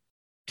over.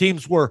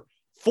 Teams were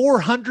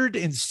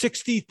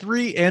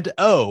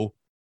 463-0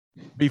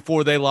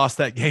 before they lost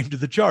that game to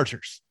the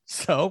Chargers.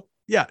 So,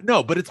 yeah,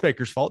 no, but it's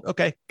Baker's fault.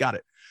 Okay, got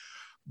it.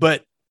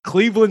 But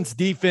Cleveland's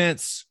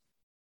defense,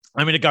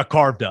 it got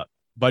carved up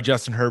by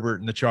Justin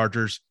Herbert and the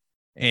Chargers.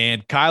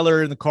 And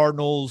Kyler and the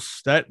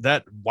Cardinals,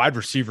 that wide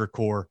receiver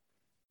core,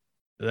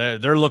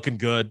 they're looking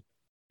good.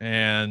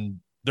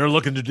 And they're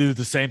looking to do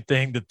the same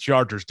thing that the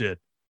Chargers did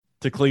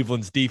to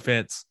Cleveland's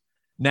defense.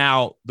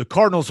 Now, the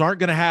Cardinals aren't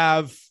going to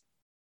have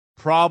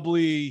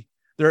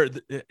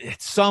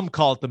some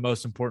call it the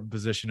most important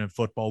position in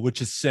football,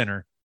 which is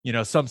center.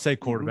 Some say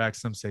quarterback,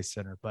 some say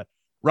center, but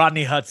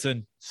Rodney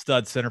Hudson,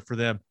 stud center for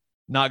them,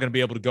 not going to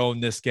be able to go in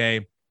this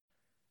game.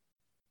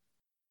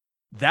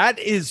 That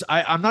is,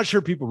 I'm not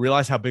sure people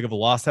realize how big of a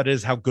loss that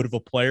is, how good of a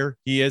player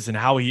he is, and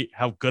how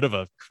good of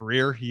a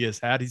career he has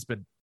had. He's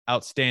been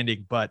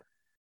outstanding, but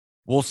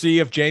we'll see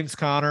if James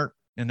Conner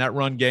and that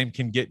run game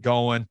can get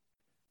going.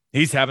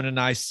 He's having a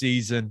nice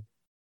season.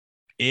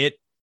 It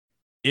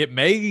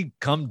may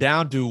come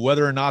down to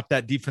whether or not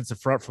that defensive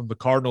front from the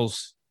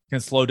Cardinals can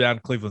slow down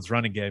Cleveland's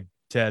running game,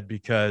 Ted,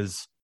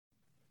 because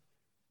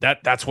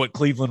that's what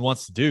Cleveland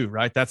wants to do,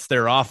 right? That's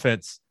their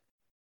offense.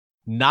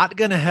 Not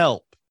going to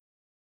help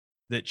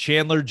that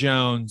Chandler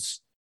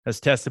Jones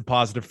has tested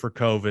positive for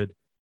COVID.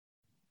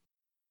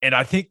 And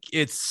I think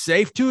it's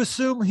safe to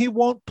assume he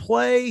won't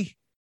play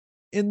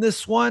in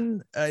this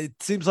one. It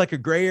seems like a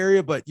gray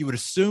area, but you would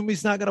assume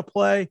he's not going to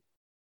play.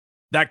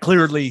 That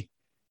clearly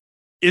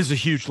is a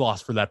huge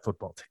loss for that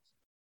football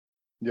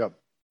team. Yep.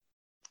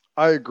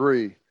 I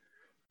agree.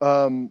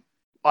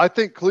 I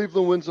think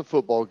Cleveland wins a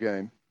football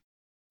game.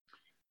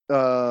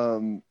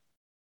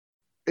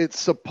 It's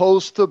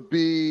supposed to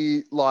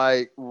be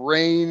like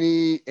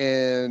rainy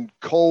and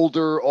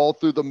colder all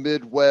through the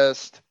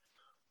Midwest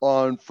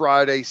on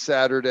Friday,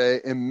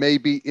 Saturday, and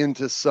maybe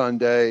into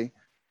Sunday.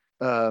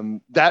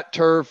 That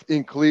turf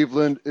in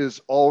Cleveland is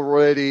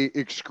already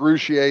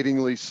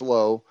excruciatingly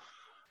slow.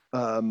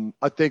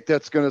 I think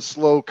that's going to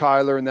slow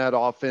Kyler and that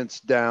offense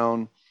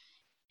down.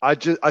 I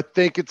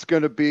think it's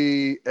going to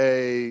be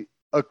a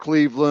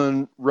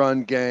Cleveland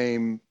run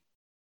game.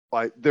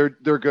 Like they're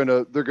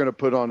gonna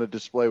put on a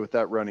display with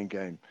that running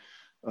game.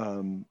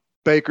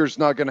 Baker's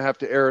not going to have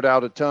to air it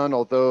out a ton,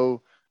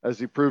 although as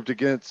he proved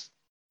against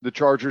the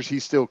Chargers, he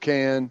still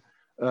can.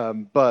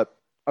 But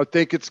I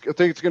think it's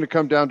going to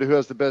come down to who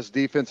has the best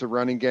defensive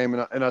running game,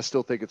 and I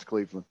still think it's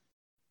Cleveland.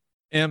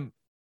 Am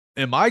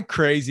I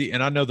crazy?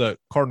 And I know the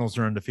Cardinals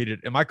are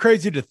undefeated. Am I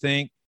crazy to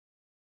think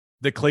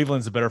that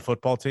Cleveland's a better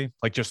football team?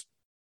 Like,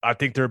 I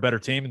think they're a better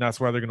team, and that's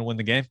why they're going to win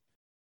the game.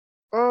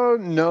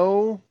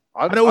 No.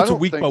 I know it's a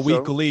week by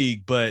week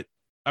league, but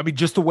I mean,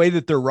 just the way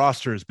that their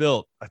roster is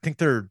built, I think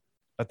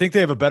they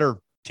have a better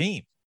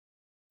team.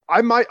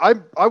 I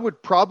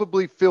would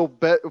probably feel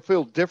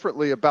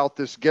differently about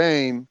this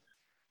game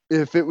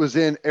if it was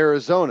in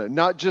Arizona.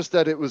 Not just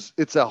that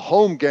it's a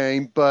home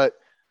game, but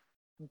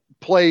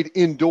played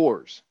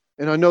indoors.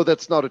 And I know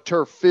that's not a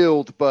turf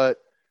field, but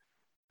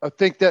I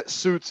think that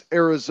suits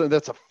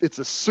Arizona. It's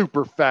a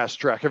super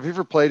fast track. Have you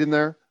ever played in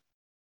there?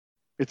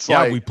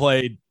 We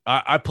played.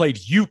 I played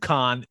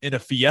UConn in a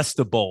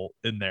Fiesta Bowl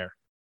in there.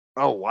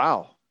 Oh,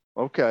 wow.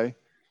 Okay.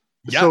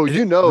 Yeah, so,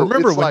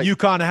 remember when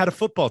UConn had a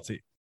football team?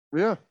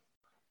 Yeah.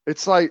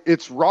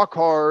 It's rock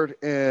hard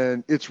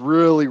and it's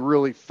really,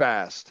 really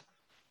fast.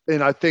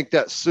 And I think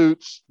that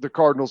suits the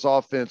Cardinals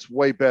offense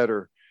way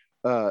better.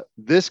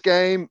 This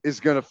game is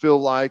going to feel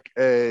like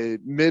a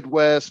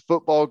Midwest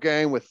football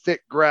game with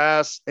thick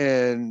grass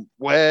and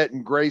wet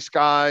and gray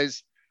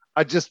skies.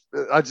 I just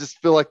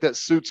feel like that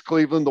suits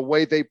Cleveland the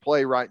way they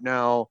play right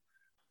now.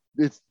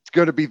 It's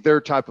going to be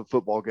their type of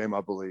football game, I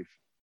believe.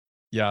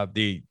 Yeah.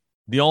 The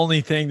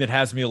only thing that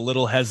has me a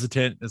little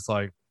hesitant is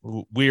like,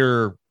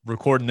 we're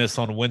recording this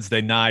on a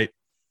Wednesday night.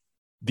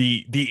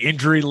 The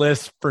injury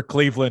list for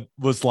Cleveland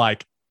was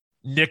like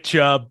Nick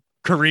Chubb,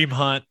 Kareem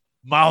Hunt,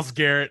 Myles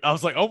Garrett. I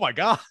was like, oh my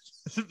God.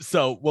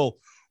 So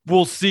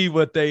we'll see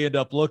what they end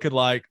up looking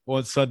like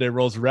once Sunday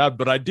rolls around.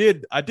 But I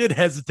did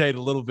hesitate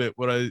a little bit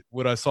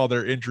when I saw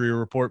their injury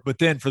report. But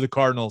then for the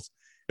Cardinals,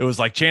 it was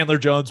like Chandler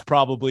Jones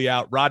probably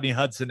out, Rodney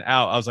Hudson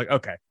out. I was like,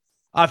 okay,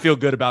 I feel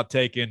good about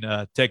taking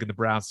the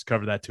Browns to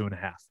cover that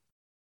 2.5.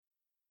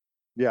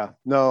 Yeah,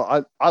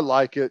 no, I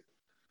like it.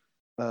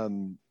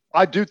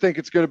 I do think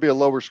it's going to be a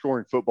lower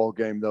scoring football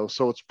game though,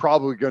 so it's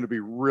probably going to be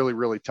really,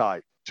 really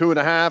tight.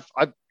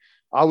 2.5.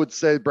 I would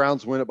say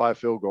Browns win it by a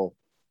field goal.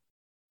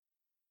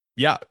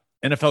 Yeah,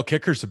 NFL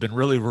kickers have been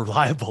really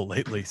reliable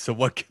lately. So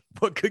what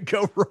could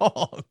go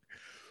wrong?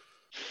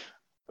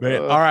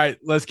 Man, all right,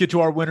 let's get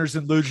to our winners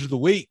and losers of the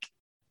week.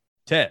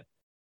 Ted,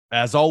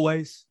 as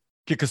always,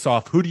 kick us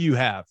off. Who do you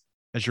have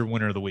as your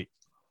winner of the week?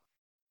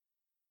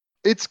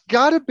 It's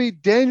got to be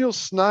Daniel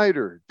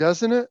Snyder,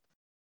 doesn't it?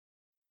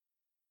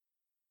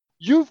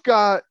 You've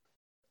got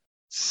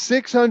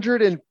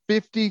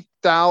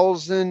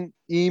 650,000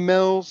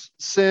 emails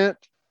sent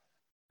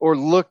or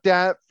looked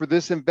at for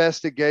this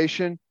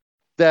investigation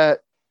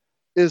that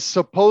is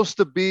supposed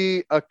to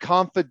be a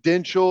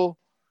confidential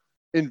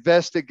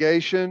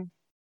investigation,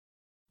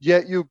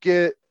 yet you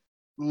get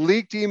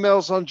leaked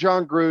emails on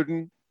John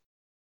Gruden,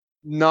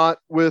 not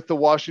with the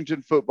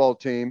Washington football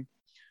team,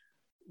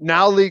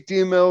 now leaked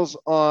emails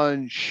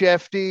on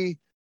Shefty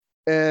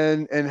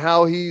and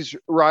how he's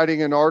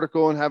writing an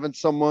article and having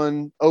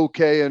someone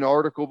okay an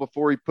article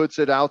before he puts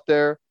it out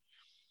there.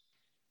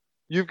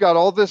 You've got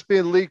all this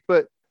being leaked,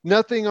 but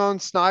nothing on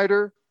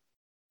Snyder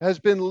has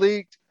been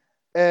leaked,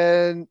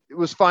 and it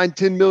was fined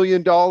 $10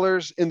 million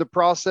in the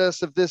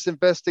process of this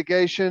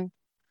investigation.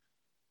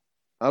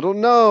 I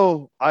don't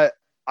know.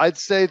 I'd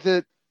say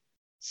that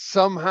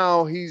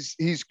somehow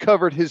he's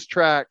covered his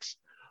tracks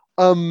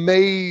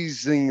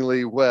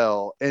amazingly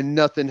well, and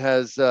nothing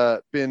has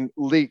been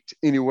leaked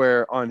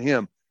anywhere on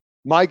him.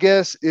 My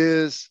guess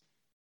is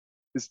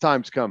his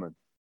time's coming.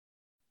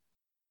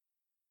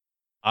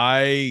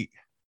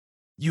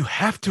 You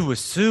have to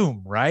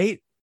assume,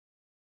 right?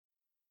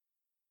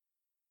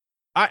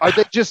 Are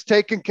they just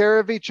taking care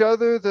of each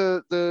other?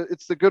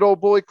 It's the good old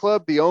boy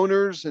club, the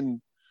owners,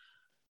 and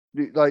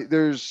like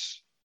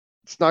it's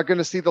not going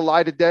to see the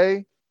light of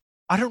day.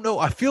 I don't know.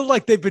 I feel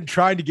like they've been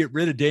trying to get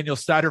rid of Daniel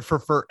Snyder for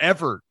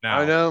forever now.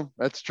 I know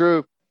that's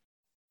true.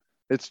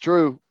 It's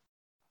true.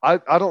 I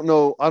don't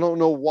know. I don't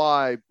know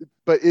why,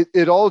 but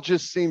it all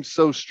just seems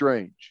so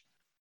strange.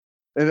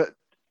 And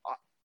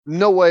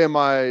no way am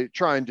I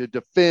trying to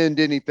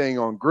defend anything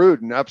on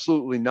Gruden.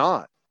 Absolutely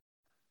not.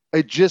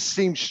 It just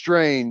seems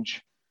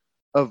strange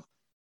of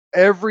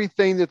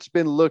everything that's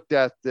been looked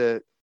at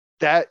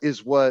that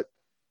is what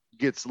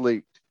gets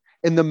leaked.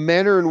 And the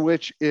manner in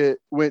which it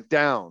went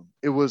down,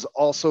 it was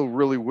also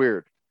really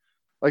weird.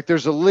 Like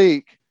there's a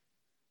leak.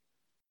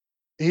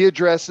 He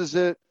addresses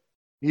it.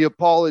 He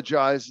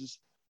apologizes.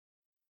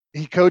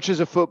 He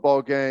coaches a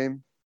football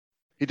game.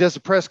 He does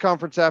a press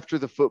conference after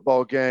the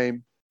football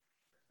game.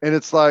 And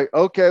it's like,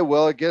 okay,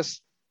 well, I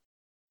guess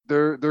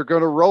they're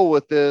going to roll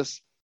with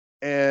this.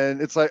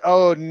 And it's like,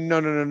 oh,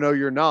 no,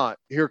 you're not.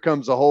 Here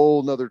comes a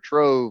whole nother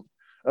trove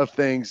of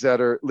things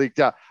that are leaked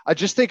out. I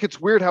just think it's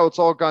weird how it's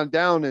all gone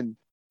down and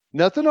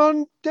nothing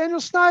on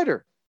Daniel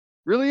Snyder.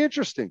 Really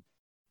interesting.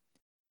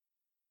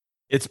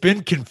 It's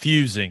been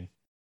confusing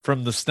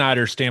from the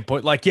Snyder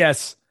standpoint. Like,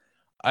 yes,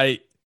 I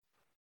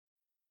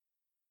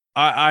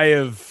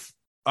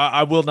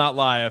will not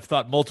lie. I've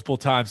thought multiple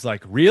times,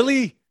 like,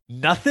 really?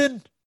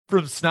 Nothing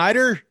from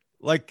Snyder?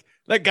 Like,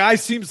 that guy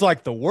seems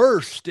like the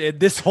worst. And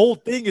this whole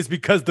thing is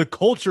because the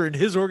culture in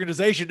his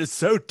organization is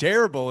so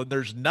terrible and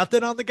there's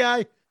nothing on the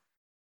guy.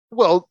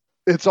 Well,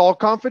 it's all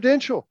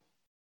confidential.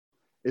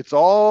 It's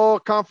all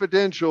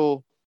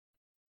confidential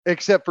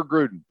except for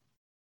Gruden.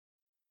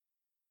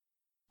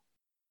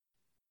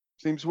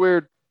 Seems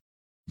weird.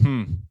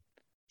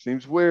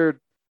 Seems weird.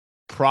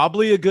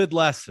 Probably a good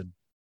lesson.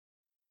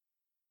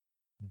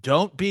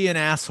 Don't be an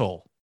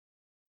asshole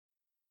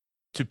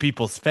to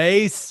people's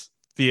face,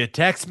 via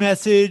text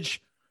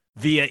message,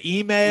 via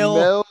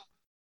email.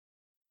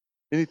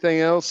 Anything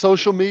else?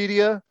 Social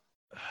media?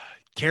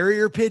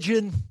 Carrier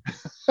pigeon.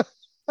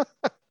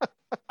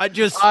 I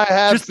just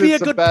have be a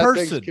good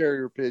person.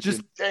 Carrier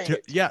pigeon.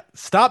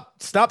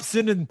 Stop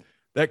sending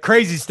that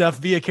crazy stuff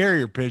via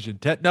carrier pigeon.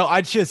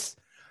 No,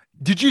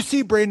 did you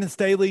see Brandon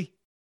Staley,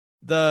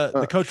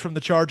 the coach from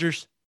the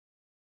Chargers,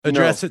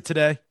 address it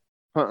today?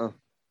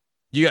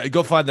 You got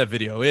go find that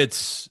video.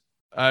 It's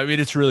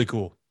really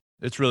cool.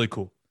 It's really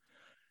cool.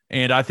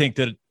 And I think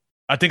a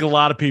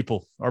lot of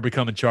people are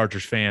becoming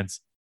Chargers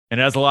fans, and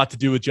it has a lot to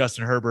do with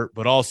Justin Herbert,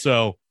 but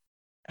also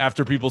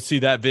after people see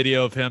that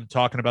video of him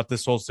talking about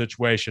this whole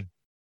situation,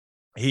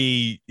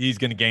 he's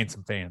going to gain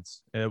some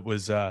fans. It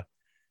was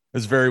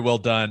very well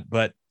done.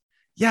 But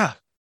yeah,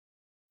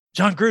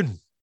 John Gruden,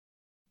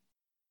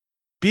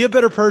 be a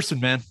better person,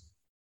 man.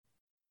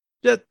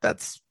 Yeah,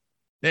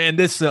 and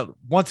this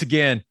once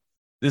again,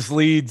 this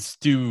leads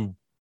to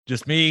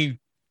just me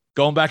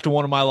going back to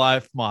one of my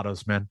life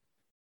mottos, man.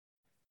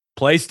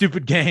 Play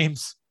stupid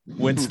games,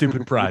 win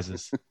stupid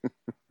prizes.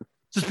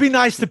 Just be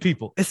nice to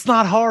people. It's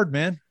not hard,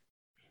 man.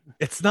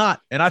 It's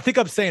not. And I think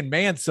I'm saying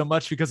man so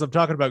much because I'm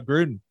talking about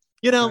Gruden.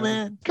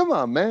 Man. Come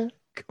on, man.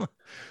 Come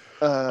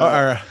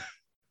on.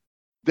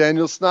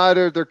 Daniel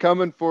Snyder, they're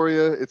coming for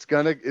you. It's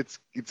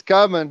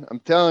coming. I'm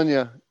telling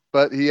you.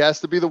 But he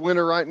has to be the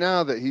winner right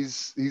now that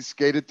he's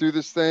skated through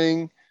this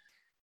thing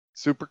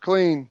super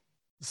clean.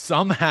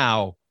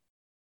 Somehow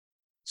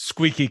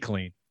squeaky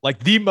clean.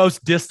 Like the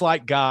most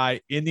disliked guy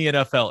in the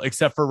NFL,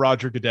 except for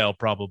Roger Goodell,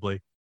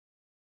 probably.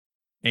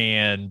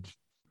 And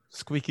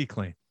squeaky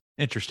clean.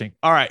 Interesting.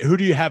 All right. Who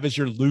do you have as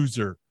your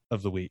loser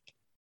of the week?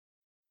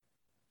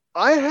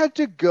 I had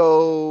to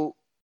go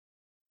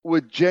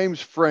with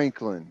James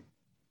Franklin.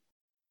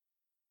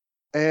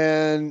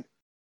 And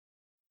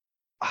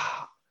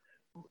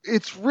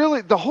it's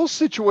really the whole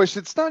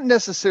situation. It's not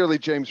necessarily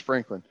James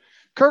Franklin.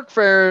 Kirk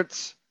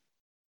Ferentz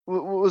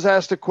was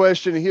asked a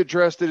question. And he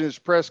addressed it in his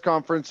press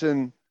conference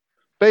and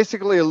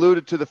basically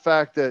alluded to the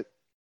fact that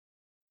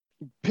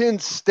Penn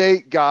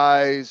State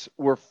guys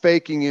were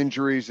faking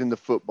injuries in the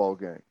football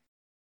game.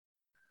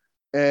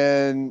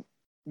 And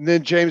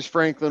then James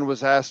Franklin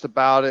was asked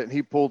about it, and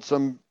he pulled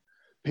some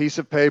piece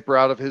of paper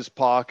out of his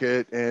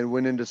pocket and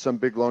went into some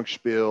big long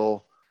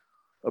spiel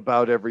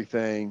about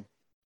everything.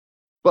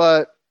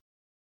 But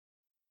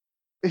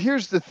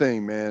here's the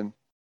thing, man.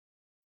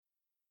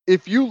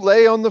 If you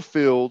lay on the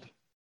field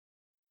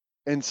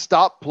and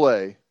stop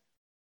play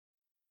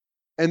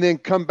and then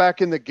come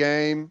back in the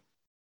game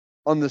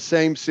on the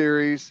same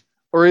series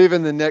or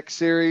even the next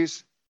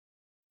series,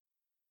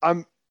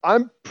 I'm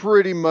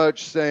pretty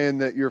much saying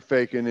that you're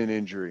faking an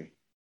injury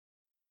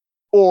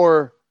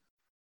or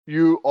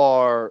you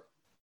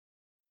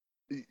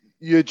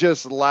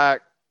just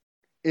lack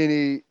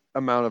any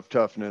amount of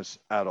toughness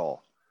at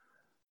all.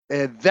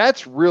 And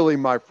that's really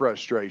my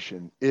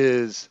frustration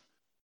is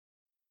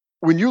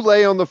when you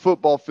lay on the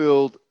football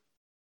field,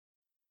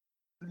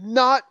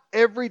 not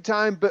every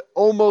time, but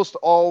almost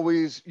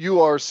always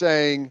you are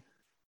saying,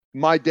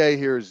 my day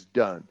here is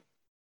done.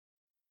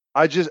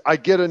 I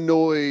get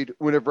annoyed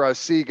whenever I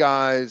see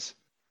guys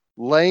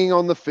laying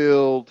on the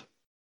field,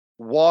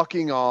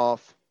 walking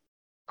off,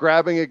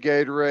 grabbing a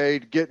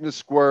Gatorade, getting a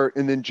squirt,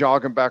 and then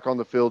jogging back on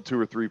the field 2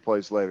 or 3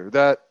 plays later.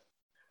 That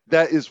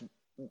is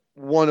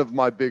one of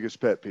my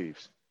biggest pet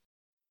peeves.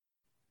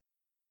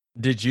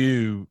 Did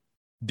you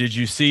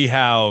see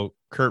how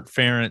Kurt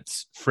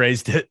Ferentz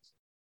phrased it?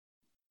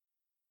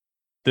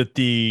 That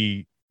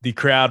the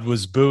crowd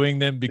was booing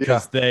them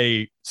because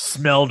they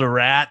smelled a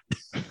rat.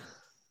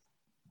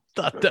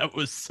 Thought that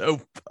was so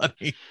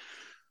funny.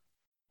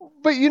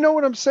 But you know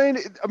what I'm saying?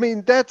 I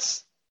mean,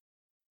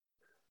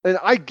 and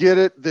I get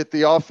it that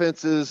the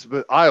offenses,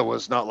 but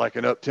Iowa's not like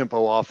an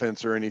up-tempo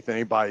offense or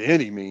anything by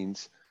any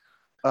means.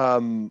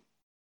 And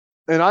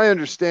I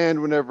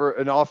understand whenever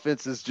an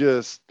offense is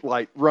just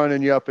like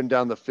running you up and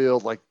down the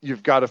field, like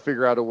you've got to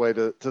figure out a way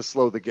to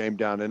slow the game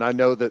down. And I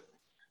know that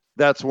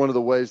that's one of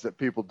the ways that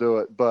people do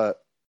it, but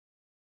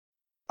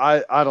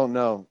I don't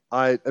know.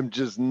 I am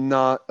just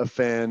not a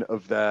fan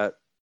of that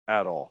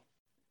at all.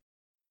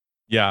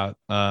 Yeah.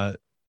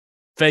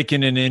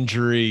 Faking an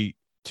injury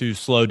to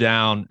slow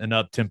down an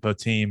up-tempo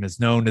team is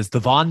known as the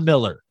Von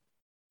Miller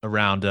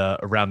around the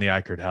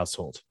Eichert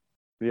household.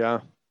 Yeah.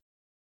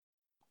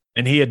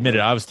 And he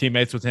admitted, I was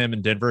teammates with him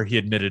in Denver. He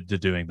admitted to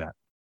doing that.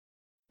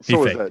 So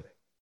was that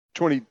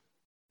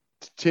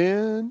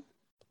 2010?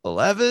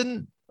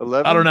 11?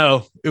 I don't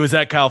know. It was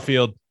at Kyle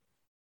Field.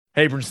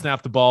 Habron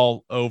snapped the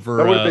ball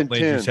over.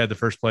 Landry's had the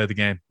first play of the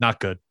game. Not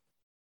good.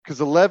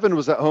 Because 11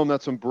 was at home.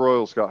 That's when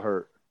Broyles got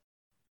hurt.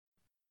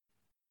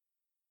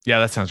 Yeah,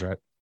 that sounds right.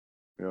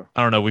 Yeah.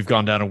 I don't know. We've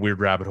gone down a weird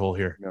rabbit hole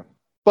here. Yeah.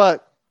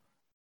 But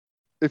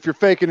if you're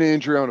faking an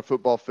injury on a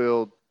football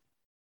field,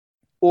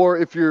 or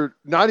if you're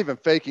not even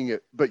faking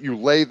it, but you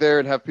lay there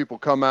and have people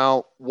come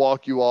out,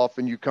 walk you off,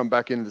 and you come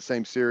back into the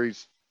same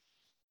series,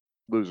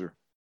 loser.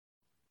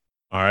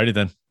 All righty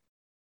then.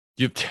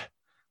 You're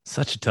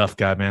such a tough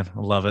guy, man. I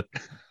love it.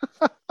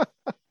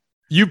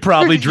 You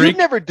probably drink. You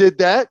never did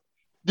that.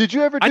 Did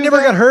you ever do I never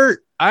that? got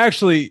hurt. I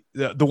actually,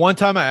 the one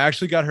time I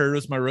actually got hurt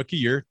was my rookie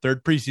year,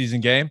 3rd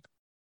preseason game.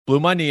 Blew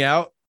my knee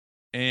out,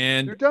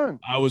 and you're done.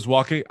 I was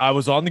walking. I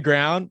was on the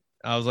ground.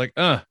 I was like,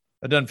 that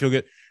doesn't feel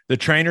good. The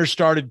trainers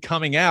started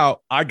coming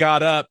out. I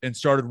got up and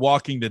started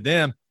walking to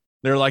them.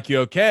 They're like,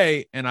 you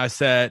okay? And I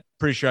said,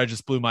 pretty sure I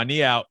just blew my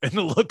knee out. And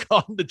the look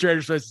on the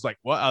trainer's face is like,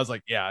 what? I was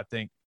like, yeah, I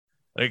think.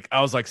 Like,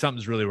 I was like,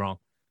 something's really wrong.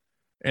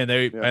 And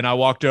and I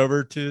walked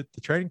over to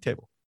the training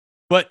table.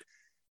 But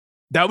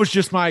that was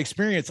just my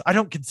experience. I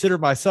don't consider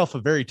myself a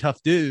very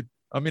tough dude.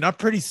 I mean, I'm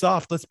pretty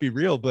soft, let's be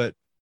real, but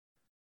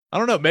I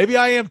don't know. Maybe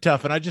I am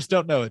tough and I just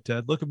don't know it,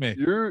 Ted. Look at me.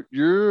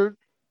 You're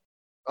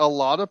a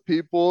lot of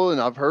people,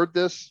 and I've heard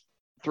this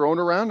thrown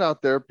around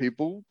out there.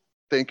 People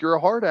think you're a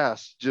hard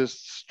ass,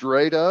 just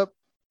straight up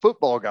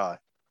football guy.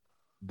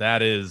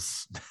 That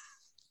is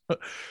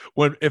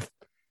if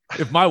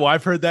my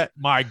wife heard that,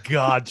 my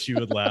God, she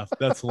would laugh.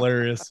 That's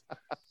hilarious.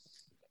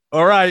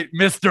 All right,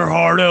 Mr.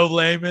 Hardo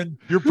Lehman,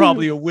 you're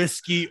probably a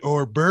whiskey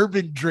or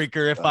bourbon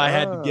drinker if I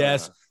had to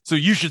guess. So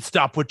you should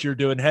stop what you're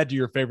doing. Head to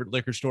your favorite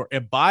liquor store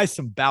and buy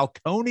some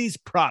Balcones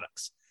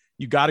products.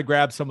 You got to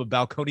grab some of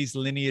Balcones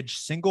Lineage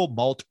single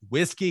malt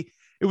whiskey.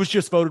 It was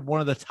just voted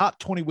one of the top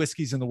 20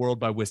 whiskeys in the world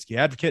by Whiskey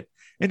Advocate,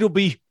 and you'll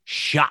be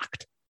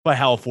shocked by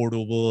how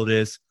affordable it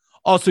is.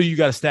 Also, you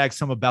got to snag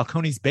some of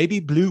Balcones Baby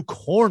Blue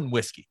Corn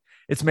whiskey.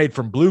 It's made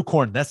from blue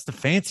corn. That's the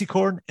fancy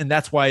corn, and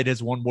that's why it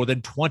has won more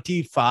than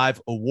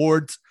 25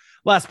 awards.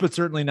 Last but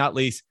certainly not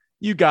least,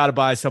 you got to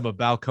buy some of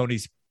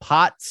Balcones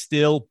Pot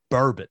Still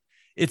Bourbon.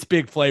 Its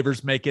big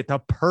flavors make it the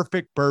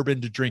perfect bourbon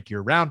to drink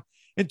year-round.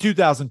 In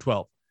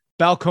 2012,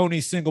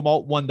 Balcones Single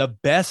Malt won the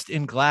Best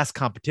in Glass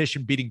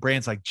competition, beating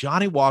brands like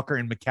Johnny Walker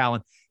and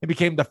Macallan, and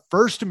became the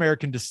first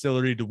American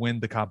distillery to win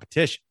the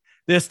competition.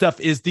 This stuff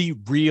is the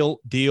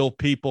real deal,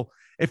 people.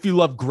 If you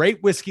love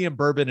great whiskey and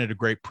bourbon at a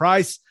great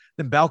price,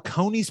 then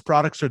Balcones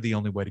products are the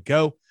only way to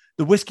go.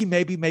 The whiskey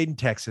may be made in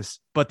Texas,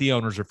 but the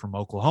owners are from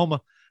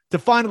Oklahoma. To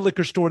find a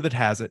liquor store that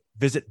has it,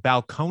 visit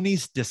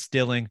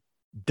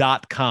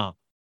balconesdistilling.com.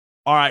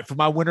 All right, for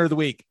my winner of the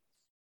week,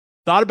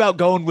 thought about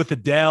going with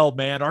Adele,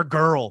 man. Our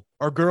girl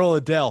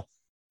Adele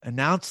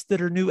announced that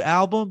her new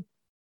album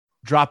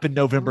dropping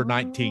November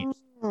 19th.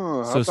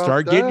 So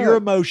start getting your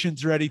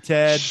emotions ready,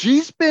 Ted.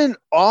 She's been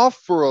off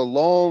for a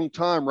long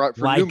time, right?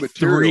 For like new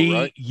material, 3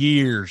 right?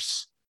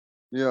 years.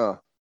 Yeah.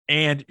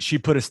 And she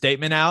put a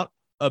statement out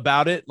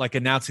about it, like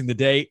announcing the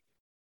date.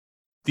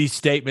 The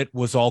statement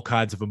was all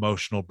kinds of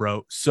emotional,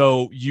 bro.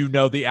 So you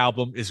know the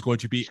album is going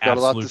to be got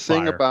a lot to fire.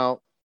 sing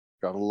about.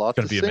 Got a lot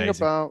to sing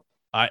amazing. about.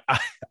 I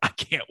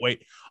can't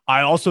wait.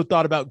 I also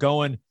thought about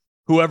going,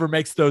 whoever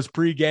makes those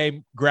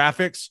pregame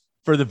graphics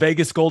for the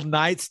Vegas Golden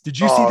Knights. Did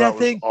you see that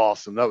thing?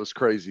 Awesome. That was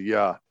crazy.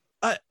 Yeah.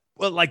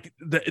 Well, like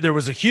there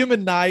was a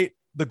human knight,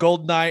 the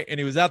Golden Knight, and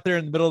he was out there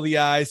in the middle of the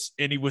ice,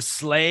 and he was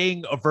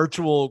slaying a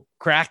virtual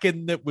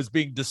Kraken that was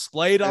being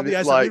displayed on And the it,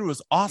 ice. like, I mean, it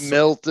was awesome.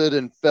 Melted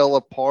and fell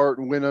apart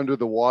and went under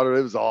the water.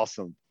 It was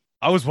awesome.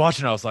 I was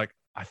watching. I was like,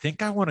 I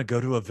think I want to go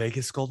to a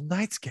Vegas Golden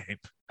Knights game.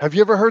 Have you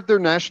ever heard their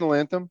national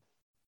anthem?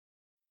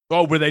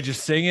 Oh, where they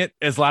just sing it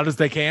as loud as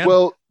they can?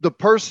 Well, the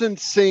person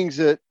sings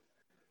it,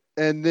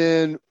 and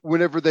then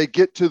whenever they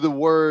get to the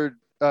word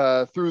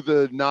through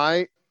the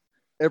night,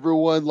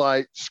 everyone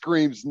like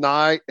screams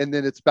night, and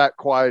then it's back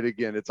quiet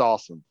again. It's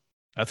awesome.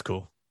 That's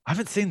cool. I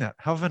haven't seen that.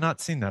 How have I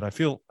not seen that? I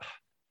feel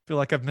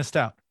like I've missed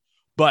out.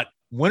 But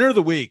winner of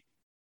the week,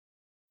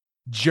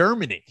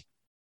 Germany.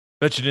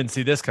 Bet you didn't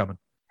see this coming.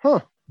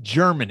 Huh.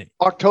 Germany.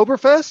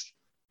 Oktoberfest?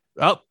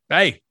 Oh,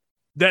 hey,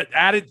 that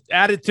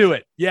added to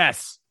it.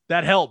 Yes,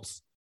 that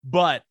helps.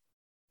 But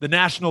the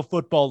National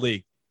Football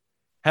League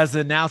has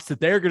announced that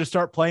they're going to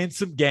start playing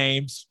some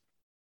games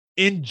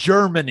in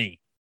Germany.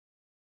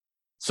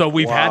 So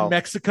we've had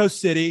Mexico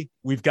City,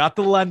 we've got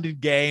the London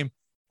game,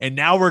 and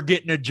now we're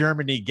getting a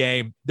Germany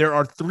game. There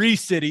are 3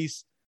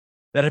 cities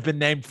that have been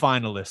named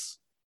finalists: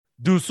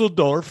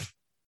 Dusseldorf,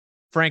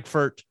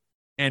 Frankfurt,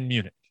 and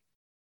Munich.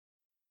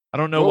 I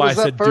don't know why I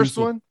said first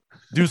one.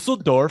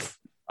 Dusseldorf.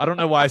 I don't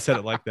know why I said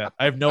it like that.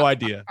 I have no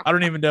idea. I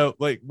don't even know.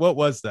 Like, what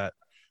was that?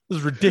 It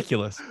was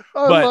ridiculous.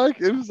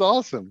 It was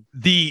awesome.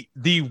 The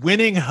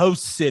winning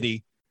host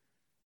city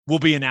will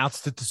be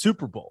announced at the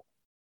Super Bowl.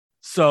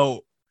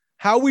 So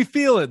how are we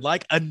feeling?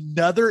 Like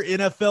another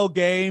NFL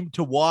game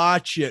to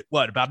watch at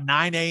about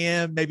 9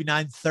 a.m., maybe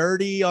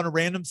 9:30 on a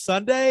random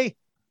Sunday?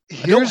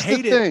 Here's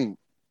the thing,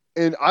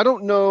 and I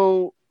don't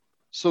know.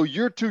 So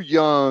you're too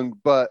young,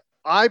 but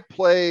I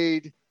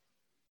played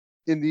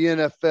in the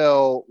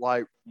NFL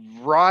like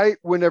right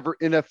whenever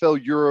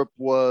NFL Europe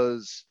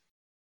was.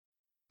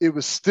 It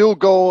was still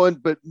going,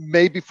 but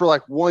maybe for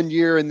like 1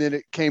 year, and then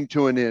it came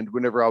to an end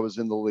whenever I was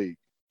in the league.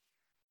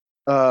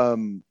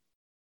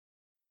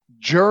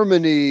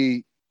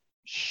 Germany,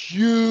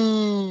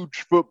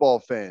 huge football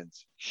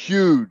fans,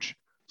 huge.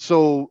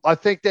 So I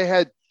think they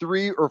had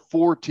 3 or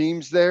 4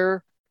 teams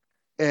there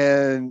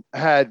and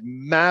had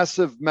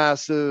massive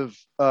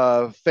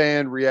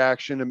fan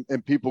reaction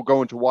and people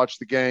going to watch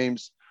the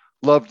games.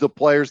 Loved the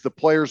players. The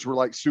players were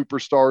like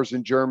superstars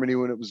in Germany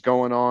when it was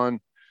going on.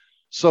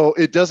 So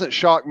it doesn't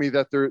shock me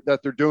that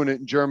they're doing it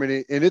in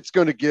Germany, and it's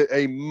going to get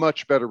a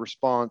much better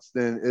response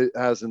than it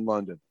has in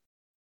London.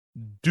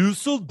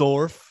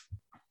 Dusseldorf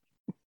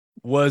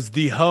was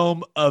the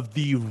home of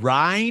the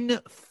Rhine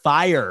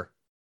Fire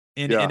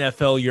in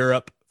NFL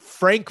Europe.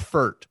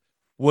 Frankfurt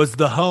was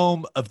the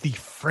home of the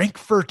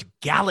Frankfurt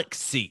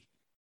Galaxy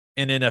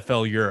in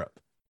NFL Europe.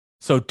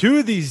 So two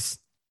of these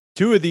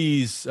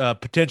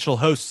potential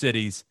host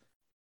cities,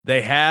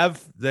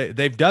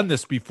 they've done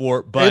this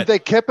before, but and they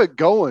kept it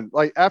going.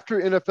 Like after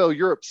NFL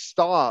Europe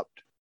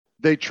stopped,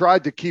 they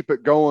tried to keep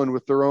it going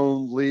with their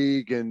own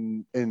league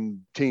and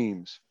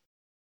teams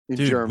in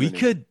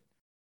Germany.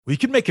 We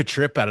could make a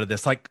trip out of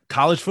this, like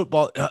college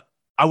football.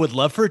 I would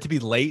love for it to be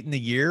late in the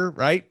year,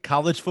 right?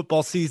 College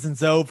football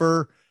season's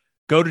over.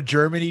 Go to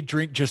Germany,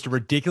 drink just a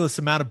ridiculous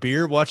amount of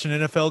beer, watch an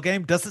NFL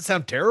game. Doesn't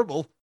sound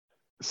terrible.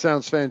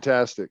 Sounds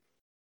fantastic.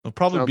 It'll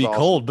probably be awesome.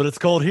 cold, but it's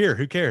cold here.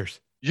 Who cares?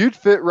 You'd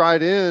fit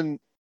right in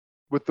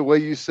with the way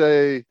you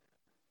say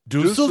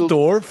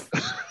Dusseldorf.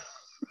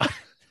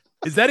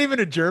 Is that even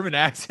a German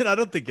accent? I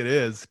don't think it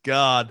is.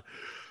 God.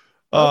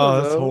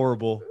 Oh, that's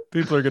horrible.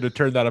 People are going to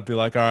turn that up and be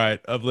like, all right,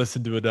 I've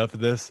listened to enough of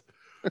this.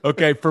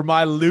 Okay, for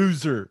my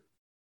loser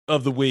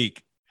of the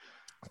week,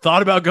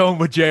 thought about going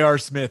with J.R.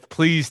 Smith.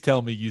 Please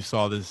tell me you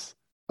saw this.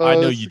 I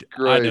know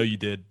you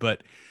did,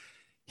 but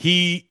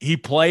he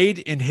played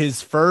in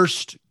his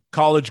first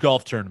college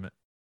golf tournament,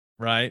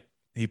 right?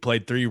 He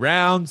played 3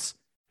 rounds.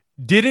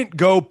 Didn't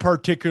go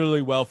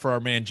particularly well for our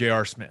man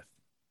J.R. Smith.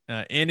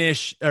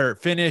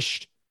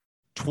 Finished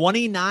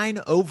 29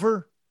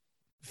 over,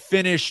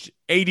 finished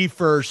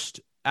 81st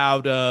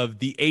out of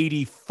the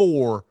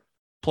 84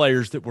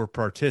 players that were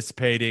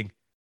participating.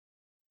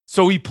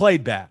 So he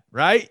played bad,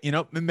 right? You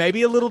know,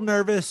 maybe a little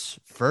nervous.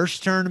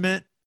 First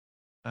tournament.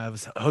 It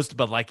was hosted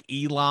by like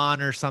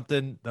Elon or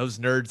something. Those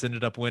nerds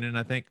ended up winning,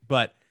 I think.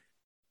 But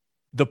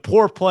the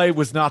poor play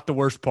was not the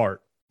worst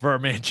part for our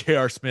man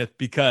J.R. Smith,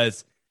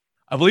 because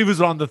I believe it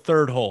was on the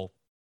 3rd hole.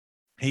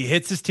 He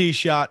hits his tee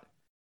shot.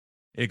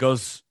 It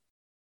goes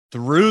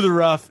through the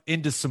rough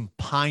into some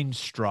pine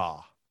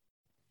straw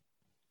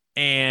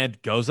and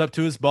goes up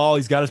to his ball.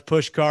 He's got his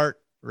push cart,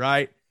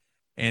 right?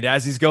 And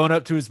as he's going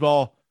up to his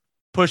ball,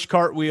 push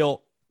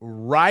cartwheel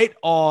right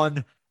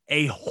on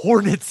a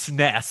hornet's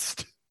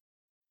nest.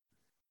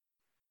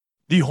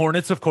 The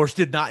Hornets, of course,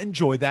 did not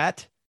enjoy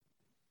that.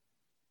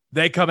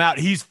 They come out.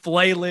 He's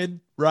flailing,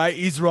 right?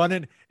 He's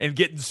running and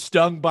getting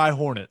stung by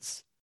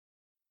hornets.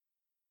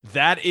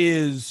 That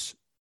is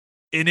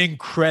an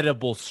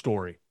incredible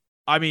story.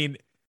 I mean,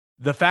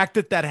 the fact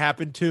that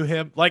happened to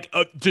him, like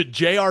to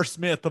J.R.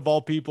 Smith, of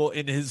all people,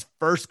 in his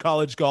first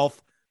college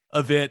golf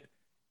event,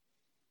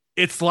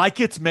 it's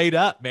like it's made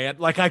up, man.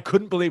 Like, I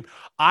couldn't believe.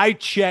 I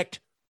checked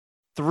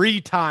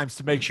 3 times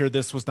to make sure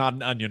this was not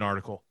an Onion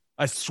article.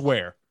 I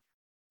swear.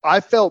 I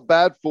felt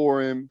bad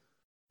for him.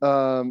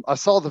 I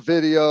saw the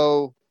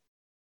video.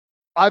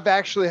 I've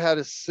actually had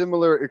a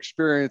similar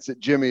experience at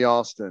Jimmy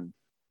Austin.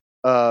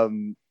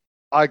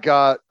 I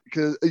got,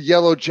 because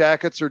Yellow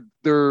Jackets are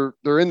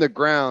they're in the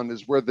ground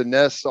is where the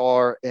nests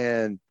are,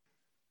 and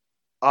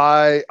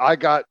I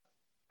got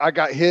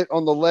hit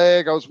on the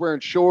leg. I was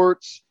wearing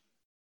shorts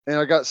and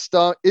I got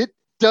stung. It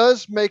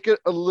does make it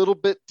a little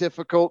bit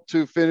difficult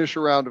to finish a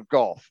round of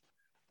golf.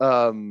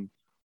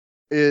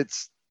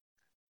 It's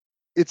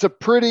a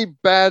pretty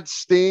bad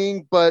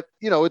sting, but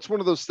it's one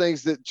of those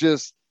things that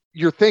just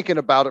you're thinking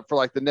about it for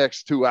like the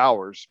next 2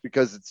 hours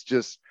because it's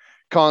just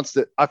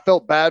constant. I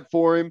felt bad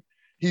for him.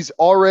 He's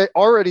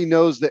already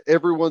knows that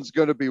everyone's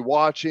going to be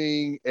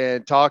watching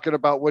and talking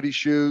about what he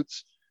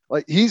shoots.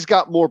 Like, he's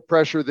got more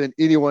pressure than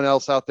anyone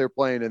else out there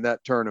playing in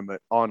that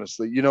tournament,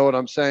 honestly. You know what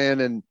I'm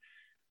saying? And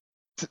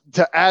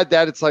to add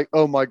that, it's like,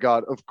 oh my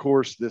God, of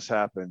course this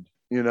happened,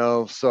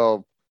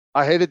 So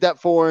I hated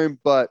that for him,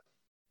 but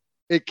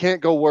it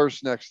can't go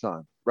worse next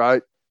time,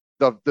 right?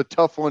 The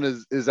tough one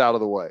is out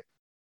of the way.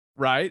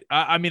 Right.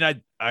 I mean,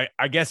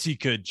 I guess he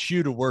could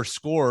shoot a worse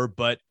score,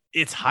 but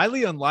it's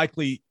highly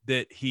unlikely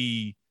that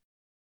he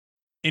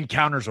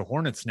encounters a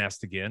hornet's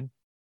nest again.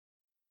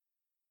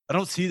 I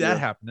don't see that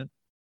happening.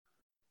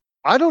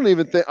 I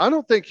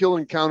don't think he'll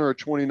encounter a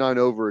 29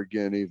 over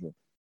again even.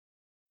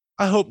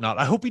 I hope not.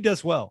 I hope he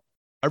does well.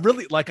 I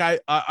really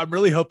I'm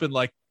really hoping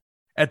like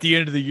at the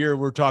end of the year,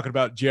 we're talking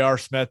about J.R.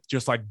 Smith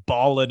just like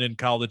balling in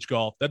college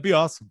golf. That'd be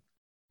awesome.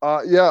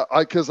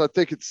 Because I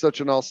think it's such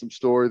an awesome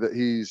story that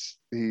he's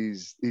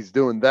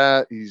doing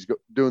that. He's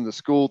doing the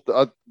school.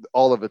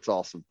 All of it's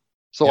awesome.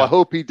 So I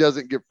hope he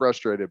doesn't get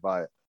frustrated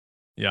by it.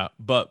 Yeah.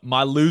 But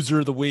my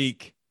loser of the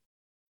week,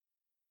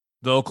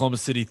 the Oklahoma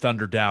City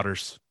Thunder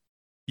doubters.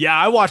 Yeah.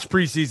 I watched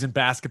preseason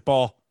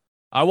basketball.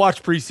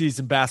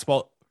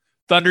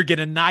 Thunder get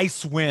a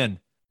nice win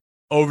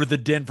over the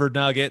Denver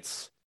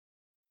Nuggets.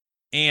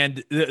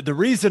 And the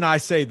reason I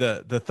say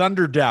the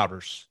Thunder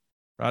doubters,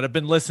 right? I've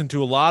been listening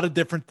to a lot of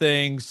different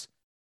things,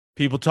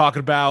 people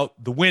talking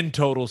about the win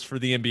totals for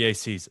the NBA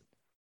season.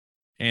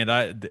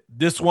 And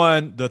this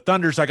one, the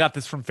Thunders, I got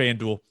this from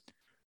FanDuel,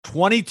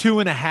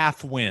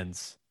 22.5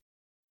 wins,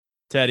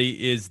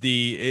 Teddy, is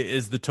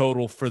the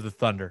total for the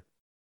Thunder.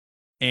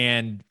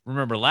 And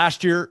remember,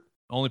 last year,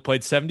 only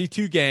played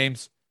 72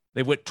 games.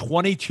 They went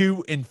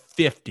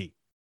 22-50.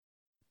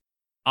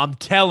 I'm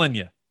telling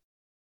you,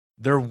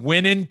 they're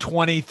winning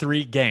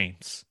 23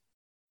 games.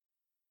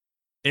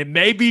 It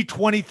may be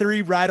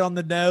 23 right on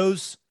the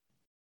nose,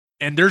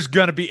 and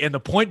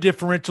the point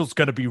differential is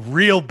going to be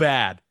real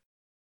bad.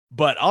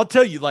 But I'll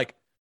tell you, like,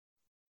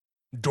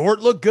 Dort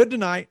looked good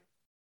tonight.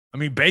 I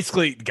mean,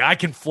 basically, the guy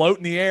can float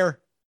in the air.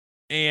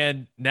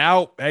 And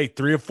now, hey,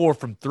 3 of 4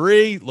 from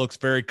 3, looks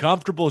very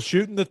comfortable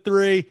shooting the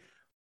 3.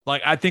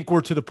 Like, I think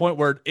we're to the point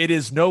where it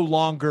is no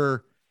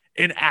longer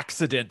an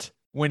accident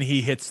when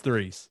he hits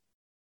threes.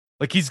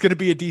 Like, he's going to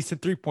be a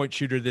decent 3-point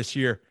shooter this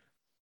year.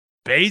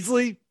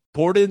 Baisley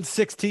poured in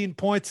 16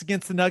 points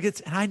against the Nuggets,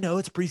 and I know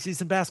it's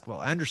preseason basketball.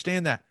 I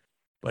understand that.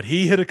 But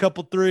he hit a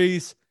couple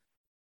threes.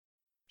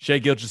 Shai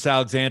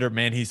Gilgeous-Alexander,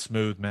 man, he's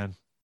smooth, man.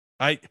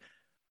 I'm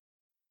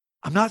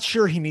not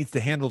sure he needs to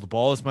handle the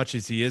ball as much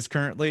as he is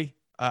currently.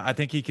 I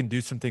think he can do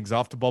some things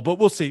off the ball, but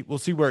we'll see. We'll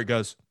see where it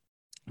goes.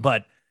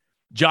 But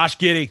Josh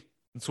Giddey,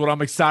 that's what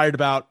I'm excited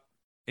about.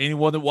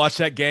 Anyone that watched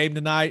that game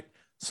tonight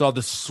saw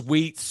the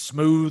sweet,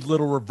 smooth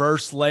little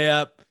reverse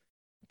layup,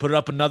 put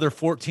up another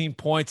 14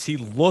 points. He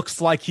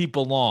looks like he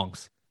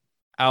belongs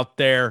out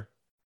there.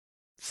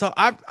 So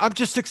I'm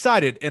just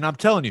excited, and I'm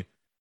telling you,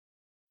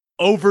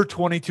 over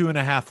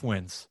 22.5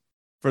 wins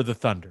for the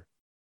Thunder.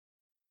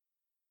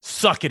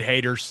 Suck it,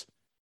 haters.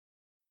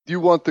 Do you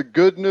want the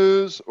good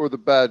news or the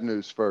bad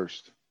news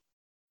first?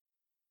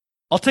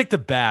 I'll take the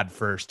bad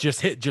first.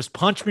 Just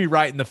punch me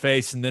right in the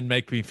face and then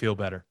make me feel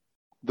better.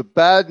 The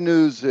bad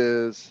news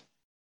is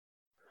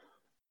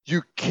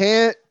you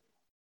can't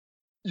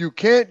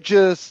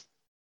just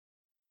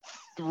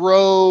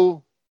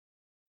throw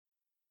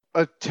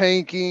a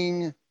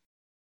tanking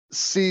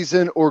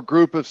season or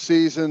group of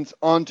seasons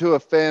onto a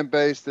fan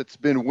base that's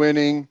been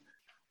winning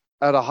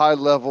at a high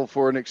level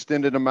for an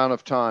extended amount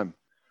of time.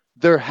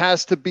 There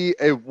has to be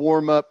a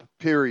warm-up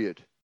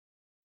period.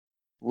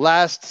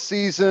 Last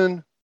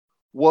season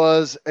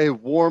was a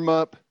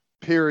warm-up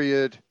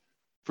period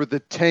for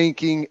the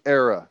tanking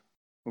era.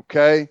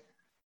 Okay? It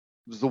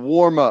was the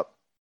warm-up.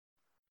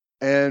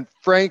 And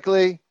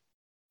frankly,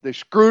 they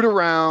screwed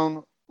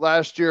around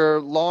last year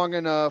long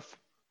enough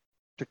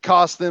to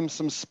cost them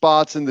some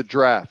spots in the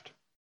draft.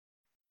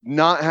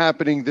 Not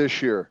happening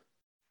this year.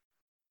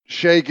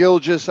 Shai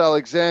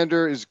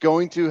Gilgeous-Alexander is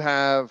going to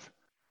have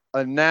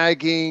a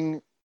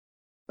nagging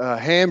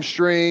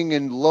hamstring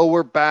and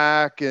lower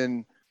back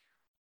and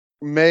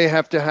may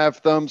have to have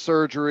thumb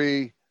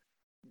surgery.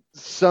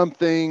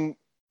 Something.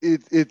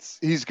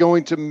 He's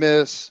going to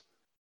miss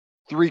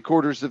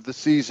 3/4 of the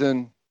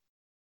season.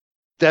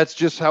 That's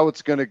just how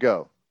it's going to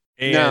go.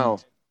 And now,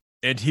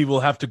 And he will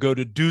have to go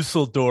to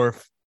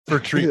Dusseldorf for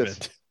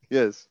treatment.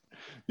 Yes.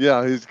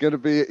 Yeah, he's going to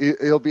be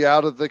he'll be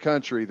out of the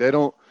country.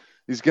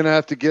 He's going to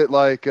have to get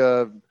like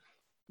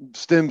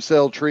stem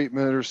cell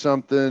treatment or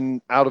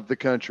something out of the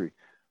country.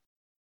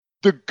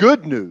 The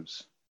good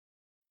news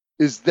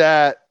is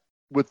that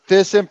with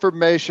this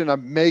information,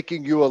 I'm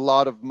making you a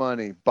lot of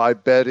money by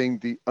betting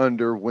the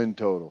under win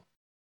total.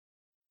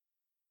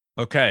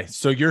 Okay,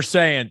 so you're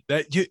saying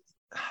that you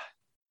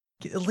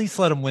at least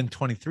let them win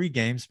 23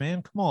 games,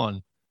 man. Come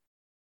on.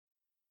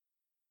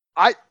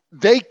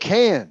 They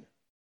can.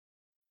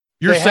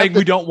 You're saying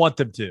we don't want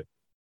them to.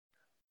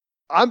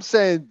 I'm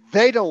saying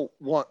they don't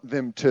want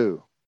them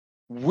to.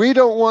 We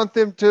don't want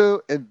them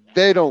to, and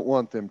they don't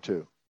want them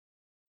to.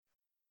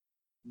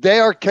 They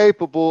are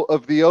capable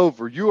of the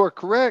over. You are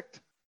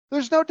correct.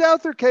 There's no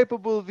doubt they're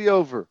capable of the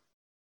over.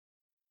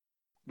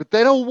 But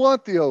they don't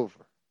want the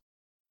over.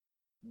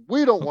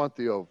 We don't want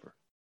the over.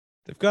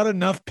 They've got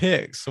enough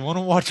picks. I want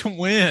to watch them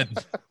win.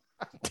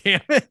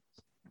 Damn it.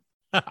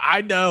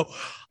 I know.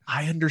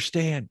 I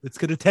understand. It's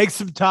going to take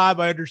some time.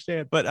 I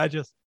understand. But I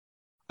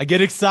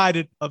get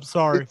excited. I'm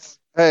sorry.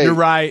 Hey, You're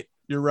right.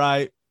 You're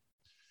right.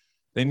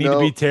 They need to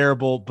be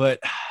terrible. But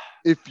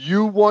if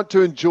you want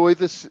to enjoy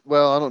this,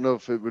 well, I don't know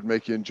if it would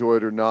make you enjoy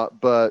it or not,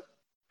 but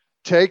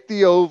take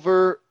the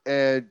over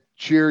and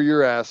cheer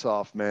your ass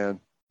off, man.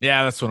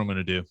 Yeah, that's what I'm going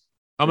to do.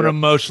 I'm going to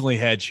emotionally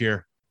hedge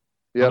here.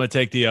 Yep. I'm going to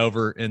take the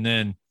over. And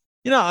then,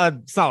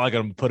 it's not like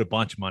I'm going to put a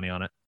bunch of money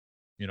on it.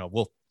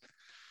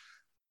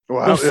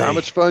 Well, how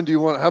much fun do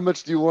you want? How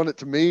much do you want it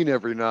to mean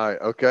every night?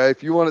 Okay.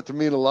 If you want it to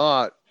mean a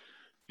lot,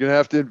 you're going to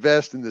have to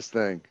invest in this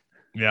thing.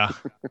 Yeah.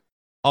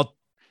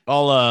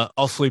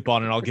 I'll sleep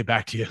on it. I'll get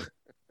back to you.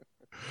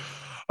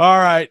 All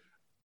right.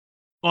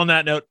 On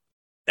that note,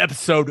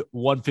 episode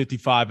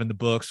 155 in the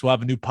books. We'll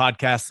have a new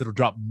podcast that'll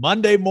drop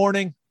Monday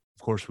morning.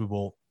 Of course, we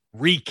will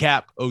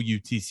recap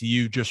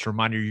OU-TCU. Just a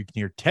reminder, you can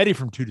hear Teddy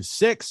from 2 to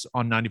 6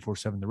 on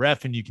 94.7 The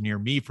Ref, and you can hear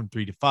me from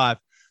 3 to 5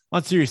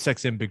 on Sirius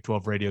XM Big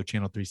 12 Radio,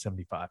 channel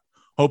 375.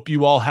 Hope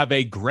you all have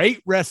a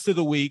great rest of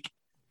the week.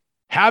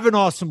 Have an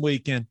awesome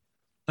weekend.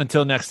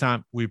 Until next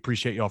time, we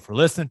appreciate y'all for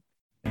listening.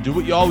 And do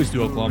what you always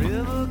do,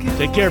 Oklahoma.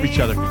 Take care of each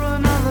other.